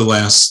better the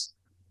last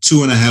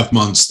 2.5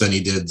 months than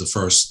he did the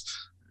first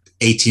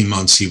 18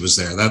 months he was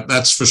there.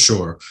 That's for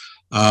sure.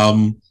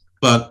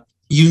 But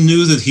you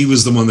knew that he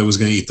was the one that was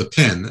going to eat the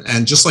pin,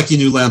 and just like you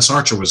knew Lance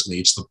Archer was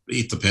going to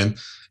eat the pin,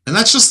 and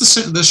that's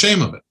just the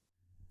shame of it.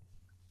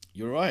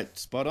 You're right,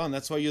 spot on.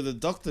 That's why you're the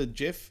doctor,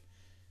 Jeff.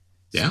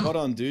 Yeah, spot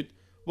on, dude.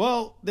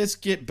 Well, let's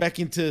get back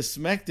into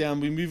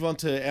SmackDown. We move on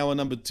to hour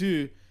number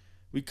 2.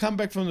 We come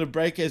back from the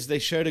break as they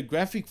showed a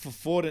graphic for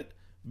Ford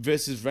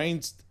versus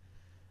Reigns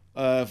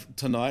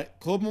tonight.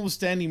 Corbin was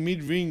standing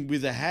mid-ring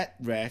with a hat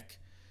rack,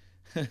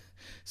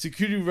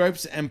 security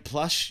ropes, and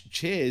plush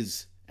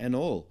chairs and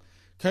all.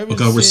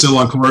 We're still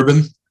on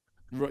Corbin?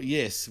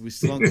 Yes, we're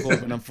still on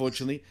Corbin,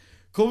 unfortunately.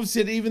 Corbin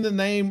said even the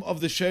name of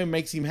the show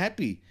makes him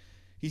happy.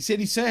 He said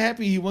he's so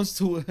happy he wants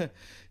to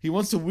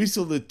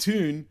whistle the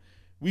tune,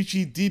 which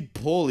he did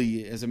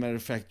poorly, as a matter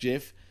of fact,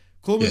 Jeff.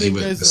 Corbin then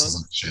goes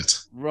on. Shit.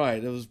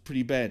 Right, that was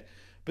pretty bad.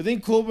 But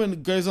then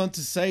Corbin goes on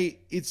to say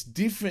it's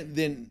different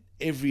than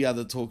every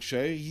other talk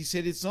show. He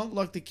said it's not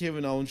like the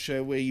Kevin Owens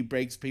show where he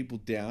breaks people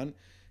down.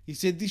 He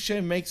said this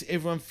show makes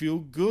everyone feel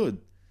good.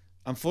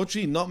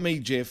 Unfortunately, not me,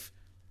 Jeff.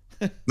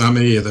 Not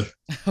me either.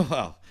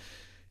 Well,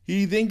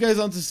 he then goes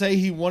on to say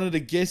he wanted a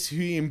guest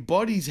who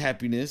embodies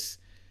happiness.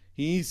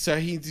 So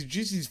he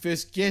introduced his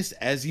first guest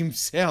as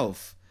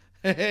himself.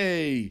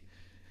 Hey.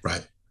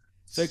 Right.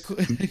 So...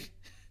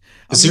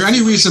 Is there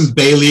any reason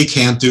Bayley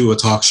can't do a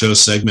talk show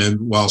segment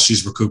while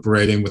she's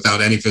recuperating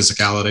without any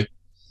physicality?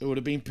 It would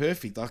have been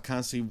perfect. I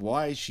can't see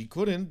why she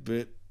couldn't,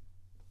 but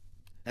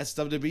that's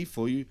WWE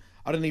for you.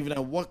 I don't even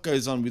know what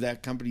goes on with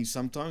that company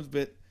sometimes,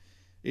 but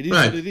it is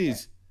what it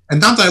is. And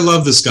not that I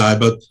love this guy,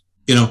 but,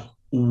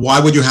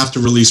 why would you have to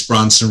release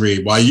Bronson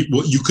Reed? Why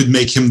you could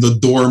make him the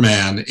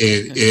doorman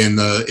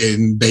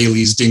in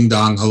Bayley's Ding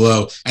Dong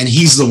Hello, and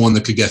he's the one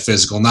that could get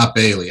physical, not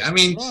Bayley. I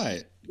mean,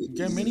 right.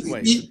 Get him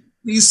anyway.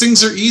 These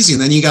things are easy,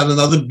 and then you got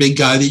another big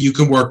guy that you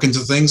can work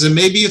into things, and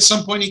maybe at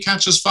some point he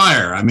catches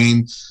fire. I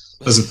mean,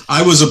 listen,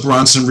 I was a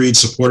Bronson Reed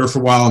supporter for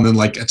a while, and then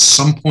at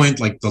some point,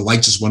 the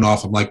light just went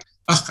off. I'm like,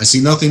 I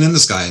see nothing in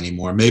this guy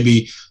anymore.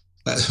 Maybe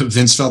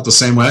Vince felt the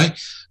same way,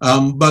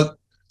 but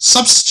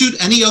substitute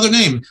any other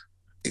name.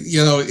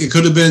 It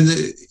could have been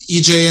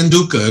EJ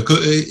Nduka.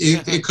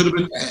 It could have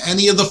been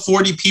any of the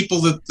 40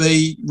 people that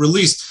they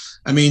released.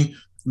 I mean,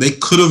 they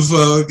could have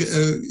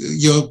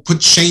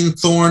put Shane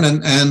Thorne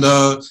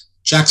and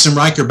Jackson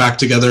Riker back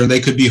together, and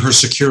they could be her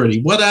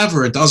security.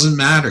 Whatever, it doesn't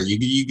matter.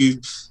 You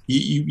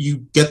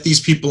get these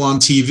people on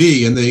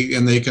TV, and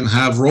they can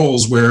have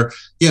roles where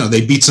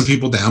they beat some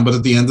people down, but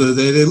at the end of the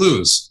day they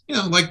lose.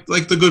 Like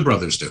the Good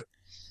Brothers do.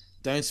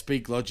 Don't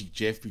speak logic,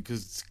 Jeff,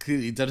 because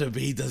clearly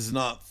WWE does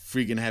not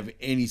friggin' have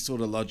any sort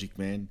of logic,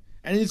 man.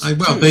 And it's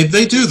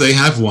they do. They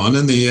have one,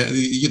 and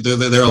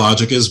their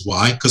logic is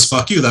why? Because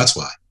fuck you. That's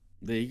why.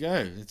 There you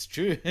go. It's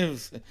true.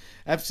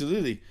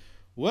 Absolutely.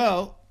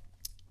 Well,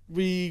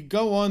 we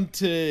go on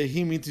to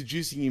him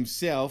introducing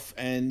himself,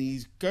 and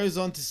he goes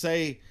on to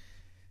say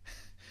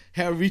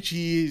how rich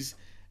he is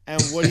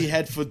and what he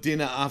had for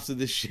dinner after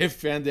the chef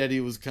found out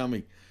he was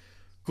coming.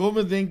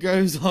 Corbin then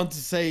goes on to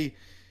say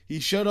he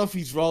showed off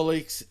his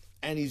Rolex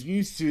and his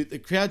new suit. The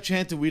crowd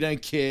chanted, "We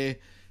don't care."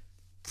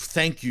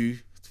 Thank you,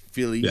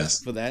 Philly,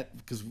 for that,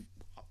 because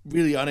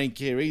really I don't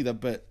care either,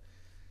 but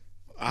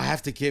I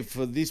have to care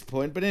for this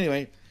point. But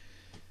anyway,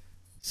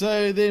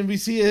 so then we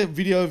see a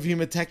video of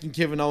him attacking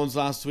Kevin Owens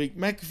last week.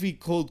 McAfee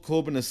called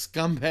Corbin a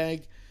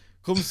scumbag.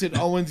 Corbin said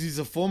Owens is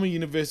a former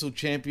Universal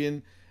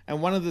Champion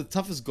and one of the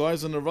toughest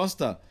guys on the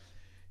roster.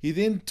 He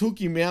then took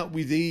him out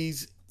with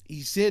ease.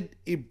 He said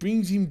it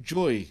brings him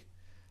joy.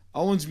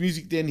 Owens'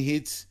 music then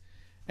hits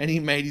and he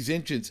made his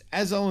entrance.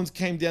 As Owens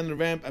came down the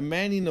ramp, a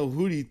man in a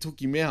hoodie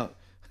took him out.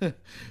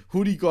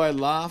 Hoodie guy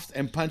laughed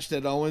and punched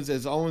at Owens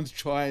as Owens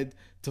tried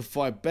to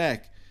fight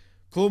back.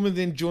 Corbin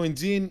then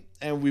joins in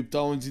and whipped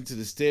Owens into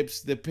the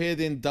steps. The pair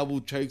then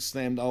double choke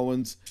slammed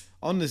Owens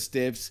on the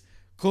steps.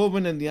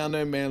 Corbin and the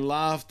unknown man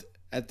laughed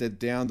at the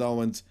downed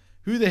Owens.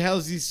 Who the hell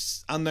is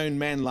this unknown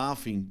man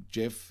laughing,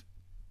 Jeff?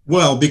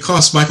 Well,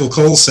 because Michael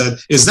Cole said,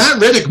 "Is that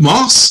Riddick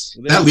Moss?"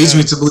 That leads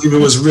me to believe it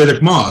was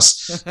Riddick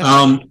Moss.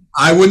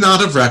 I would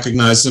not have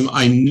recognized him.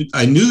 I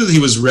knew that he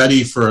was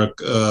ready for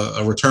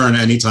a return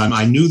anytime.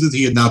 I knew that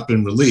he had not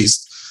been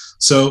released.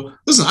 So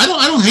listen, I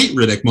don't hate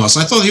Riddick Moss.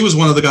 I thought he was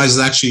one of the guys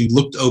that actually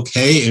looked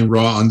okay in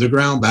Raw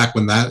Underground back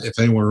when that, if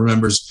anyone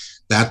remembers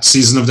that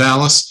season of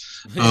Dallas.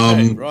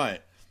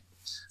 Right.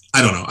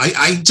 I don't know.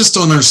 I just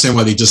don't understand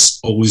why they just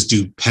always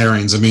do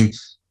pairings. I mean,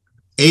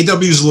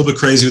 AEW is a little bit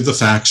crazy with the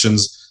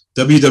factions.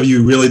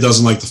 WWE really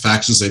doesn't like the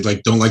factions. They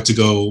don't like to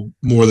go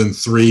more than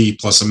 3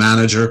 plus a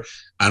manager.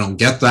 I don't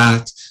get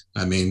that.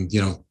 I mean,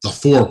 the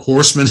 4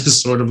 Horsemen is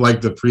sort of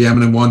like the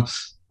preeminent one.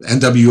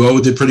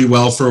 NWO did pretty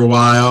well for a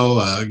while.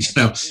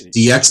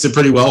 DX did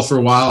pretty well for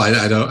a while.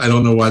 I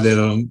don't know why they're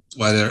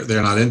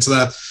not into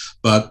that.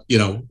 But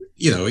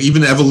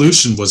even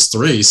Evolution was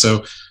 3.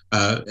 So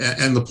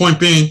and the point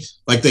being,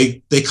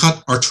 they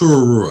cut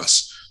Arturo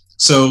Ruas.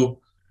 So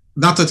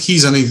not that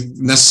he's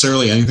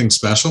necessarily anything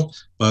special,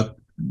 but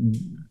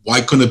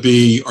why couldn't it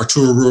be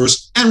Arturo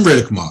Ruas and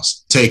Riddick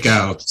Moss take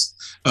out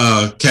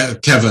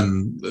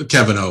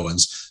Kevin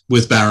Owens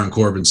with Baron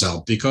Corbin's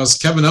help? Because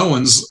Kevin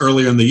Owens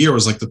earlier in the year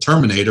was like the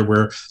Terminator,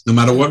 where no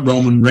matter what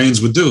Roman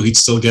Reigns would do, he'd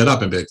still get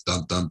up and be like,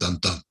 dun, dun, dun,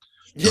 dun.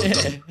 Dun,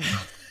 dun.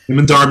 Him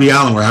and Darby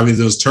Allin were having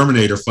those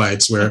Terminator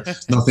fights where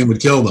nothing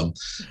would kill them.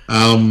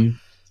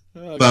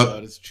 But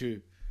God, it's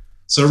true.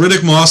 So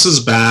Riddick Moss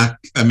is back.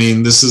 I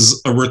mean, this is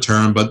a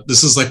return, but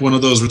this is like one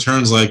of those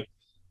returns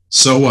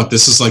so what?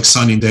 This is like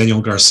signing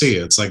Daniel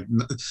Garcia. It's like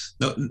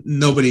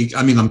nobody.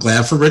 I mean, I'm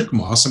glad for Riddick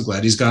Moss. I'm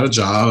glad he's got a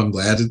job. I'm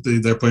glad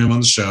that they're putting him on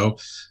the show.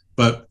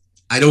 But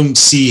I don't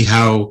see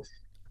how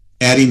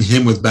adding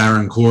him with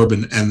Baron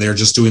Corbin and they're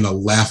just doing a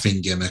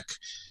laughing gimmick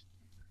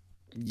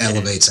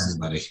elevates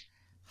anybody.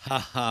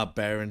 Haha,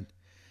 Baron.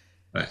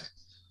 Right.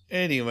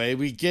 Anyway,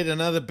 we get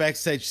another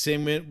backstage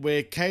segment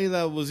where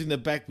Kayla was in the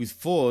back with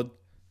Ford,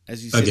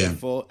 as you said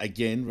before,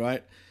 again,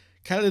 right?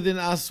 Kayla then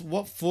asks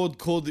what Ford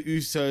called the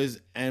Usos,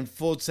 and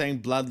Ford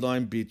saying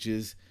bloodline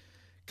bitches.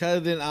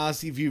 Kayla then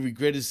asks if he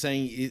regretted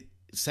saying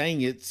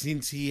it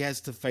since he has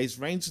to face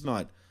Reigns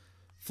tonight.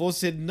 Ford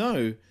said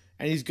no,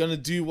 and he's going to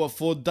do what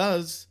Ford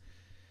does.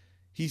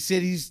 He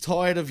said he's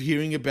tired of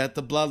hearing about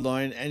the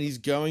bloodline, and he's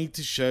going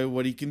to show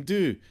what he can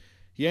do.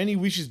 He only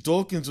wishes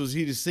Dawkins was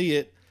here to see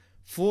it.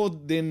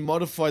 Ford then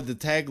modified the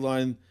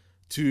tagline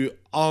to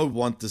 "I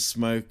want the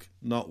smoke,"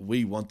 not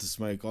 "we want the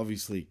smoke,"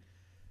 obviously.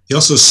 He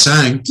also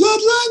sang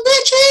 "Bloodline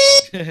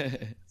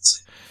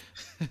Bitches,"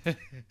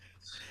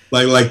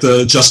 like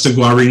the Justin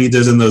Guarini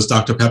did in those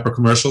Dr. Pepper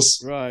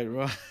commercials. Right.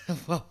 Well,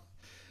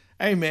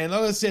 hey man,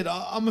 like I said,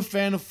 I'm a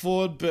fan of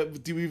Ford,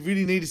 but do we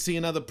really need to see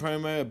another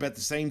promo about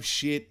the same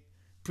shit?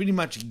 Pretty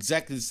much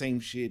exactly the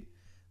same shit.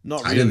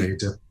 Not really. I didn't need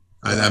to.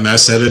 I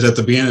said it at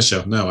the beginning of the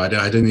show. No, I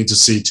didn't need to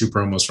see 2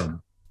 promos from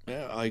him.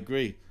 Yeah, I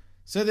agree.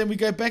 So then we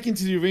go back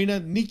into the arena.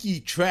 Nikki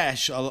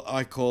Trash,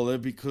 I call her,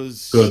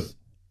 because good.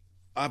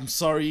 I'm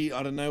sorry,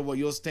 I don't know what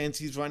your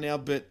stance is right now,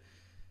 but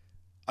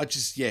I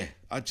just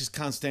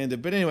can't stand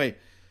it. But anyway,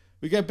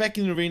 we go back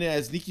in the arena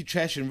as Nikki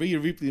Trash and Rhea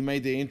Ripley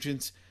made their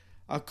entrance.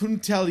 I couldn't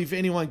tell if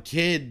anyone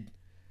cared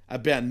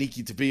about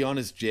Nikki, to be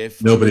honest,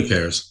 Jeff. Nobody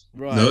cares.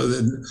 Right.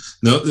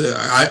 No.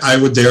 I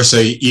would dare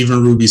say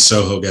even Ruby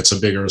Soho gets a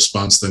bigger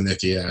response than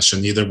Nikki Ash,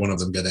 and neither one of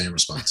them get any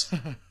response.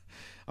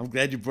 I'm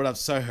glad you brought up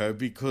Soho,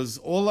 because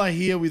all I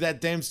hear with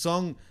that damn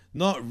song,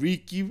 not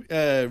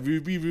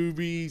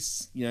Ruby,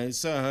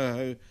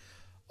 Soho.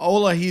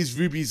 All I hear is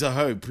Ruby's a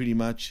hoe, pretty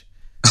much.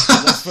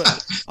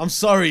 I'm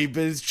sorry,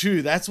 but it's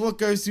true. That's what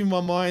goes through my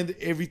mind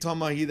every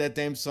time I hear that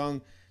damn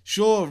song.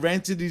 Sure,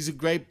 Rancid is a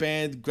great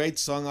band, great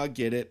song, I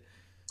get it.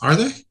 Are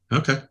they?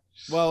 Okay.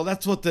 Well,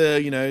 that's what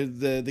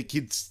the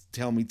kids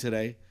tell me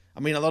today.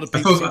 I mean, a lot of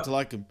people seem to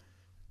like them.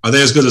 Are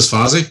they as good as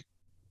Fozzy?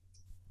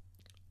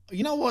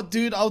 You know what,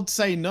 dude? I would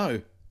say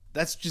no.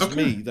 That's just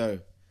me, though.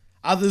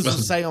 Others will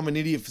say I'm an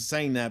idiot for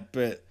saying that,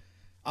 but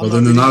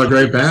then they're not a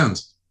great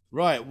band.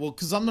 Right. Well,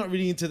 because I'm not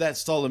really into that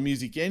style of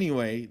music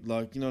anyway.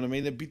 Like, you know what I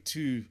mean? They're a bit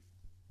too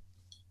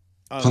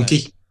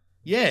punky.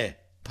 Yeah,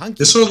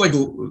 punky. It's sort of like,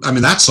 I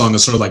mean, that song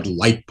is sort of like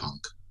light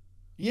punk.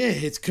 Yeah,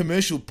 it's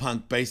commercial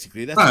punk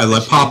basically. That's right,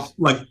 like pop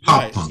right,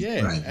 punk.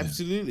 Yeah, right,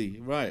 absolutely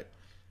right.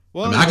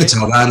 Well, I mean, I could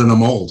tell that in a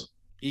mold.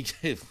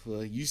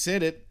 Well, you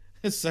said it.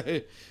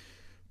 So,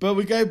 but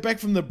we go back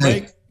from the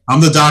break. Hey,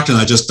 I'm the doctor,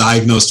 and I just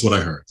diagnosed what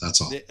I heard.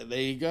 That's all. There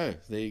you go.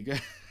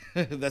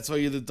 That's why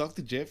you're the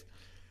doctor, Jeff.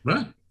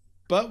 Right.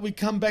 But we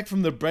come back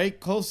from the break.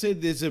 Cole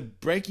said there's a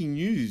breaking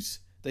news.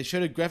 They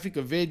showed a graphic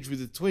of Edge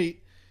with a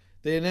tweet.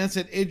 They announced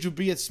that Edge will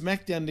be at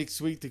SmackDown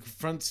next week to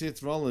confront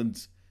Seth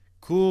Rollins.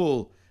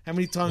 Cool. How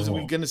many times are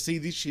we going to see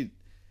this shit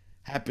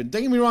happen?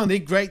 Don't get me wrong, they're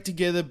great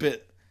together,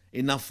 but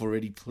enough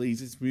already,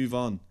 please. Let's move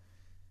on.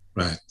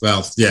 Right.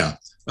 Well, yeah.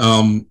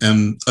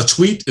 And a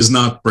tweet is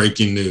not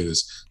breaking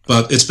news,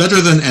 but it's better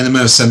than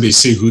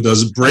MSNBC, who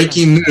does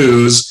breaking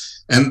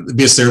news, and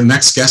because their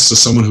next guest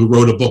is someone who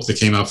wrote a book that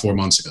came out 4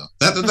 months ago.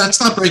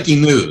 That's not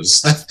breaking news.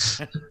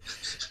 That's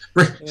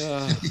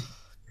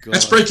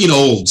breaking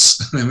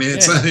olds. I mean,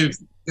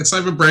 it's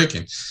not even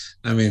breaking.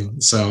 I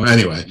mean, so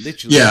anyway,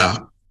 literally. Yeah.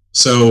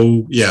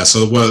 So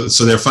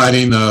they're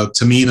fighting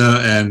Tamina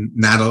and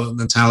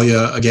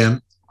Natalia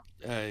again.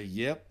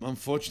 Yep,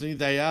 unfortunately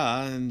they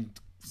are. And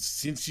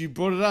since you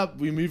brought it up,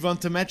 we move on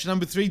to match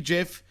number 3,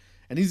 Jeff.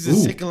 And this is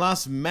the second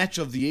last match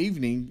of the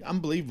evening.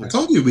 Unbelievable. I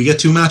told you, we get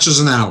 2 matches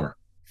an hour.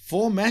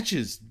 4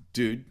 matches,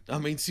 dude. I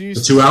mean,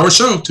 seriously. A 2-hour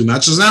show, 2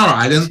 matches an hour.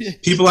 I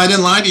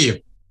didn't lie to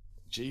you.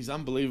 Jeez,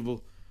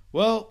 unbelievable.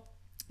 Well,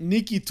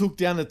 Nikki took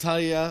down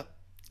Natalia.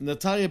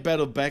 Natalia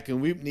battled back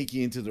and whipped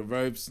Nikki into the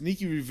ropes.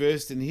 Nikki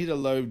reversed and hit a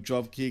low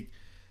drop kick.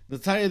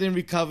 Natalia then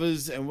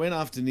recovers and went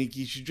after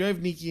Nikki. She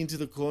drove Nikki into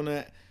the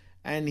corner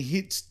and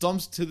hit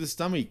stomps to the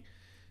stomach.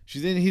 She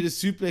then hit a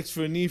suplex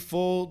for a near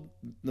fall.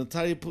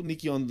 Natalia put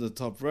Nikki on the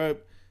top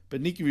rope,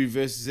 but Nikki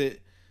reverses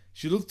it.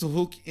 She looked to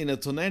hook in a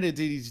tornado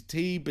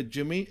DDT, but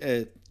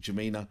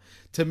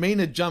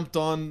Tamina jumped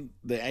on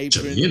the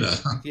apron.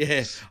 Jamina.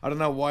 Yeah, I don't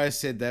know why I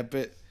said that,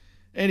 but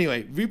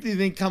anyway, Ripley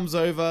then comes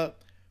over,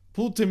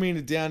 pulled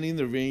Tamina down in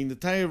the ring.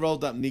 Natalia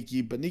rolled up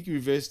Nikki, but Nikki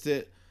reversed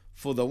it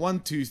for the 1,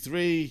 2,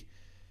 3.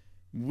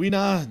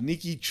 Winner,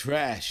 Nikki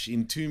Trash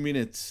in 2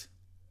 minutes.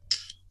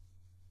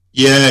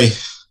 Yay.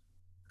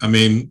 I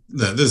mean,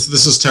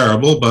 this is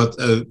terrible, but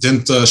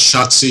didn't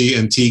Shotzi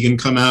and Tegan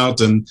come out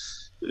and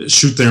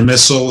shoot their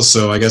missile?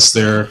 So I guess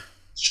they're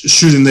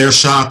shooting their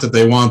shot that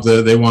they want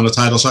a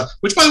title shot.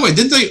 Which, by the way,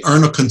 didn't they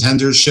earn a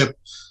contendership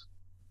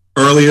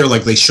earlier?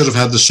 Like they should have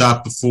had the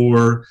shot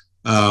before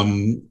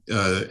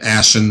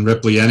Ash and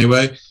Ripley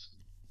anyway.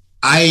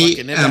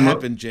 It never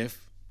happened, Jeff.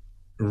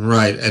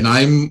 Right, and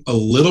I'm a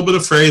little bit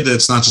afraid that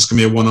it's not just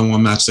going to be a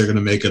one-on-one match. They're going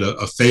to make it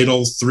a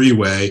fatal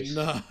 3-way,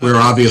 where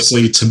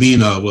obviously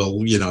Tamina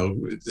will,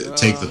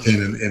 take the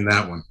pin in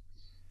that one.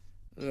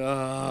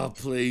 Oh,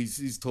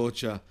 please, it's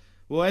torture.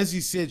 Well, as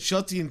you said,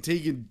 Shotzi and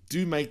Tegan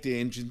do make their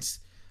entrance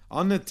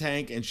on the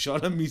tank and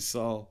shot a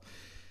missile.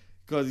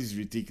 God, this is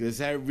ridiculous.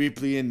 How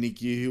Ripley and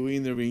Nikki, who are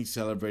in the ring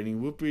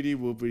celebrating, whoopity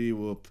whoopity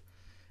whoop.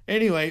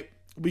 Anyway,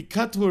 we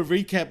cut to a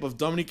recap of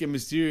Dominic and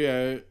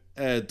Mysterio.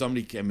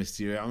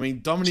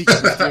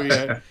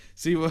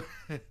 See what?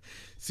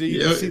 See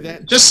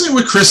that? Just say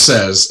what Chris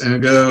says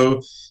and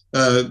go.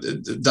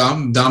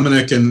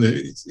 Dominic and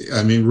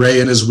Ray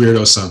and his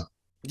weirdo son.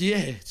 Yeah,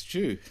 it's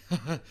true.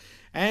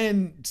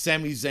 And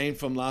Sami Zayn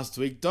from last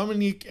week.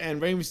 Dominic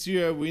and Rey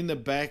Mysterio were in the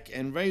back,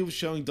 and Ray was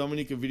showing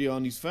Dominic a video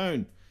on his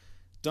phone.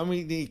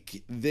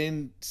 Dominic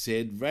then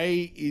said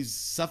Ray is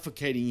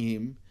suffocating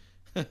him.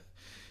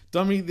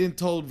 Dominic then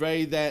told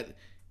Ray that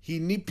he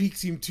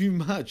nitpicks him too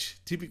much.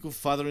 Typical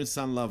father and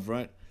son love,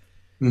 right?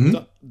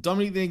 Mm-hmm.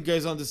 Dominic then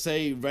goes on to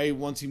say Ray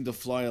wants him to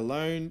fly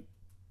alone,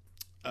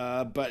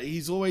 but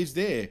he's always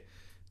there.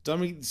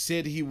 Dominic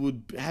said he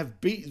would have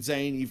beat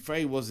Zayn if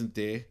Ray wasn't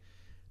there.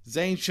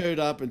 Zayn showed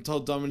up and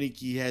told Dominic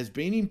he has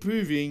been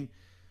improving,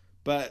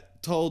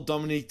 but told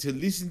Dominic to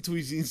listen to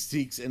his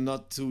instincts and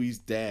not to his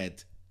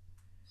dad.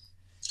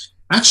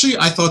 Actually,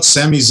 I thought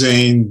Sami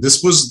Zayn,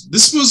 this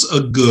was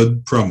a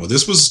good promo.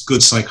 This was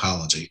good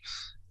psychology.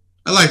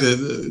 I like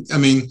it. I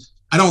mean,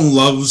 I don't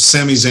love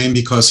Sami Zayn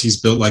because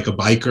he's built like a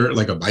biker,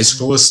 like a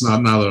bicyclist,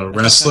 not a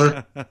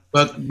wrestler.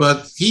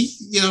 but he,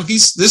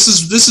 this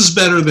is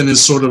better than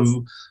his sort of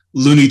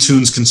Looney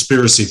Tunes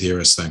conspiracy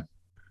theorist thing.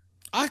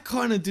 I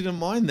kind of didn't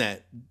mind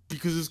that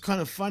because it's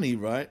kind of funny,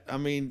 right? I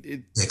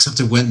mean, except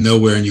it went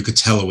nowhere, and you could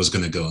tell it was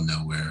going to go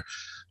nowhere.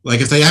 Like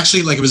if they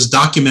actually, like if his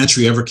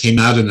documentary ever came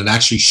out and it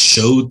actually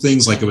showed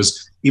things, like it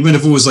was, even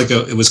if it was like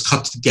it was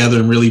cut together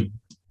and really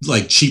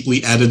like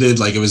cheaply edited,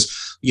 like it was,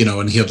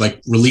 and he had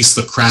like released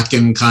the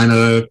Kraken kind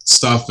of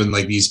stuff and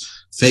like these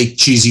fake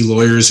cheesy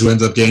lawyers who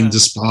ended up getting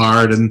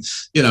disbarred. And,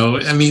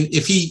 I mean,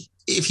 if he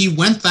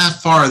went that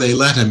far, they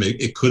let him,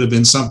 it could have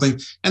been something.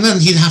 And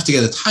then he'd have to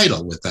get a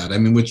title with that. I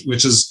mean, which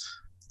is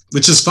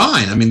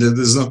fine. I mean,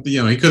 there's no,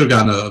 he could have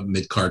gotten a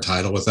mid-card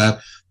title with that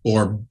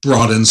or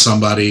brought in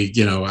somebody,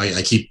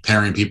 I keep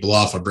pairing people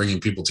off or bringing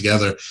people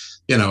together,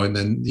 and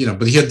then,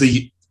 but he had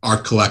the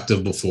art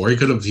collective before. He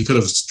could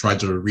have tried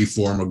to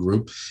reform a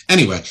group.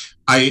 Anyway,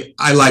 I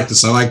like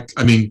this. I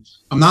mean,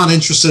 I'm not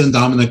interested in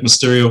Dominic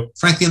Mysterio.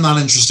 Frankly, I'm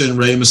not interested in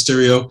Rey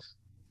Mysterio.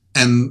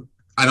 And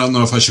I don't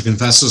know if I should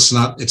confess this.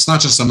 It's not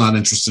just I'm not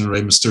interested in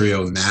Rey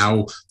Mysterio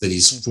now that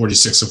he's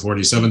 46 or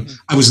 47.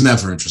 I was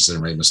never interested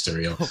in Rey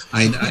Mysterio.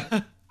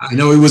 I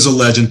know he was a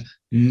legend.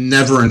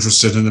 Never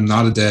interested in him,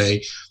 not a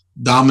day.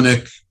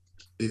 Dominic,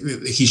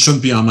 he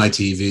shouldn't be on my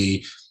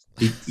TV.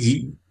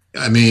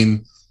 I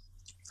mean,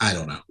 I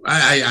don't know.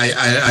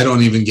 I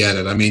don't even get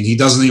it. I mean, he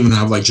doesn't even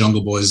have like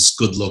Jungle Boy's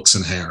good looks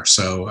and hair,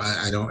 so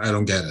I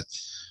don't get it.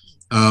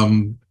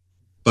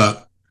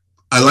 But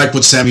I like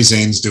what Sami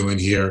Zayn's doing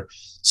here.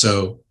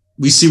 So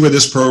we see where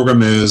this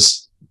program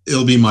is.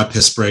 It'll be my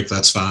piss break.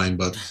 That's fine.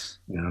 But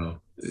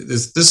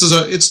this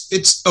is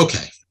it's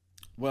okay.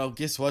 Well,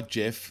 guess what,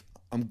 Jeff?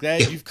 I'm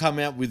glad you've come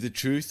out with the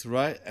truth,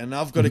 right? And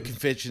I've got a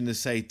confession to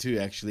say too.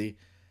 Actually,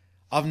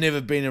 I've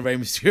never been a Rey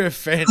Mysterio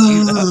fan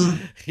either.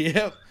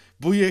 Yep,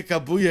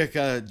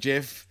 booyaka,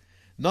 Jeff.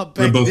 Not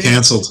back. We're both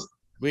cancelled.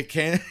 We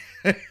can.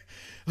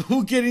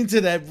 We'll get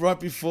into that right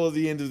before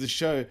the end of the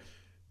show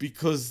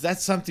because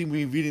that's something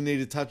we really need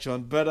to touch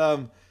on. But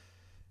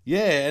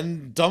yeah,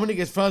 and Dominic,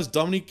 as far as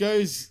Dominic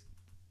goes,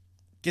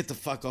 get the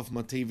fuck off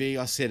my TV.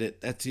 I said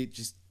it. That's it.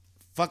 Just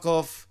fuck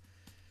off.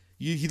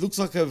 He looks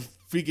like a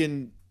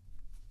friggin'.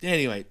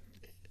 Anyway.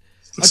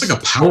 Looks like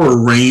a Power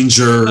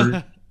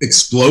Ranger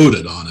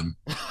exploded on him.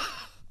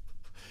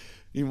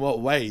 In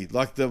what way?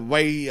 Like the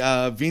way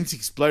Vince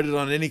exploded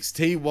on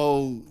NXT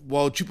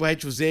while Triple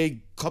H was there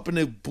copping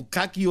a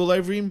bukkake all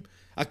over him?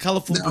 A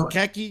colourful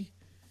bukkake?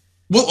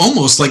 Well,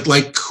 almost like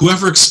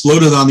whoever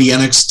exploded on the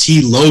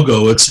NXT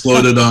logo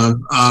exploded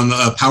on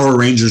a Power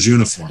Rangers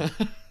uniform.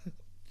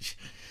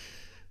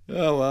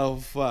 Oh, well,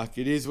 fuck.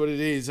 It is what it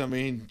is. I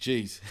mean,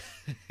 jeez.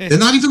 They're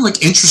not even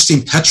like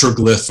interesting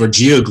petroglyph or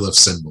geoglyph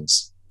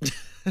symbols.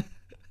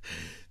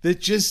 They're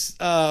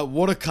just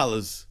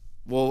watercolors.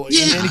 Well, in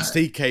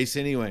NXT case,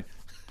 anyway.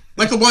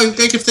 Like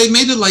if they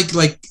made it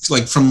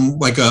like from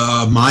like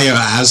a Maya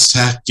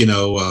Aztec,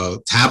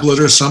 tablet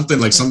or something,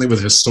 like something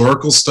with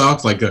historical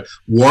stuff, like a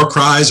war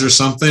cries or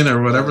something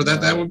or whatever.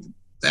 That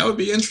would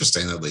be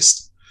interesting at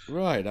least.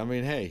 Right. I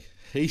mean, hey,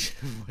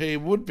 he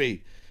would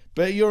be.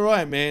 But you're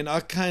right, man.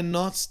 I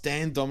cannot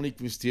stand Dominic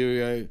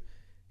Mysterio.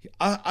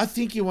 I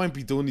think he won't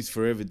be doing this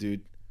forever,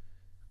 dude.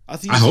 I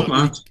hope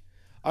not.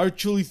 I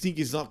truly think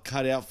he's not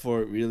cut out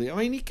for it, really. I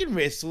mean, he can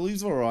wrestle.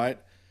 He's all right.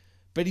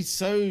 But he's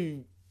so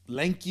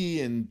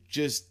lanky and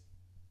just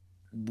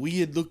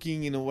weird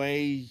looking in a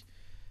way.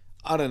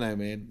 I don't know,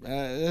 man.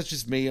 That's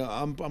just me.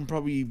 I'm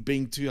probably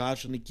being too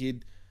harsh on the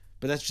kid.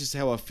 But that's just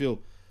how I feel.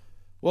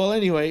 Well,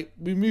 anyway,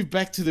 we move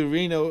back to the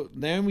arena.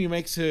 Naomi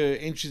makes her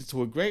entrance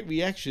to a great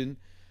reaction.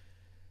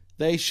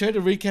 They showed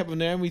a recap of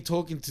Naomi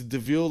talking to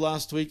Deville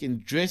last week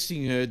and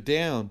dressing her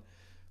down.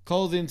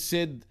 Cole then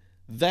said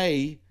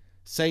they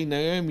say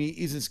Naomi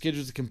isn't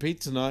scheduled to compete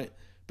tonight,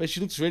 but she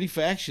looks ready for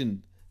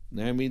action.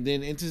 Naomi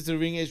then enters the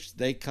ring as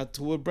they cut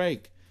to a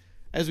break.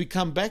 As we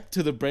come back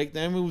to the break,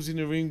 Naomi was in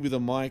the ring with a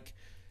mic.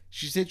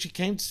 She said she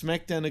came to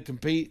SmackDown to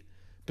compete,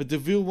 but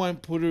Deville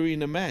won't put her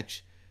in a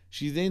match.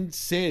 She then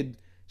said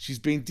she's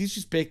been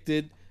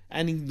disrespected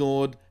and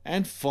ignored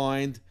and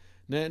fined.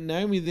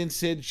 Naomi then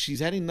said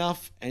she's had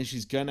enough and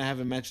she's going to have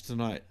a match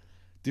tonight.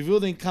 Deville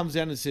then comes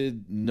out and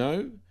said,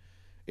 no,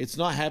 it's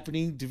not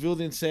happening. Deville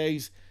then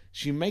says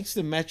she makes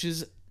the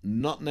matches,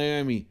 not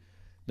Naomi.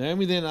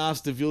 Naomi then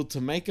asked Deville to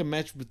make a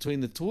match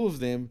between the two of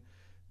them.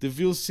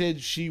 Deville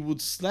said she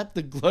would slap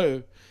the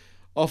glow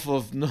off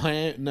of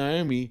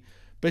Naomi,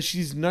 but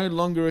she's no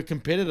longer a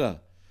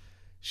competitor.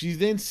 She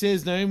then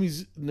says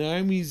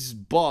Naomi's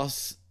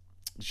boss.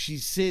 She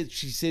said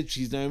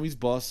she's Naomi's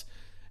boss,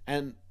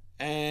 and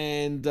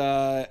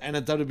a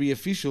WWE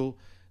official.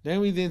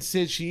 Naomi then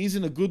said she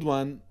isn't a good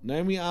one.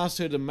 Naomi asked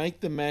her to make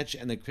the match,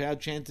 and the crowd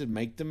chanted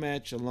 "make the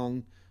match"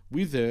 along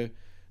with her.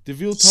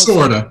 Deville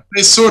told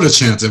They sorta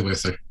chanted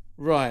with her.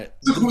 Right.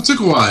 It took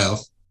a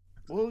while.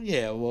 Well,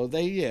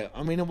 yeah.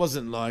 I mean, it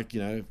wasn't like,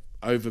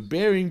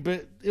 overbearing,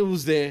 but it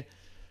was there.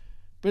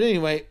 But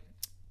anyway,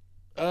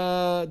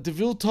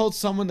 Deville told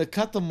someone to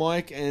cut the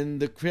mic,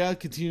 and the crowd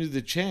continued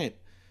to chant.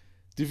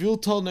 Deville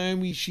told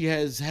Naomi she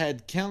has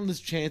had countless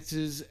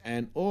chances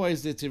and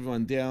always lets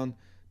everyone down.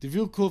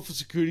 Deville called for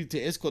security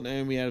to escort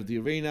Naomi out of the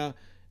arena,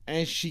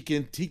 and she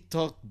can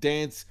TikTok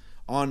dance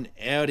on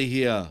out of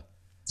here.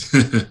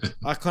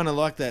 I kind of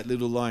like that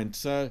little line.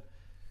 So,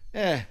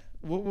 yeah,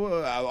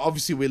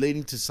 obviously we're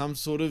leading to some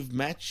sort of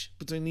match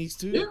between these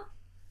two.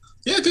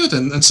 Yeah, good.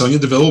 And Sonya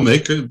Deville will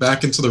make it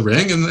back into the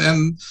ring.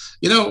 And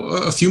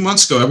a few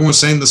months ago, everyone was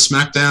saying the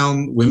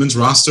SmackDown women's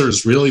roster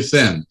is really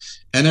thin.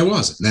 And it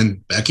was. And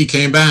then Becky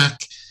came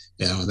back.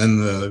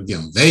 Then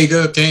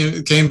Vega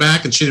came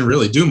back, and she didn't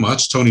really do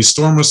much. Toni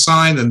Storm was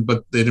signed,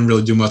 but they didn't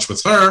really do much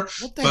with her.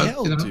 What the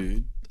hell,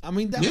 dude? I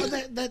mean,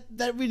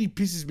 that really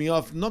pisses me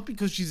off. Not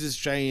because she's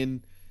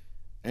Australian,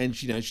 and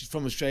she's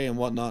from Australia and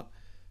whatnot,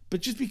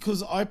 but just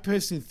because I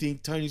personally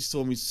think Toni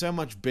Storm is so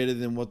much better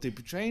than what they're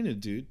portraying her,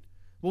 dude.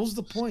 What was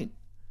the point?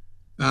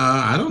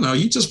 I don't know.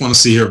 You just want to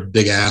see her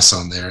big ass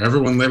on there.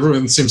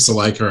 Everyone seems to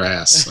like her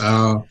ass.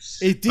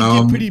 It did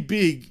get pretty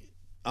big.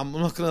 I'm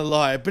not gonna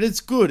lie, but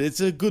it's good. It's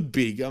a good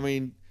big. I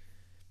mean,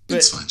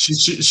 it's fine.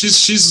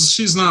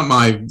 She's not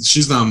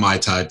my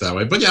type that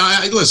way. But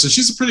yeah, listen.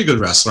 She's a pretty good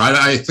wrestler.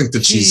 I think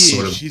that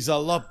she's a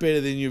lot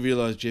better than you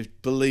realize, Jeff.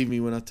 Believe me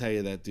when I tell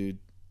you that, dude.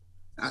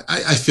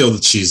 I feel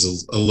that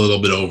she's a little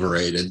bit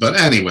overrated, but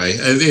anyway,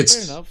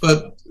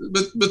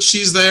 but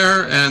she's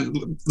there.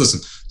 And listen,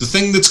 the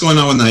thing that's going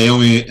on with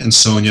Naomi and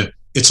Sonya,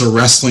 it's a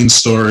wrestling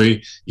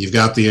story. You've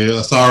got the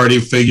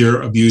authority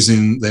figure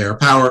abusing their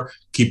power,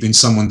 keeping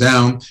someone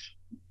down.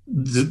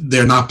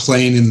 They're not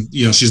playing in,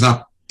 she's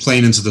not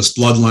playing into this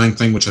bloodline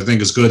thing, which I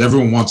think is good.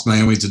 Everyone wants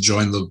Naomi to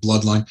join the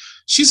bloodline.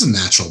 She's a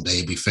natural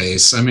baby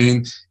face. I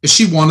mean, if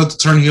she wanted to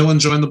turn heel and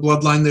join the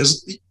bloodline,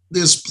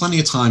 there's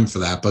plenty of time for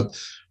that,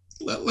 but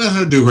let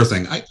her do her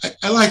thing.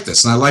 I like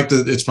this, and I like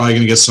that it's probably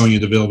going to get Sonya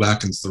Deville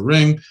back into the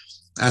ring.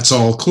 That's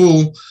all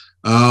cool.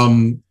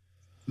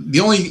 The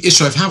only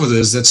issue I've had with it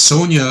is that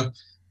Sonya,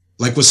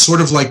 was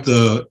sort of like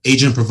the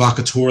agent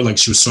provocateur, like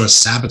she was sort of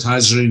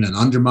sabotaging and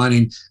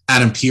undermining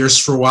Adam Pearce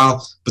for a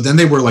while, but then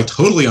they were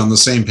totally on the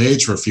same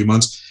page for a few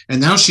months,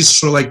 and now she's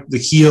sort of like the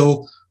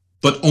heel,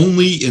 but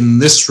only in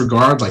this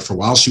regard. Like for a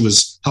while she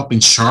was helping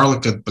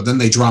Charlotte, but then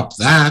they dropped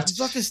that. It's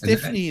like a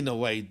Stephanie in a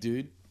way,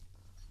 dude.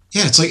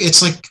 Yeah,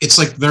 it's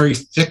like very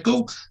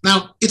fickle.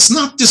 Now, it's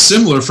not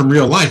dissimilar from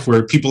real life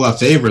where people have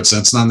favorites and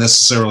it's not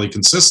necessarily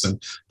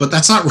consistent, but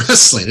that's not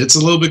wrestling. It's a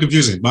little bit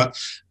confusing. But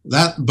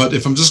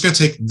if I'm just going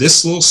to take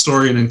this little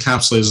story and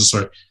encapsulate it as a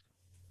story,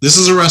 this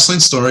is a wrestling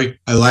story.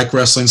 I like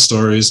wrestling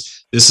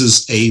stories. This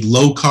is a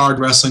low card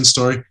wrestling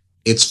story.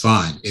 It's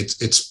fine.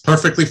 It's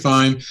perfectly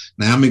fine.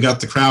 Naomi got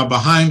the crowd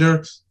behind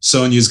her.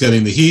 Sonya's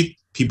getting the heat.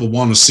 People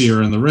want to see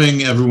her in the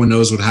ring. Everyone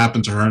knows what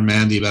happened to her and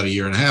Mandy about a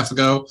year and a half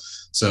ago.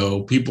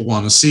 So people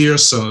want to see her.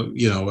 So,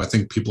 I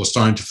think people are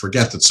starting to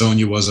forget that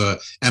Sonya was a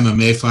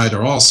MMA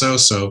fighter also.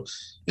 So,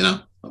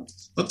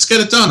 let's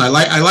get it done. I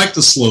like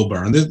the slow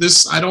burn.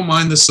 I don't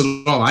mind this at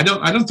all. I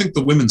don't think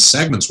the women's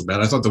segments were bad.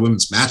 I thought the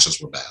women's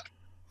matches were bad.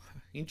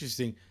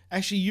 Interesting.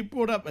 Actually, you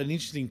brought up an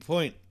interesting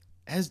point.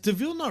 Has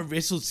Deville not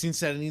wrestled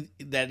since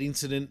that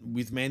incident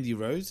with Mandy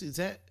Rose? Is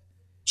that?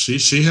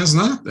 She has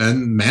not.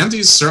 And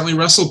Mandy's certainly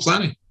wrestled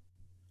plenty.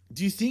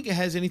 Do you think it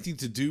has anything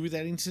to do with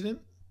that incident?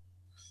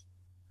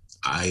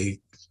 I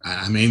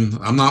mean,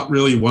 I'm not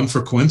really one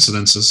for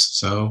coincidences,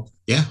 so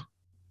yeah.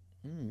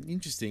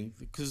 Interesting,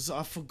 because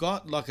I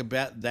forgot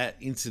about that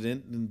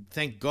incident, and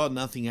thank God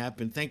nothing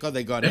happened. Thank God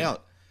they got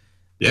out.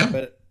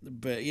 Yeah.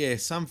 But yeah,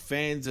 some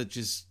fans are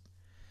just.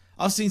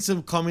 I've seen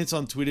some comments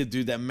on Twitter,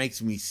 dude, that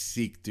makes me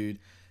sick, dude.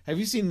 Have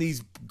you seen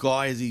these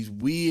guys, these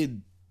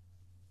weird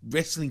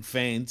wrestling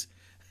fans?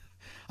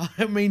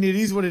 I mean, it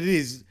is what it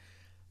is.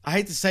 I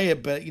hate to say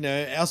it, but,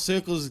 our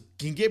circles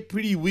can get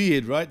pretty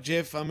weird, right,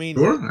 Jeff? I mean...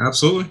 Sure,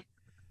 absolutely.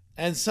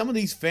 And some of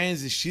these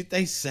fans, the shit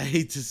they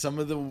say to some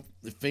of the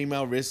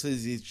female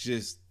wrestlers, it's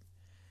just...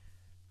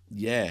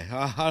 Yeah,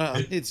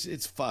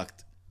 it's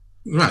fucked.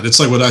 Right,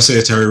 it's like what I say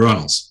to Terry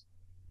Runnels.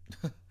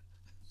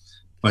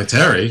 Like,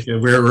 Terry,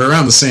 we're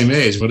around the same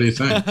age. What do you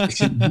think?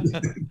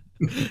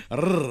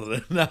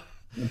 No.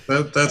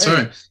 That's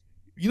right.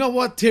 You know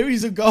what?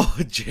 Terry's a goer,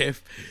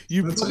 Jeff.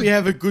 You probably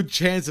have a good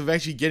chance of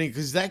actually getting,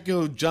 because that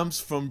girl jumps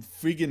from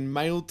friggin'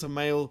 male to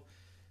male.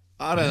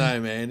 I don't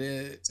know,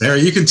 man. Terry,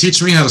 you can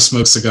teach me how to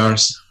smoke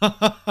cigars.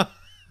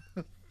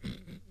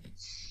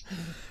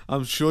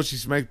 I'm sure she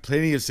smoked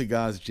plenty of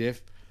cigars,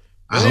 Jeff.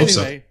 I hope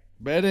so.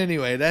 But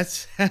anyway,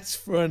 that's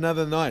for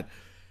another night.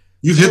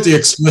 You've hit the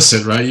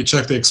explicit, right? You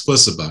checked the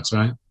explicit box,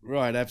 right?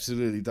 Right,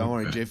 absolutely. Don't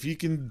worry, Jeff. You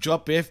can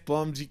drop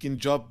F-bombs, you can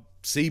drop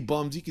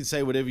C-bombs, you can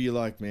say whatever you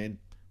like, man.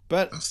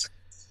 But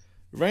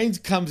Reigns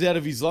comes out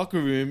of his locker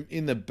room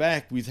in the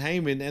back with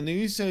Heyman and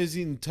the Usos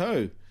in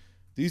tow.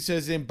 The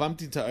Usos then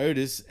bumped into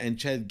Otis and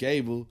Chad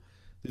Gable.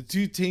 The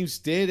two teams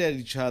stared at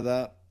each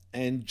other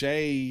and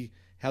Jay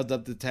held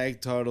up the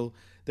tag title.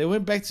 They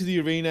went back to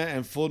the arena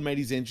and Ford made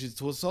his entrance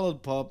to a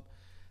solid pop.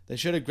 They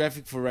showed a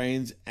graphic for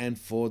Reigns and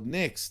Ford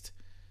next.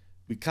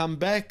 We come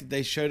back.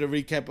 They showed a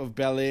recap of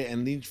Belair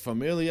and Lynch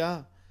from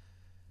earlier.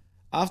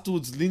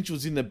 Afterwards, Lynch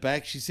was in the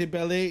back. She said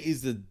Belair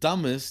is the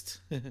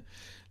dumbest.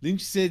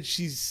 Lynch said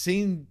she's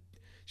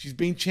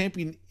been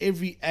champion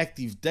every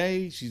active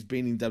day. She's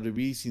been in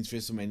WWE since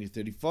WrestleMania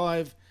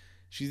 35.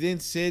 She then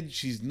said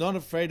she's not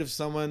afraid of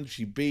someone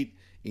she beat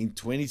in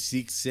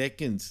 26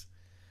 seconds.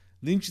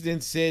 Lynch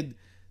then said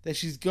that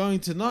she's going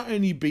to not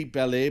only beat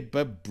Belair,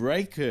 but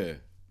break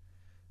her.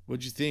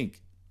 What'd you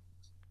think?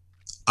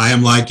 I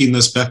am liking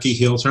this Becky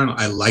heel turn.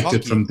 I liked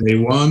it from day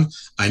one.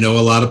 I know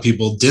a lot of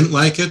people didn't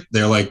like it.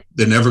 They're like,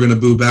 they're never going to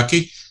boo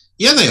Becky.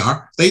 Yeah, they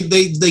are. They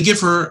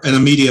give her an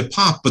immediate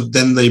pop, but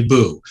then they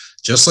boo.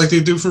 Just like they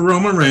do for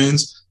Roman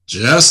Reigns,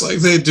 just like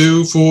they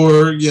do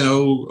for,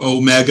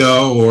 Omega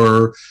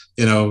or,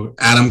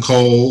 Adam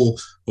Cole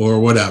or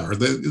whatever.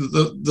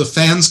 The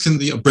fans can,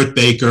 Britt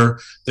Baker,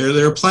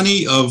 there are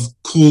plenty of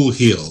cool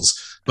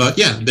heels. But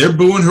yeah, they're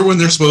booing her when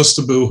they're supposed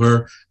to boo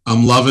her.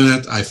 I'm loving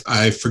it.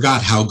 I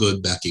forgot how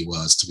good Becky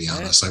was, to be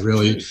honest. I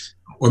really,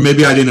 or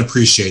maybe I didn't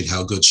appreciate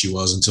how good she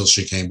was until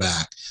she came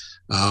back.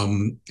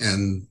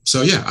 And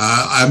so, yeah,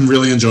 I'm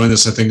really enjoying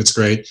this. I think it's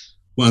great.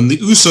 When the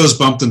Usos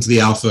bumped into the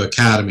Alpha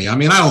Academy, I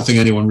mean, I don't think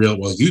anyone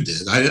well, you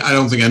did. I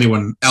don't think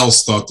anyone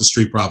else thought the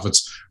Street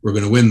Profits were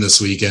going to win this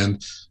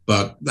weekend,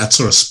 but that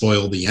sort of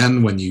spoiled the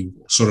end when you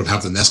sort of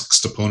have the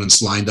next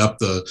opponents lined up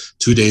the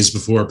 2 days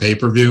before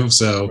pay-per-view.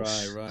 So,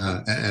 right.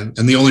 And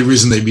the only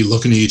reason they'd be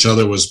looking at each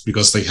other was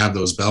because they had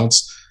those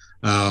belts.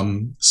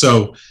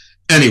 So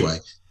anyway,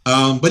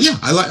 but yeah,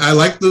 I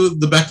like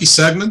the Becky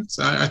segment.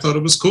 I thought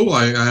it was cool.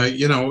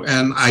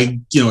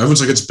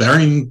 Everyone's like, it's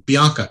burying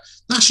Bianca.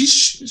 No,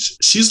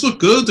 she's looked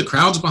good. The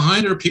crowd's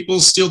behind her.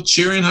 People still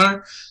cheering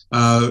her.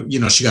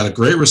 She got a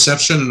great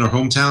reception in her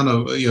hometown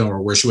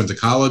or where she went to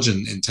college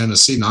in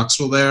Tennessee,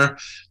 Knoxville there.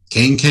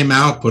 Kane came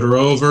out, put her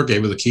over,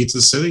 gave her the key to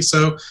the city.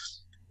 So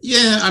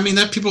yeah, I mean,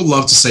 that people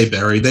love to say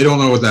bury. They don't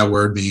know what that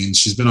word means.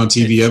 She's been on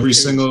TV every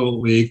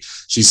single week.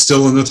 She's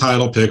still in the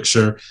title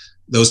picture.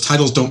 Those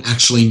titles don't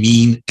actually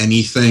mean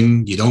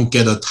anything. You don't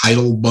get a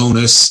title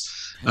bonus.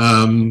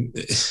 So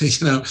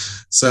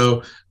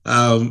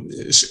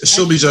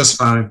she'll be just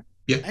fine.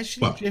 Yeah.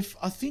 Actually, Jeff,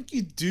 I think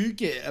you do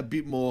get a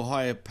bit more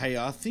higher pay.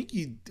 I think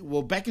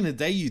back in the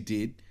day you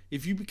did.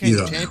 If you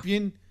became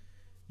champion,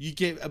 you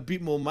get a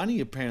bit more money,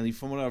 apparently,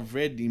 from what I've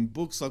read in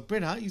books. Like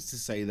Bret Hart used to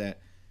say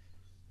that.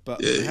 But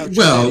how true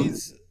that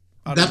is,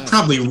 that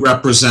probably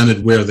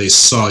represented where they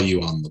saw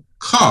you on the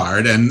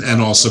card, and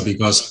also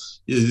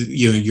because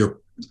your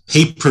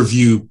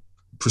pay-per-view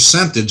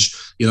percentage,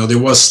 there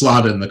was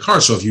slotted in the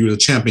card. So if you were the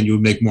champion, you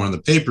would make more on the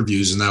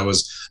pay-per-views, and that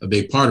was a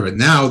big part of it.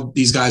 Now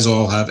these guys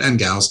all have, and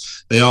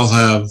gals, they all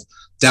have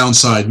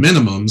downside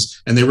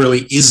minimums, and there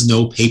really is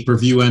no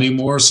pay-per-view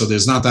anymore. So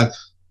there's not that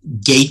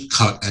gate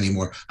cut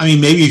anymore. I mean,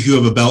 maybe if you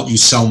have a belt, you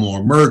sell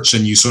more merch,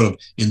 and you sort of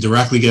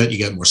indirectly you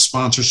get more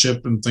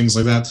sponsorship and things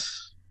like that.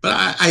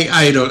 But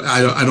I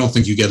don't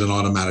think you get an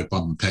automatic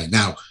bump in pay.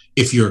 Now,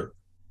 if you're,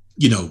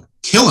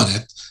 killing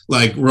it,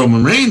 like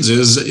Roman Reigns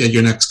is at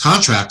your next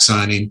contract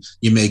signing,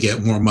 you may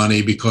get more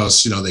money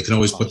because, they can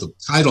always put the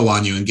title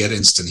on you and get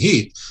instant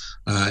heat.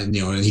 And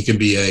he can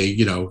be I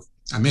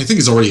think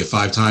he's already a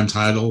 5-time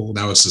title.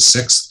 Now it's the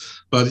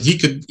 6th, but he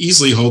could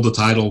easily hold the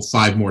title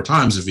 5 more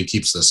times if he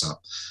keeps this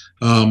up.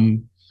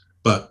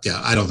 But yeah,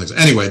 I don't think so.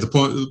 Anyway,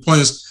 the point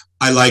is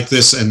I like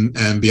this,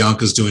 and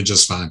Bianca's doing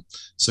just fine.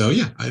 So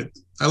yeah,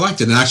 I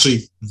liked it. And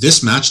actually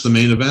this match, the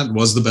main event,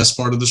 was the best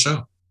part of the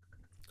show.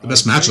 The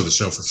best match of the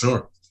show for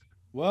sure.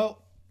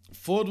 Well,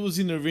 Ford was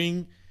in the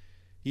ring.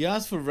 He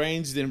asked for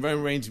Reigns, then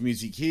Roman Reigns'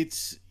 music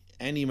hits,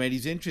 and he made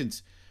his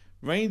entrance.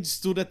 Reigns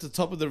stood at the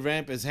top of the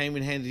ramp as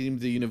Heyman handed him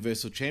the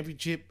Universal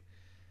Championship.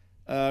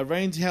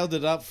 Reigns held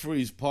it up for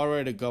his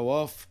pyro to go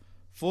off.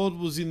 Ford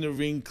was in the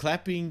ring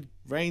clapping.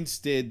 Reigns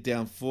stared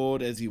down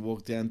Ford as he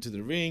walked down to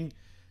the ring.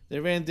 They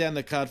ran down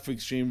the card for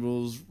Extreme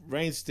Rules.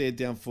 Reigns stared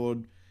down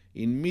Ford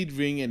in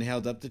mid-ring and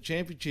held up the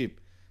championship.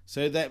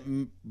 So that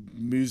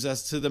moves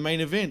us to the main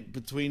event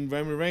between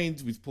Roman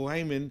Reigns with Paul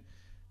Heyman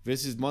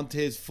versus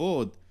Montez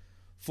Ford.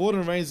 Ford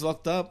and Reigns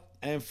locked up,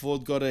 and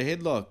Ford got a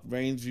headlock.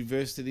 Reigns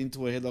reversed it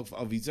into a headlock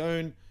of his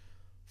own.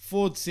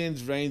 Ford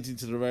sends Reigns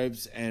into the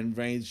ropes, and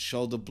Reigns'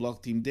 shoulder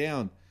blocked him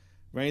down.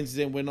 Reigns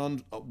then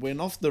went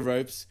off the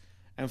ropes,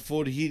 and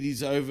Ford hit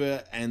his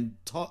over and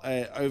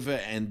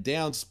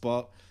down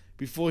spot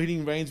before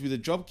hitting Reigns with a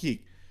drop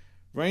kick.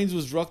 Reigns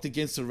was rocked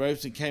against the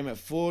ropes and came at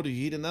Ford, who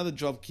hit another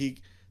drop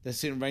kick that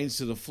sent Reigns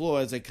to the floor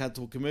as they cut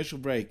to a commercial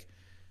break.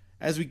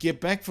 As we get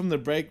back from the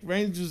break,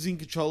 Reigns was in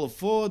control of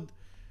Ford.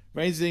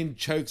 Reigns then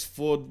chokes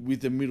Ford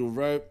with the middle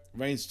rope.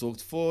 Reigns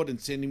stalked Ford and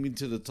sent him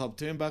into the top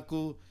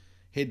turnbuckle,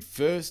 head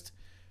first.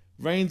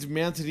 Reigns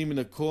mounted him in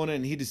a corner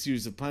and hit a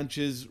series of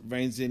punches.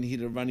 Reigns then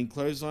hit a running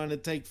clothesline to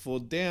take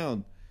Ford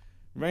down.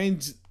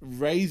 Reigns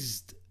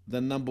raised the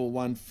number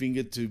 1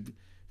 finger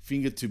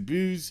to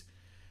booze.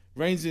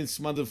 Reigns then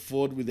smothered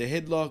Ford with a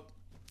headlock.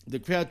 The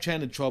crowd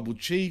chanted Tribal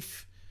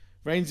Chief.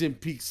 Reigns then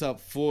picks up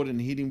Ford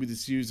and hit him with a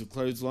series of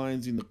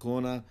clotheslines in the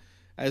corner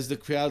as the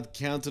crowd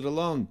counted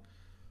along.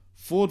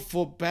 Ford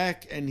fought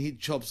back and hit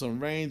chops on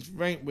Reigns.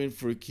 Reigns went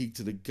for a kick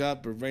to the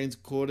gut, but Reigns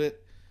caught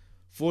it.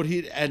 Ford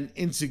hit an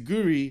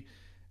enziguri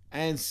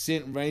and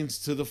sent Reigns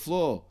to the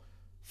floor.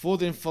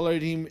 Ford then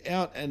followed him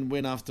out and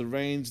went after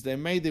Reigns. They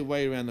made their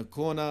way around the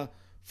corner.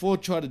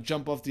 Ford tried to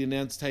jump off the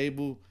announce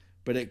table,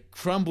 but it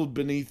crumbled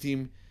beneath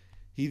him.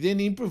 He then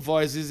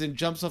improvises and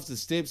jumps off the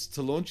steps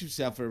to launch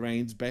himself at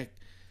Reigns back.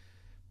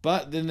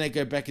 But then they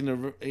go back in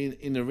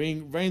the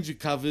ring. Reigns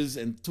recovers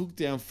and took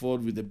down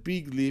Ford with a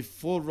big lift.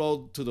 Ford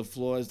rolled to the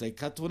floor as they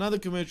cut to another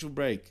commercial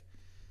break.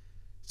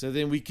 So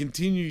then we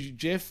continue,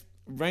 Jeff.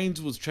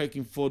 Reigns was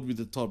choking Ford with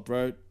the top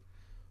rope.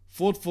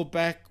 Ford fought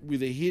back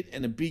with a hit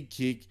and a big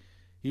kick.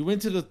 He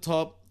went to the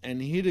top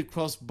and hit a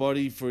cross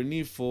body for a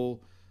near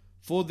fall.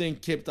 Ford then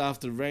kept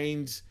after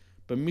Reigns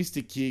but missed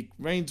a kick.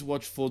 Reigns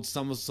watched Ford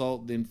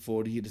somersault, then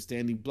Ford hit a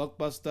standing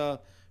blockbuster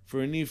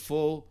for a near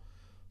fall.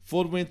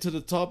 Ford went to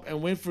the top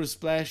and went for a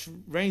splash.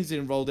 Reigns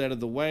then rolled out of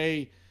the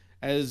way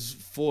as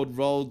Ford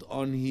rolled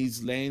on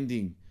his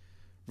landing.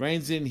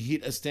 Reigns then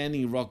hit a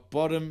standing rock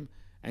bottom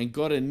and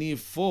got a near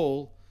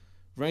fall.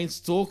 Reigns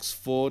stalks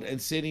Ford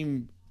and set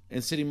him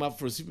up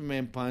for a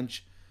Superman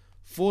punch.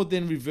 Ford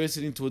then reversed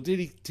it into a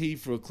DDT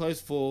for a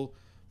close fall.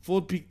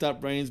 Ford picked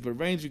up Reigns, but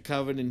Reigns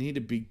recovered and hit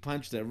a big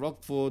punch that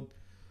rocked Ford.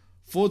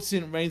 Ford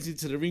sent Reigns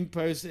into the ring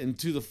post and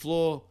to the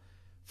floor.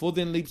 Ford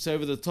then leaps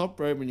over the top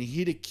rope and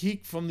hit a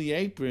kick from the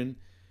apron.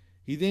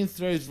 He then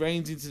throws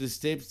Reigns into the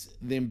steps,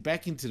 then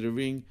back into the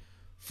ring.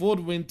 Ford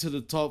went to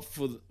the top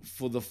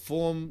for the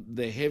form,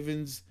 the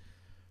heavens,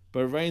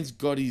 but Reigns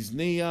got his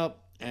knee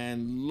up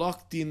and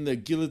locked in the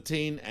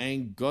guillotine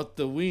and got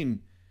the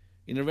win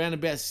in around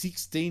about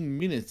 16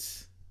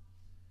 minutes.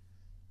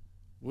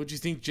 What do you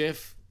think,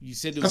 Jeff? You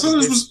said it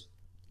was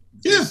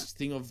the best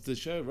thing of the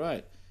show,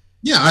 right?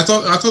 Yeah, I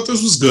thought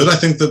this was good. I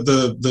think that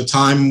the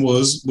time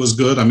was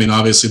good. I mean,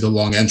 obviously the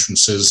long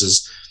entrances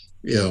is,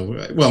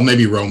 well,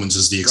 maybe Roman's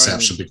is the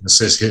exception because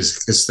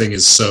his thing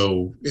is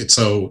so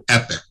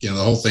epic. The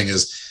whole thing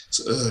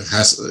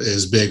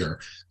is bigger.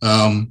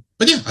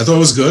 But yeah, I thought it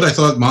was good. I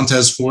thought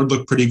Montez Ford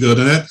looked pretty good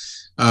in it.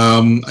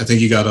 I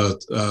think you got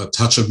a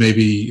touch of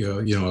maybe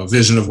a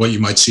vision of what you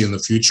might see in the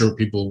future.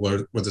 People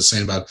what they're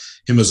saying about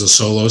him as a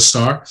solo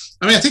star.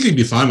 I mean, I think he'd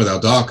be fine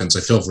without Dawkins.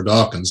 I feel for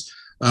Dawkins.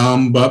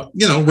 But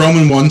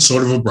Roman won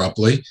sort of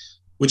abruptly,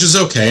 which is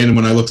okay. And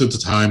when I looked at the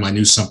time, I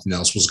knew something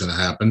else was going to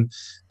happen.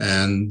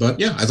 But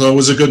yeah, I thought it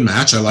was a good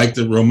match. I liked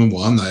that Roman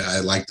won. I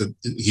liked that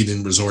he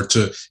didn't resort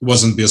to, it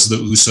wasn't because of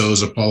the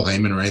Usos or Paul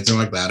Heyman or anything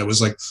like that. It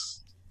was like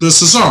the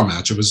Cesaro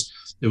match. It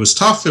was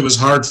tough. It was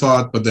hard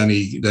fought, but then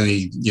he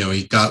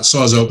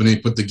saw his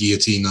opening, put the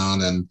guillotine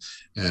on,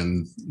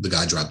 and the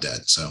guy dropped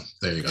dead. So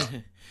there you go.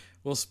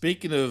 Well,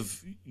 speaking of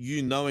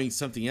knowing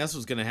something else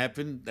was going to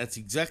happen, that's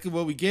exactly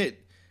what we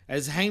get.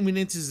 As Heyman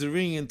enters the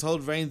ring and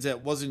told Reigns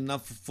that wasn't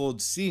enough for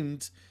Ford's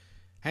sins,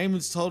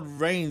 Heyman's told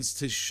Reigns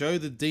to show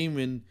the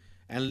Demon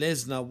and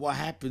Lesnar what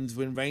happens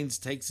when Reigns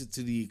takes it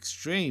to the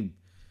extreme.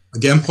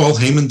 Again, Paul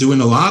Heyman doing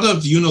a lot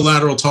of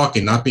unilateral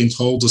talking, not being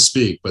told to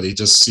speak, but he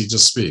just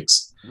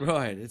speaks.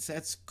 Right,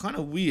 that's kind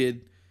of weird,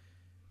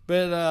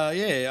 but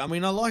yeah, I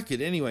mean, I like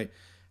it anyway.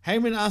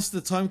 Heyman asked the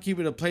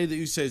timekeeper to play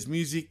the Usos'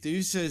 music. The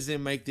Usos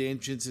then make their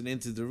entrance and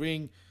enter the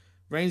ring.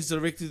 Reigns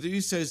directed the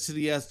Usos to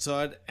the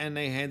outside and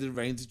they handed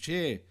Reigns a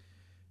chair.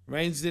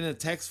 Reigns then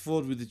attacks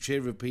Ford with the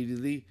chair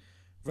repeatedly.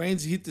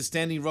 Reigns hit the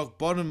standing rock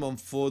bottom on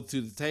Ford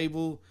through the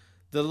table.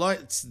 The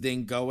lights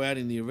then go out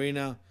in the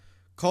arena.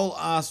 Cole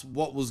asked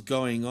what was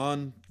going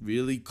on.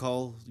 Really,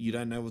 Cole? You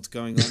don't know what's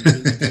going on?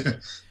 Really?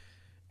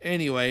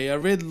 Anyway, a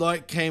red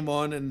light came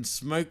on and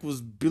smoke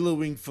was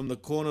billowing from the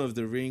corner of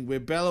the ring where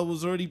Balor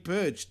was already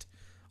perched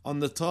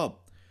on the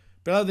top.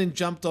 Balor then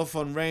jumped off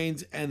on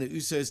Reigns and the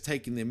Usos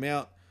taking them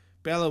out.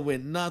 Balor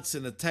went nuts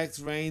and attacked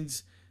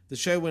Reigns. The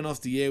show went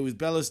off the air with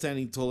Balor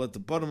standing tall at the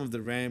bottom of the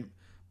ramp,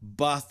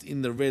 bathed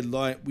in the red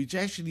light, which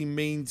actually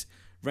means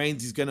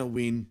Reigns is going to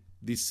win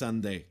this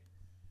Sunday.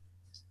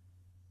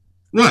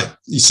 Right.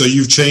 So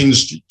you've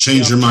changed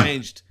your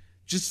mind.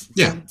 Just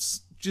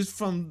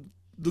from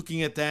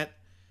looking at that,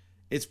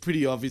 it's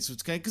pretty obvious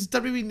what's going on. Because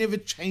WWE never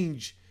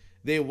change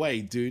their way,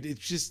 dude.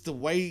 It's just the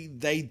way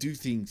they do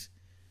things.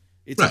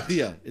 It's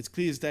clear. It's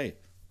clear as day.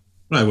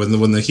 Right,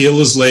 when the heel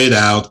is laid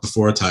out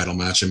before a title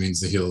match, it means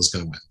the heel is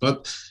going to win.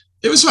 But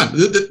it was fun.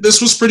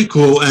 This was pretty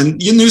cool.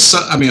 And you knew,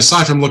 I mean,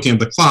 aside from looking at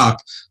the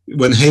clock,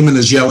 when Heyman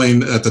is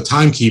yelling at the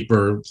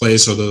timekeeper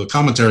place or the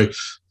commentary,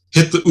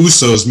 hit the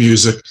Usos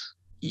music,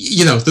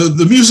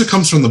 the music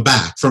comes from the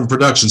back, from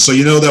production. So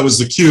that was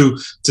the cue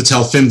to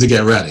tell Finn to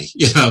get ready.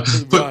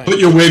 Put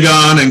your wig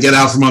on and get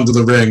out from under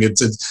the ring.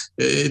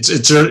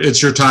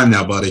 It's your time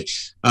now, buddy.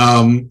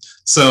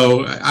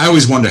 So I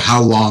always wonder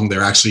how long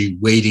they're actually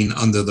waiting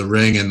under the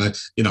ring. And,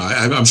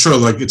 I'm sure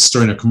like it's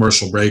during a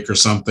commercial break or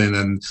something.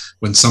 And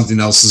when something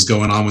else is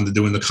going on, when they're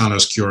doing the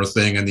Connor's Cure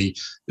thing and he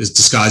is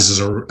disguised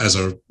as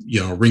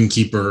a ring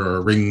keeper or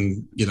a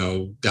ring,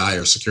 guy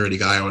or security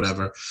guy or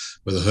whatever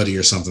with a hoodie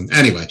or something.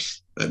 Anyway,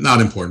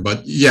 not important,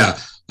 but yeah.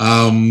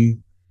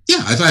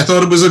 I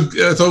thought it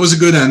was a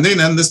good ending.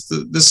 And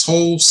this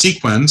whole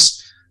sequence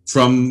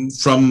from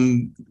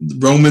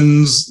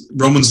Roman's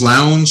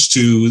lounge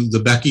to the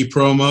Becky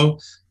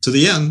promo to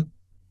the end,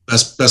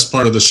 best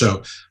part of the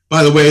show.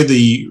 By the way,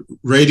 the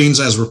ratings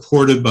as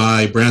reported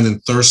by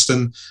Brandon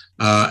Thurston,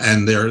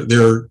 and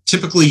they're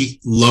typically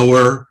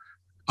lower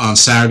on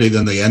Saturday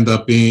than they end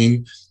up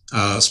being,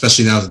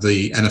 especially now that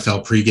the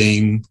NFL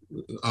pregame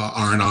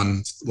aren't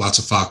on lots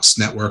of Fox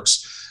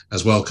networks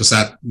as well, because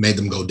that made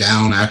them go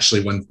down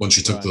actually once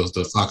you took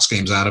the Fox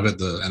games out of it,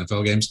 the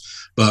NFL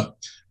games. But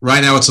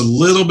right now it's a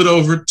little bit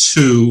over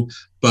 2,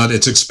 but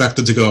it's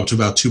expected to go up to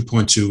about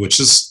 2.2, which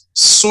is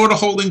sort of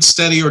holding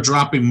steady or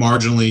dropping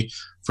marginally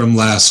from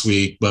last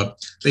week.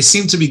 But they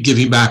seem to be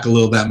giving back a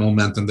little of that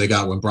momentum they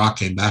got when Brock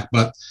came back.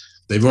 But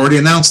they've already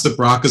announced that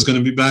Brock is going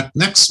to be back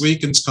next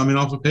week and it's coming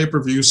off a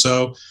pay-per-view.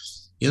 So,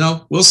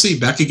 we'll see.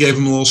 Becky gave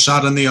him a little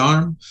shot in the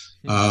arm.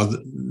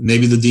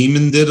 Maybe the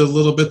Demon did a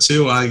little bit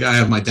too. I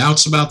have my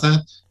doubts about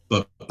that,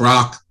 but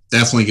Brock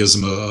definitely gives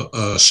him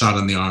a shot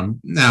in the arm.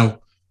 Now,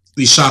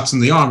 these shots in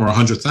the arm are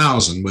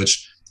 100,000,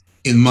 which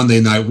in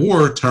Monday Night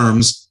War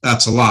terms,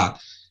 that's a lot.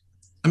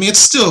 I mean, it's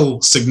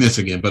still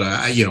significant, but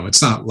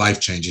it's not life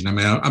changing. I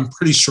mean, I'm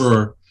pretty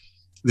sure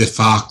that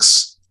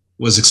Fox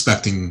was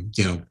expecting,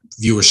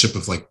 viewership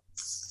of like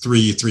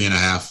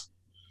 3.5.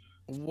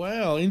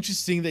 Well,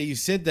 interesting that you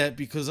said that,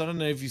 because I don't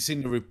know if you've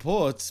seen the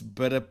reports,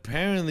 but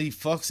apparently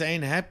Fox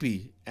ain't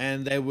happy,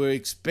 and they were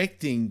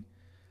expecting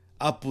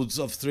upwards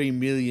of 3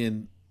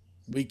 million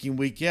week in,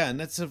 week out, and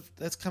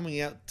that's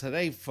coming out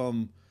today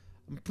from,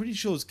 I'm pretty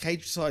sure it's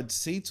Cage Side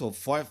Seats or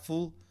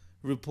Fightful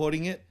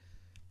reporting it.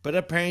 But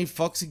apparently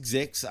Fox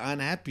execs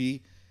aren't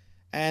happy,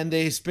 and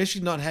they're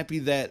especially not happy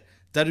that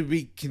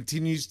WWE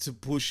continues to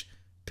push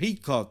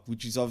Peacock,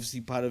 which is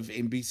obviously part of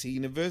NBC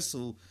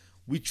Universal,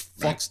 which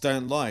Fox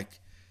don't like.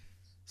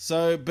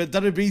 So, but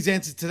WWE's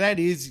answer to that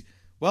is,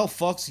 well,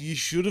 Fox, you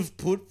should have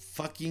put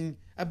fucking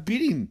a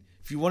bid in.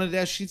 If you wanted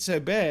our shit so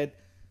bad,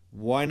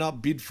 why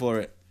not bid for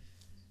it?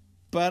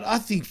 But I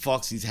think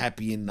Fox is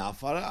happy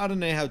enough. I don't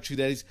know how true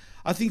that is.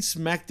 I think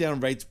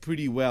SmackDown rates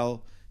pretty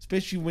well,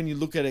 especially when you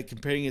look at it,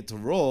 comparing it to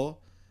Raw.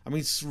 I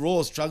mean,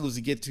 Raw struggles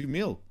to get 2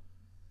 mil.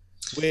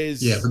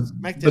 Whereas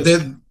SmackDown... But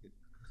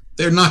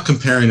they're not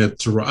comparing it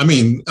to Raw. I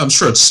mean, I'm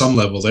sure at some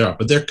level they are,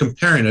 but they're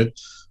comparing it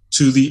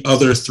to the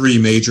other 3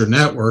 major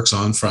networks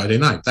on Friday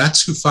night.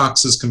 That's who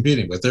Fox is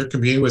competing with. They're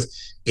competing with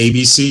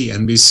ABC,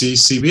 NBC,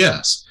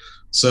 CBS.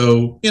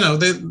 So,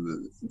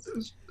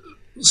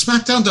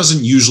 SmackDown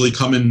doesn't usually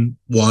come in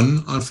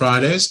 1 on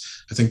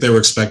Fridays. I think they were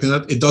expecting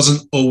that. It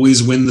doesn't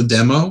always win the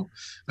demo.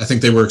 I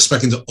think they were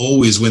expecting to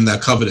always win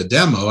that coveted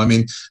demo. I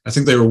mean, I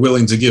think they were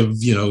willing to give,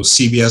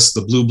 CBS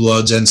the Blue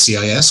Bloods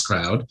NCIS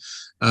crowd.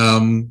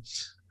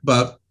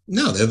 But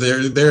no,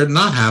 they're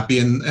not happy.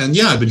 And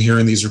yeah, I've been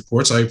hearing these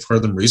reports. I've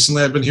heard them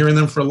recently. I've been hearing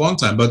them for a long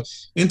time. But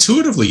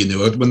intuitively, you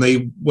knew it. When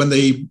they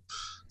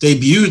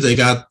debuted, they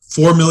got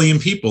 4 million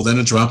people. Then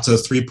it dropped to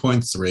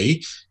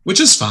 3.3, which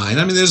is fine.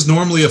 I mean, there's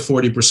normally a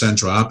 40%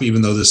 drop,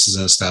 even though this is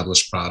an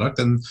established product.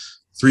 And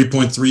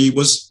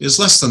 3.3 is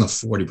less than a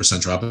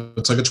 40% drop.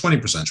 It's like a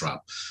 20%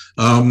 drop.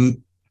 I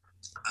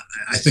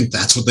think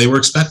that's what they were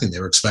expecting. They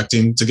were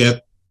expecting to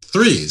get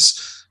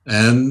 3s.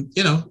 And,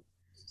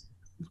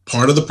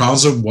 part of the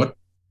problems of what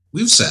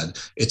we've said,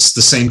 it's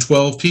the same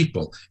 12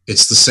 people.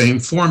 It's the same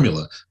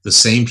formula. The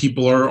same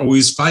people are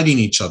always fighting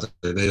each other.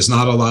 There's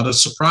not a lot of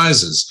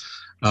surprises.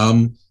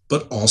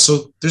 But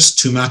also there's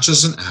 2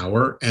 matches an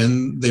hour,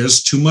 and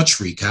there's too much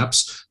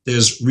recaps.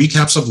 There's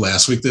recaps of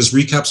last week. There's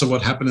recaps of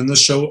what happened in the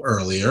show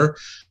earlier.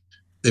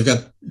 They've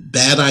got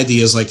bad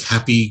ideas like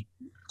Happy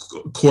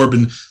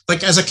Corbin,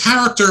 like as a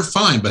character,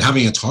 fine, but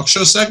having a talk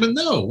show segment,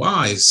 no,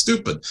 why?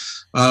 Stupid.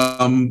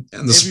 And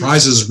the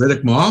surprise is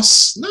Riddick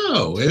Moss.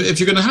 No, if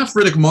you're going to have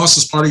Riddick Moss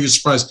as part of your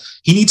surprise,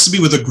 he needs to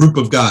be with a group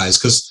of guys,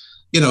 because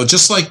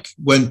just like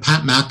when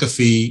Pat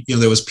McAfee,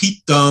 there was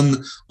Pete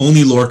Dunne,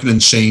 Oney Lorcan,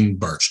 and Shane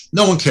Birch.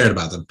 No one cared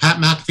about them. Pat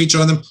McAfee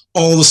joined them.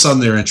 All of a sudden,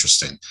 they're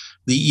interesting.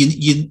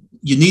 You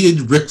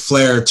needed Ric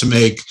Flair to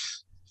make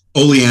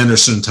Ole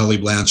Anderson and Tully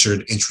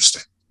Blanchard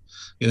interesting.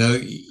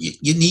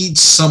 You need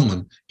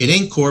someone. It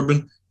ain't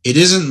Corbin. It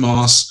isn't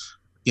Moss.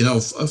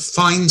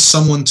 Find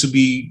someone to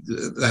be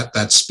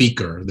that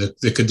speaker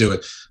that could do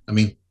it. I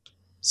mean,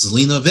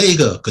 Zelina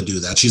Vega could do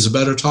that. She's a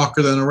better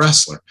talker than a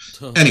wrestler.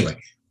 Anyway.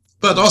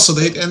 But also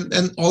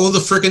and all of the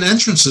friggin'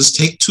 entrances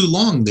take too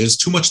long. There's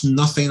too much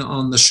nothing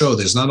on the show.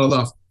 There's not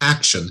enough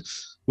action,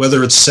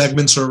 whether it's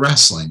segments or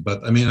wrestling.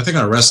 But I mean, I think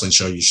on a wrestling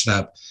show, you should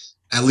have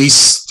at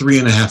least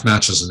 3.5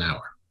 matches an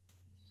hour.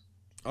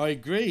 I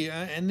agree.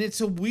 And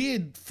it's a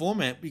weird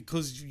format,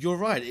 because you're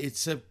right.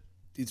 It's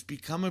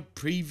become a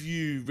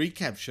preview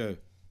recap show.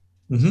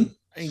 Mm-hmm.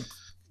 And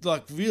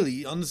like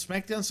really on the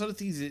SmackDown side of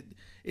things, it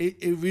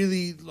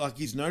really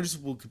is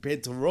noticeable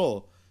compared to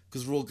Raw,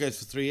 because Raw goes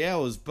for 3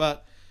 hours.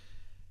 But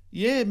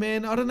yeah,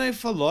 man, I don't know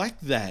if I like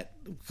that,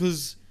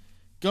 because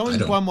going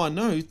by my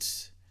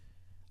notes,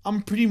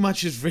 I'm pretty much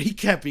just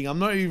recapping. I'm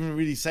not even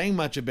really saying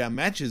much about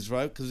matches,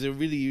 right? Because there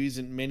really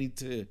isn't many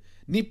to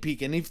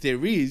nitpick. And if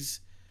there is,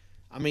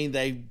 I mean,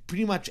 they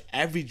pretty much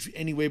average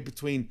anywhere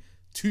between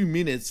 2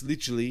 minutes,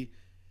 literally,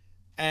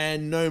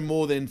 and no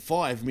more than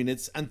 5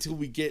 minutes until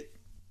we get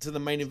to the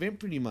main event,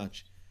 pretty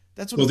much.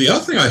 That's what. Well, the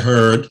other thing I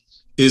heard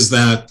is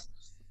that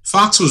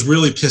Fox was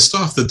really pissed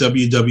off that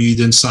WWE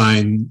didn't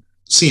sign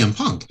CM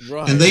Punk.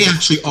 Right. And they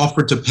actually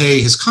offered to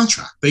pay his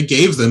contract. They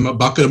gave them a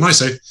bucket of money,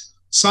 say,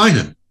 sign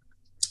him.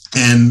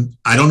 And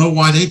I don't know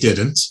why they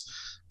didn't,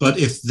 but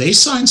if they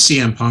signed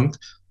CM Punk,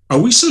 are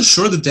we so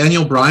sure that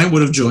Daniel Bryan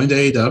would have joined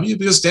AEW?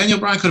 Because Daniel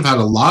Bryan could have had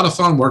a lot of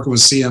fun working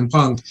with CM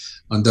Punk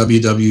on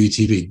WWE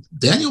TV.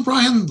 Daniel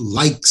Bryan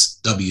likes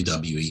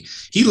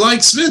WWE. He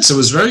likes Vince. It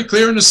was very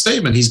clear in his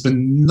statement. He's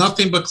been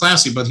nothing but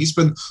classy, but he's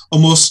been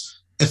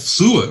almost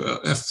effluvious.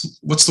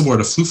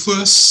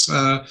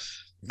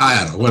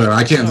 I don't know, whatever.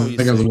 I can't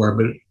think of the word,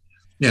 but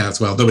Yeah,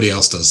 well, nobody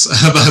else does.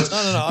 But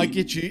No, I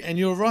get you. And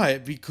you're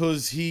right,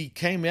 because he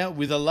came out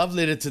with a love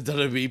letter to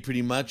WWE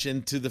pretty much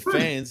and to the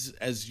fans,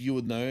 as you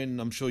would know,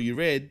 and I'm sure you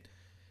read.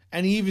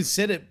 And he even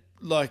said it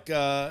like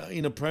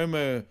in a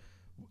promo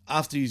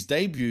after his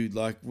debut,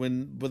 like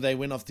when they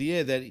went off the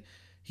air, that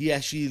he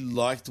actually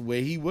liked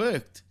where he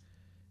worked.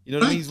 You know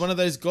what I mean? He's one of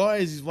those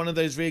guys. He's one of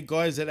those rare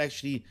guys that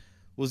actually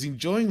was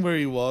enjoying where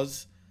he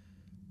was.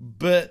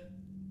 But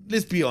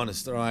let's be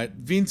honest, all right?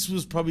 Vince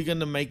was probably going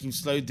to make him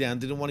slow down.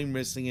 Didn't want him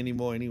wrestling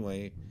anymore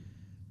anyway,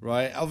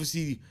 right?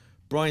 Obviously,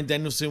 Bryan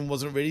Danielson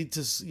wasn't ready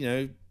to,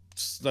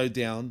 slow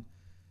down.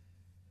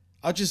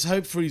 I just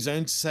hope for his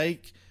own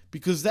sake,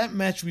 because that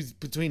match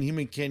between him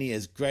and Kenny,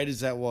 as great as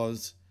that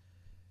was,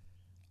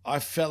 I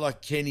felt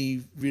like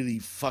Kenny really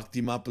fucked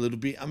him up a little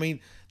bit. I mean,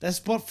 that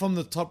spot from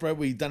the top rope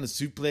where he done a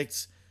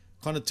suplex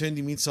kind of turned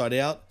him inside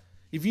out.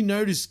 If you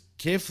notice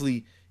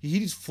carefully, he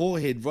hit his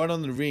forehead right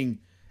on the ring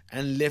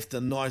and left a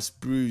nice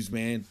bruise,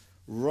 man,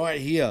 right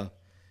here.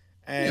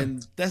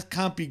 And that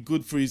can't be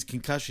good for his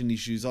concussion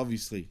issues,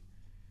 obviously.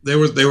 They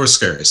were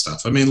scary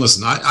stuff. I mean,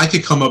 listen, I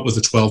could come up with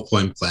a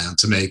 12-point plan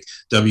to make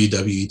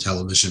WWE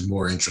television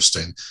more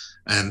interesting.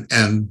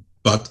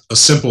 But a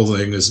simple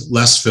thing is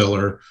less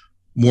filler,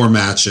 more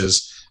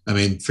matches. I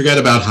mean, forget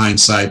about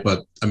hindsight,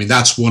 but I mean,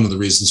 that's one of the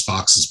reasons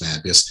Fox is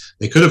mad, because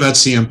they could have had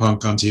CM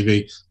Punk on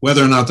TV.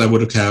 Whether or not that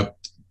would have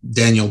kept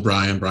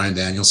Bryan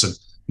Danielson,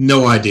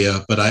 no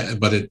idea, but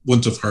it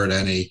wouldn't have hurt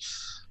any.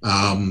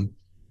 I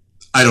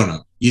don't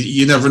know.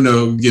 You never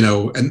know,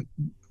 and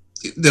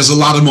there's a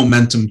lot of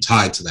momentum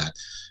tied to that.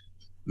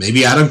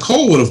 Maybe Adam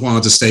Cole would have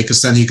wanted to stay,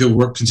 because then he could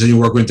continue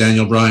working with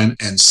Daniel Bryan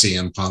and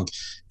CM Punk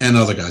and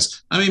other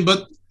guys. I mean,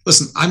 but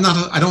listen,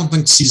 I don't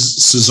think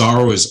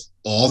Cesaro is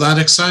all that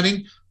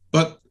exciting,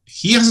 but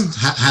he hasn't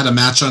had a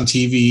match on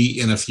TV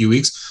in a few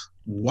weeks.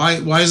 Why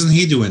isn't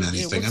he doing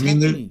anything? I mean,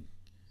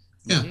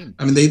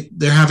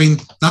 they're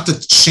having, not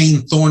that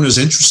Shane Thorne is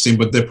interesting,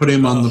 but they put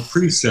him on the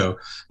pre-show.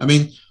 I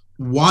mean,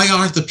 why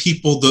aren't the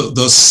people,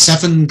 the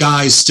 7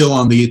 guys still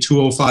on the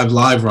 205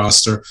 Live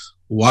roster?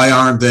 Why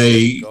aren't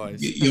they,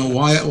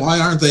 why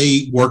aren't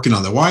they working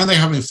on that? Why aren't they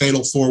having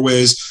fatal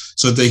 4-ways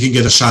so that they can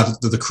get a shot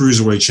at the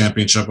Cruiserweight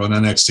Championship on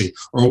NXT?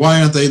 Or why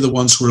aren't they the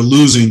ones who are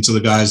losing to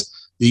the guys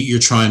that you're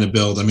trying to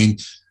build? I mean,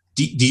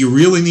 do you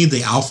really need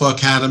the Alpha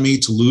Academy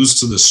to lose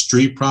to the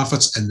Street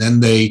Profits and then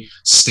they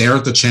stare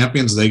at the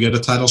champions, they get a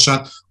title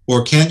shot?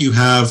 Or can't you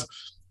have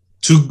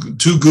two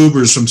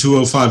goobers from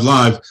 205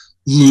 Live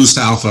lose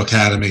to Alpha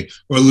Academy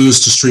or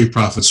lose to Street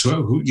Profits,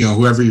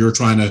 whoever you're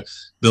trying to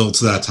build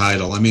to that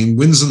title? I mean,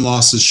 wins and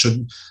losses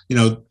should,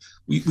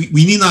 we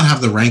need not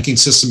have the ranking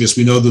system, because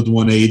we know that the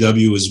one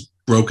AEW is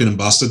broken and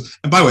busted.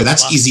 And by the way,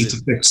 that's easy to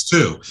fix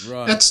too.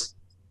 Right. That's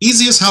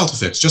easy as hell to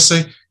fix. Just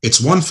say it's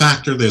one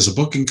factor. There's a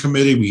booking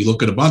committee. We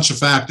look at a bunch of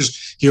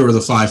factors. Here are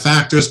the 5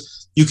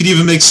 factors. You could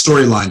even make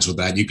storylines with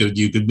that. You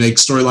could make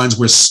storylines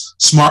where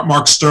smart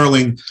Mark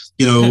Sterling,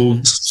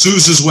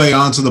 sues his way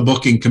onto the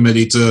booking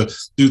committee to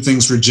do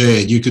things for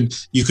Jade. You could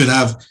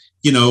have,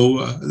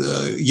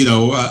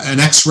 an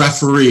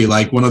ex-referee,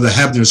 like one of the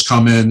Hebners,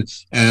 come in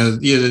and,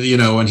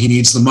 and he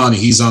needs the money.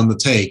 He's on the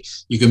take.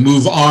 You can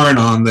move Arn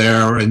on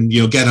there and,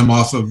 get him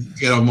off the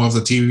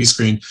TV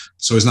screen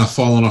so he's not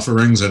falling off the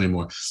rings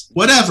anymore.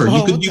 Whatever.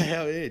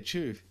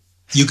 True.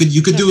 You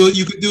could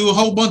do a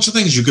whole bunch of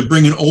things. You could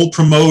bring in old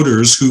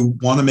promoters who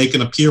want to make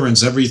an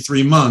appearance every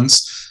 3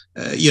 months,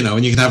 and you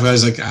can have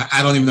guys like,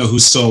 I don't even know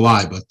who's still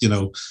alive, but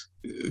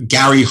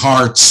Gary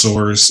Hart's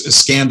or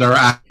Skandar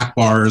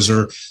Akbar's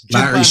or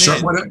Larry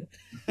Sharp, whatever.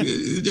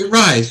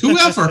 Right,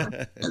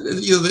 whoever,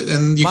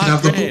 and you can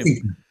have the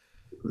booking.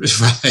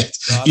 Right,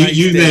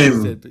 you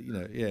name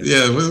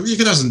it. Well, you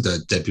could have some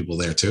dead people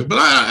there too, but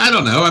I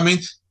don't know. I mean,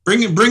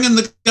 bring in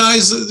the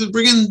guys.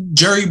 Bring in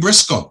Jerry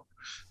Briscoe.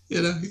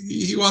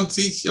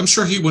 I'm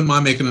sure he wouldn't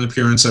mind making an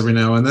appearance every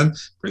now and then.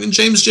 Bring in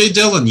James J.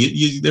 Dillon.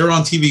 They're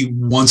on TV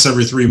once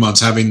every 3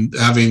 months, having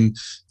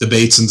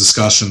debates and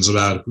discussions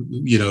about,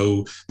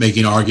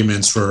 making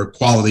arguments for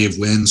quality of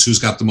wins, who's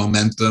got the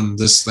momentum,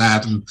 this,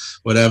 that, and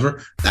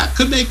whatever. That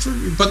could make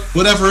but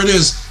whatever it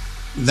is,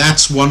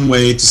 that's one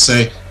way to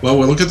say, well,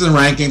 we look at the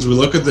rankings, we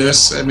look at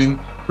this. I mean,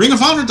 Ring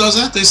of Honor does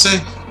that. They say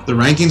the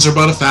rankings are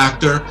but a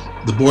factor.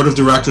 The board of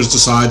directors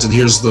decides, and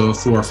here's the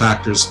 4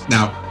 factors.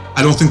 Now,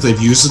 I don't think they've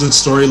used it in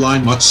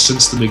storyline much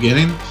since the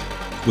beginning,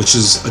 which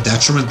is a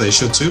detriment. They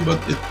should too, but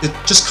it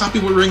just copy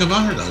what Ring of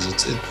Honor does.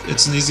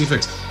 It's an easy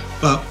fix.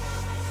 But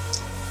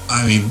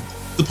I mean,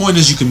 the point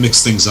is you can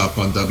mix things up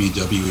on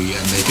WWE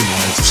and make it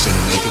more interesting,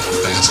 and make it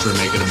faster, and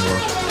make it a more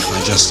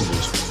digestible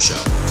show.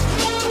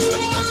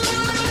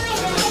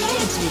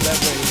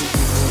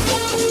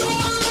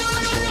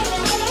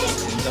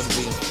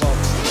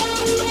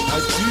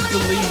 I do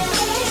believe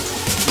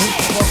when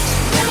Fox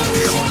wanted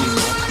to sign him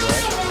up,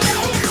 right?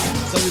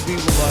 Some of the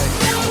people were like,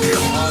 no, he's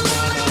too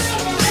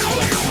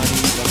much money,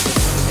 like, they're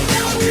trying to make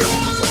it serious.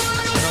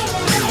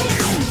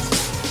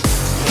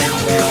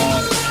 And Fox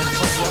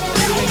was like,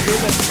 we didn't do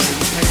that,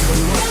 we paid what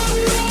he wants.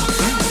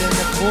 And then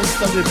of course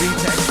WWE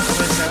to actually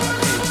come and say,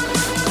 okay,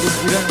 look,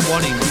 we don't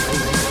want him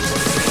because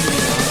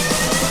he's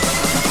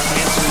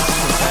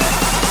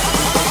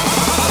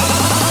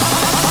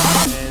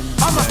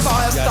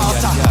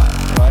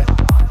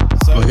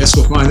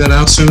find that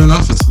out soon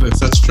enough if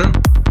that's true.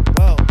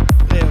 Well,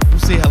 yeah, we'll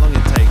see how long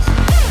it takes.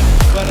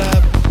 But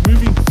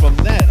moving from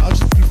that,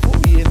 before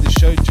we end the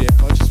show,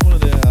 Jeff, I just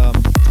wanted to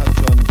touch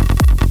on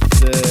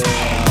the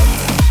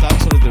dark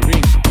side of the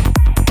ring.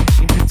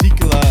 In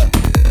particular,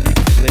 the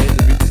Ric Flair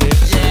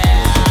episode.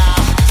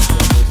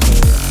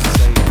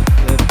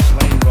 The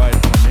plane ride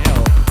from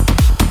hell.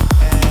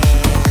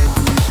 And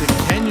the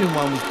Canyon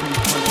one was pretty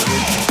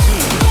controversial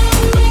too.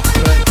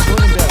 But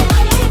talking about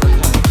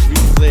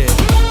Ric Flair,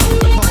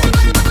 come on,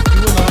 dude.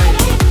 You and I, and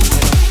I'm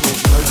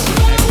sure most of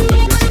the actual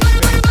wrestling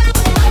fans,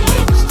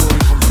 know the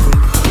story from 20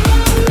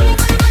 years ago.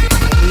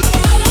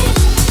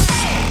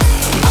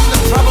 I'm the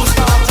trouble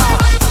starter,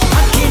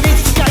 hunting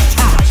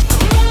instigator.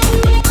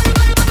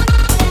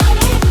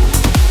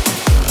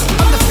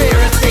 I'm the fear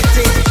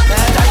addicted, the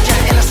danger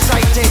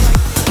illustrated.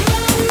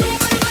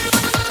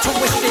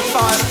 Twisted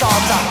fire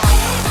starter.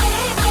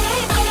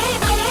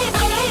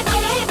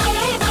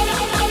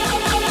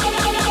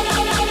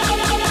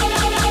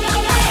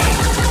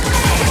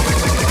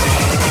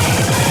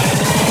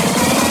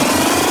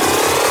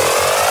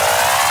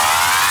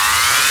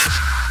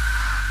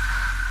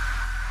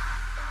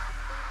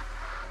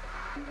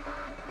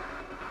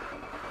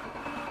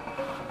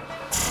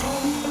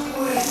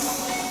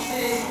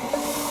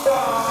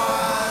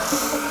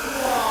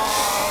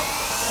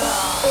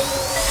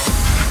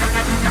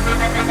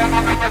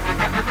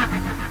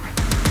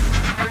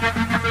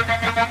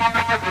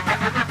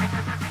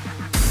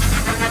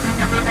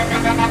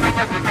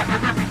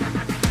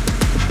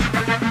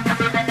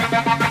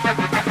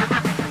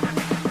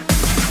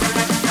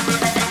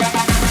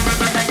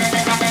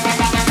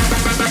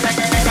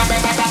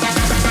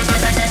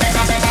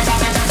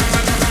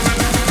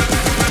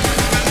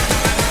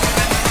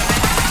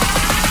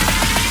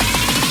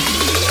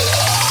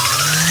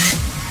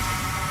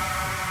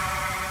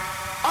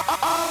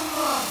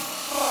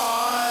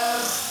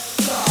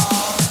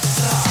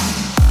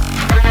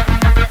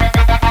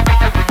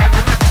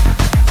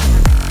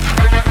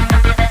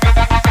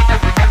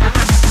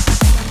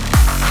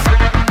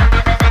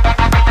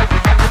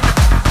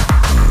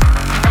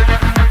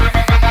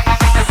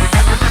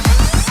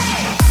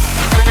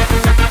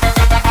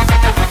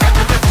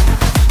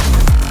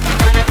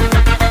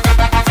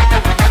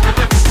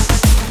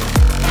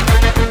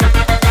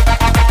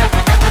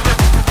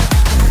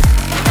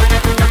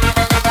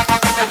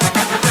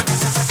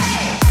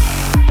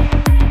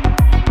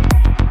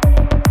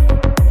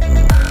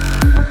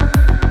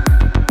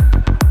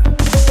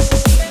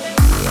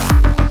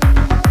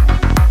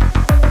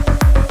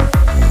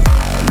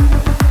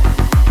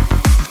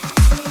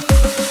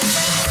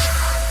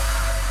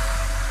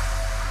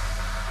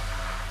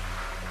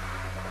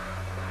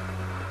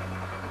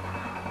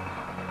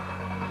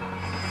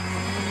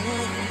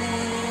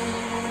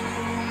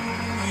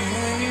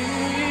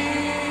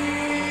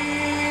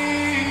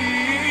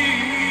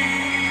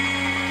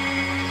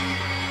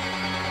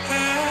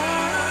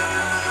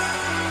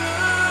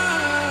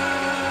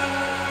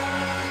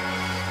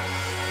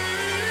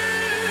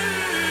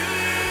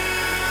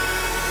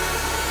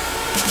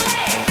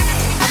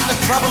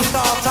 Trouble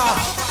starter,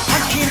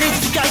 hunting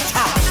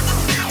instigator.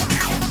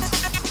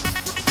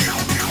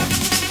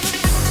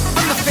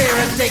 I'm the fear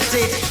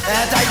addicted, the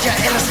danger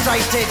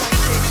illustrated.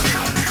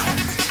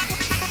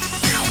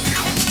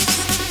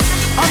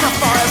 I'm a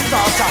fire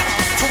starter,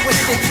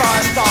 twisted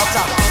fire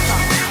starter.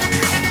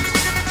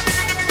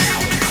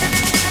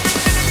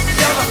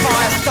 You're the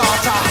fire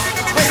starter,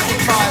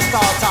 twisted fire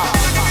starter.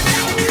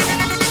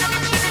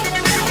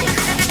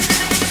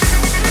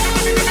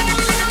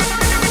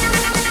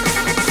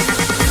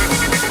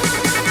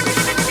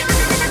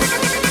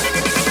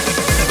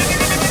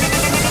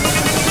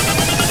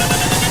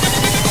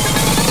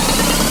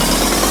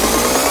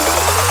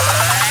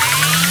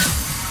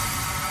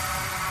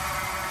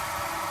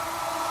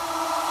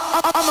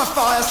 I'm a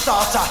fire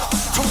starter,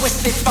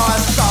 twisted fire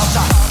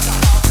starter.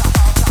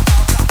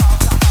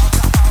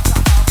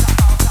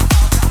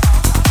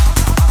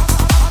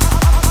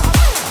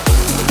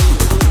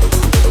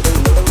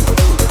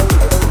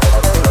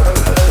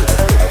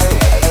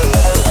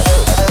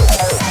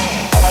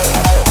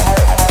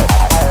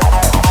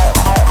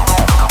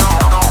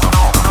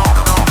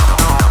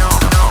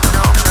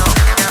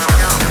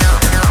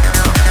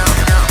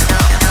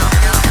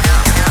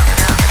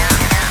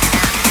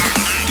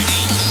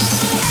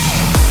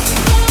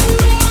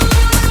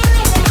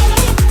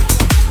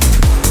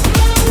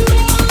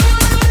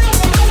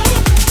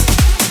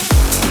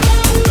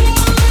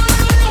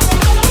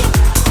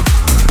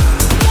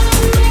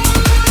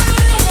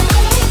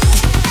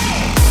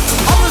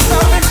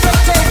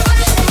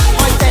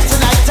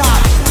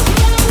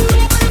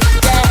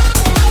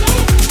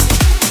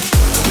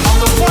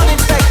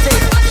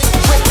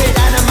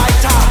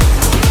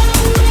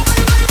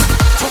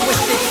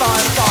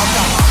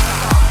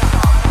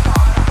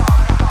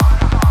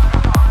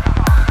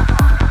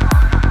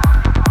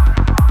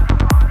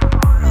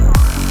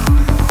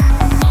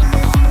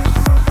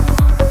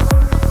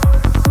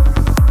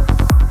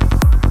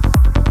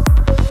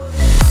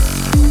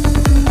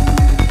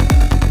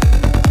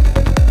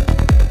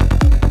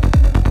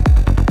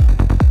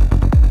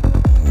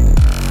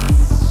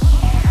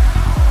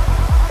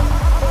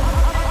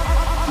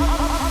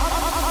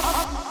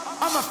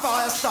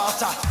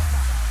 starter.